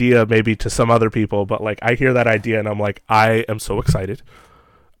stupidest idea maybe to some other people, but like, I hear that idea and I'm like, I am so excited.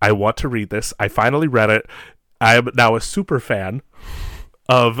 I want to read this. I finally read it. I am now a super fan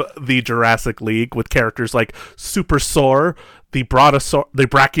of the Jurassic League, with characters like Super Sor, the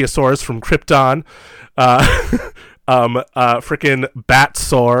Brachiosaurus from Krypton, frickin' Bat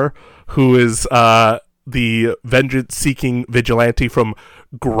Sor, who is the vengeance-seeking vigilante from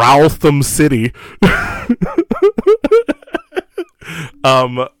Growltham City.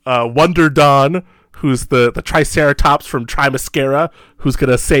 Wonder Dawn, who's the Triceratops from Trimascara, who's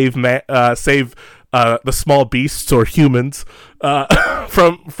gonna save the small beasts or humans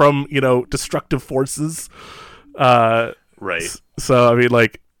from destructive forces. Right. So I mean,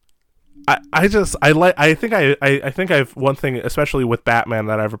 like, I think I've one thing, especially with Batman,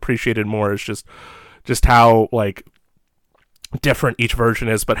 that I've appreciated more is just how, like, different each version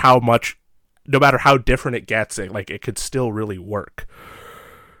is, but how much, no matter how different it gets, it could still really work.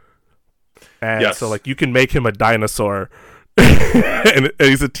 And yes. So, like, you can make him a dinosaur and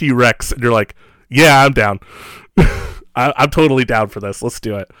he's a T-Rex, and you're like, yeah, I'm down. I'm totally down for this. Let's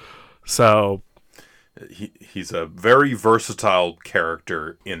do it. So he's a very versatile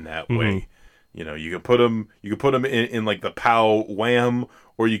character in that way. You can put him in like the Pow Wham,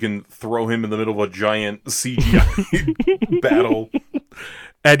 or you can throw him in the middle of a giant CGI battle.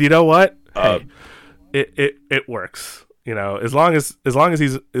 And you know what? Hey, it works. As long as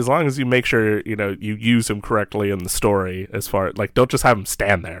you make sure you use him correctly in the story. As far, like, don't just have him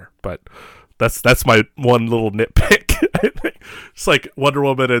stand there. But that's my one little nitpick. I think it's like Wonder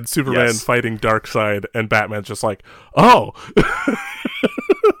Woman and Superman fighting Darkseid, and Batman's just like, oh.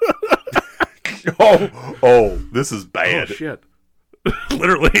 oh, this is bad. Oh shit.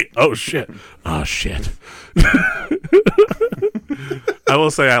 Literally, oh shit. Oh shit. I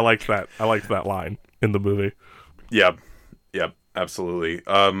will say I liked that line in the movie. Yeah, absolutely.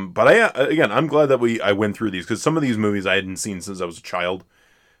 But I'm glad that I went through these, because some of these movies I hadn't seen since I was a child,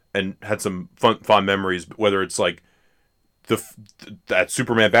 and had some fond memories. Whether it's like that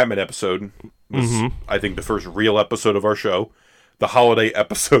Superman Batman episode was, I think, the first real episode of our show. The holiday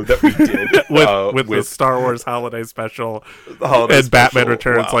episode that we did with the Star Wars holiday special the holiday and special. Batman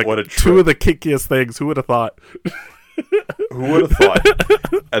Returns, Wow, like what a two of trip. the kinkiest things. Who would have thought? Who would have thought?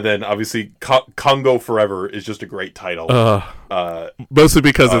 And then obviously Congo Forever is just a great title. Mostly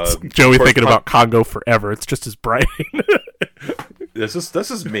because it's Joey of course, thinking about Congo forever. It's just his brain. This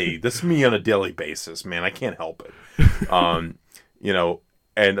is me. This is me on a daily basis, man. I can't help it. You know,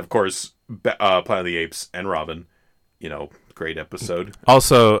 and of course, Planet of the Apes and Robin. You know, great episode.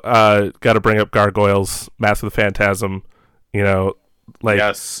 Also, got to bring up Gargoyles, Mask of the Phantasm. You know, like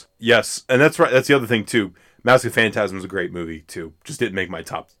Yes, and that's right. That's the other thing too. Mask of the Phantasm is a great movie too. Just didn't make my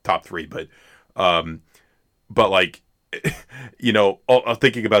top 3, but like, you know, I'm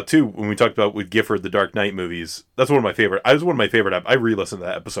thinking about too when we talked about with Gifford the Dark Knight movies. That's one of my favorite. I re-listened to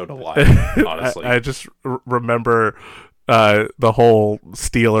that episode a lot. Honestly, I just remember the whole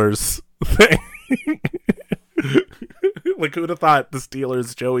Steelers thing. Like, who'd have thought the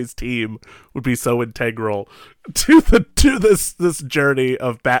Steelers, Joey's team, would be so integral to this journey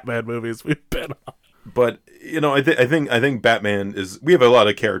of Batman movies we've been on? But you know, I think Batman is. We have a lot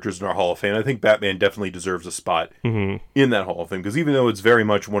of characters in our Hall of Fame. I think Batman definitely deserves a spot in that Hall of Fame because even though it's very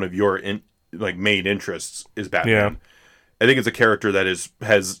much one of your main interests is Batman, I think it's a character that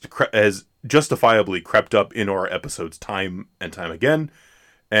has justifiably crept up in our episodes time and time again.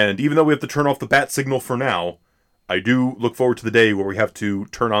 And even though we have to turn off the bat signal for now, I do look forward to the day where we have to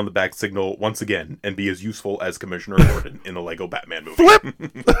turn on the bat signal once again and be as useful as Commissioner Gordon in the Lego Batman movie. Flip!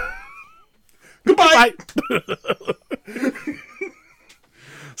 Goodbye!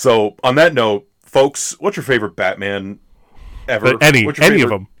 So, on that note, folks, what's your favorite Batman ever? Any What's your of favorite-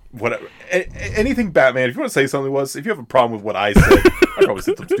 them. Whatever. Anything Batman. If you want to say something if you have a problem with what I said, I probably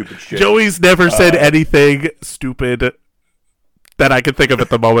said some stupid shit. Joey's never said anything stupid that I can think of at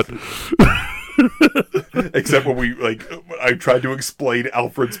the moment. Except when I tried to explain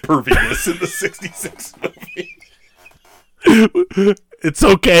Alfred's perviness in the 66 movie. It's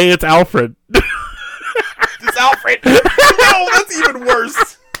okay, it's Alfred. It's Alfred! No, that's even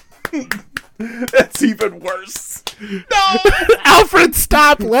worse! That's even worse! No! Alfred,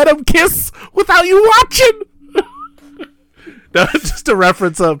 stop! Let him kiss without you watching! No, just to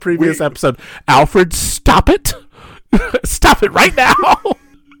reference a previous episode. Alfred, stop it! Stop it right now!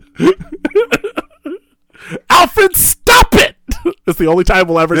 Alfred, stop it! It's the only time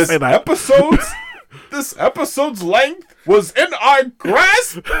we'll ever say that. This episode's length was in our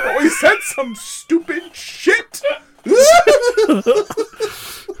grasp, but we said some stupid shit!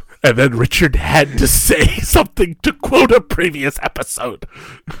 And then Richard had to say something to quote a previous episode.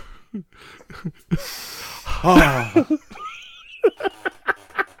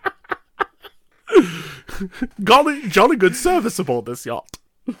 Jolly good service aboard this yacht.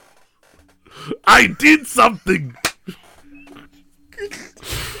 I did something.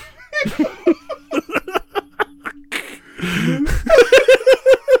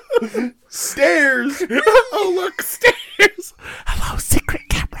 Stairs! Oh, look, stairs. Hello, secret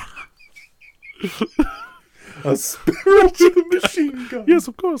camera. A sparrow with a machine gun. Yes,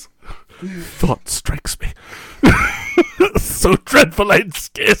 of course. Thought strikes me. So dreadful I'd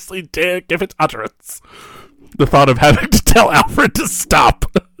scarcely dare give it utterance. The thought of having to tell Alfred to stop.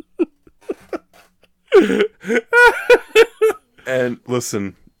 And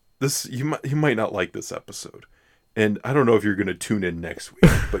listen, this you might not like this episode. And I don't know if you're going to tune in next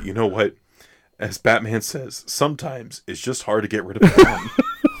week, but you know what? As Batman says, sometimes it's just hard to get rid of the fun.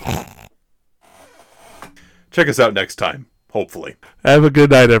 Check us out next time, hopefully. Have a good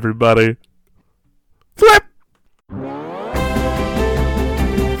night, everybody. Flip!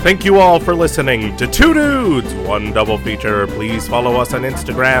 Thank you all for listening to Two Dudes, One Double Feature. Please follow us on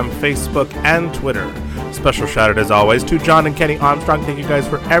Instagram, Facebook, and Twitter. Special shout out, as always, to John and Kenny Armstrong. Thank you guys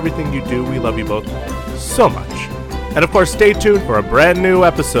for everything you do. We love you both so much. And of course, stay tuned for a brand new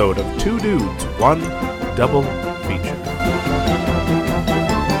episode of Two Dudes, One Double Feature.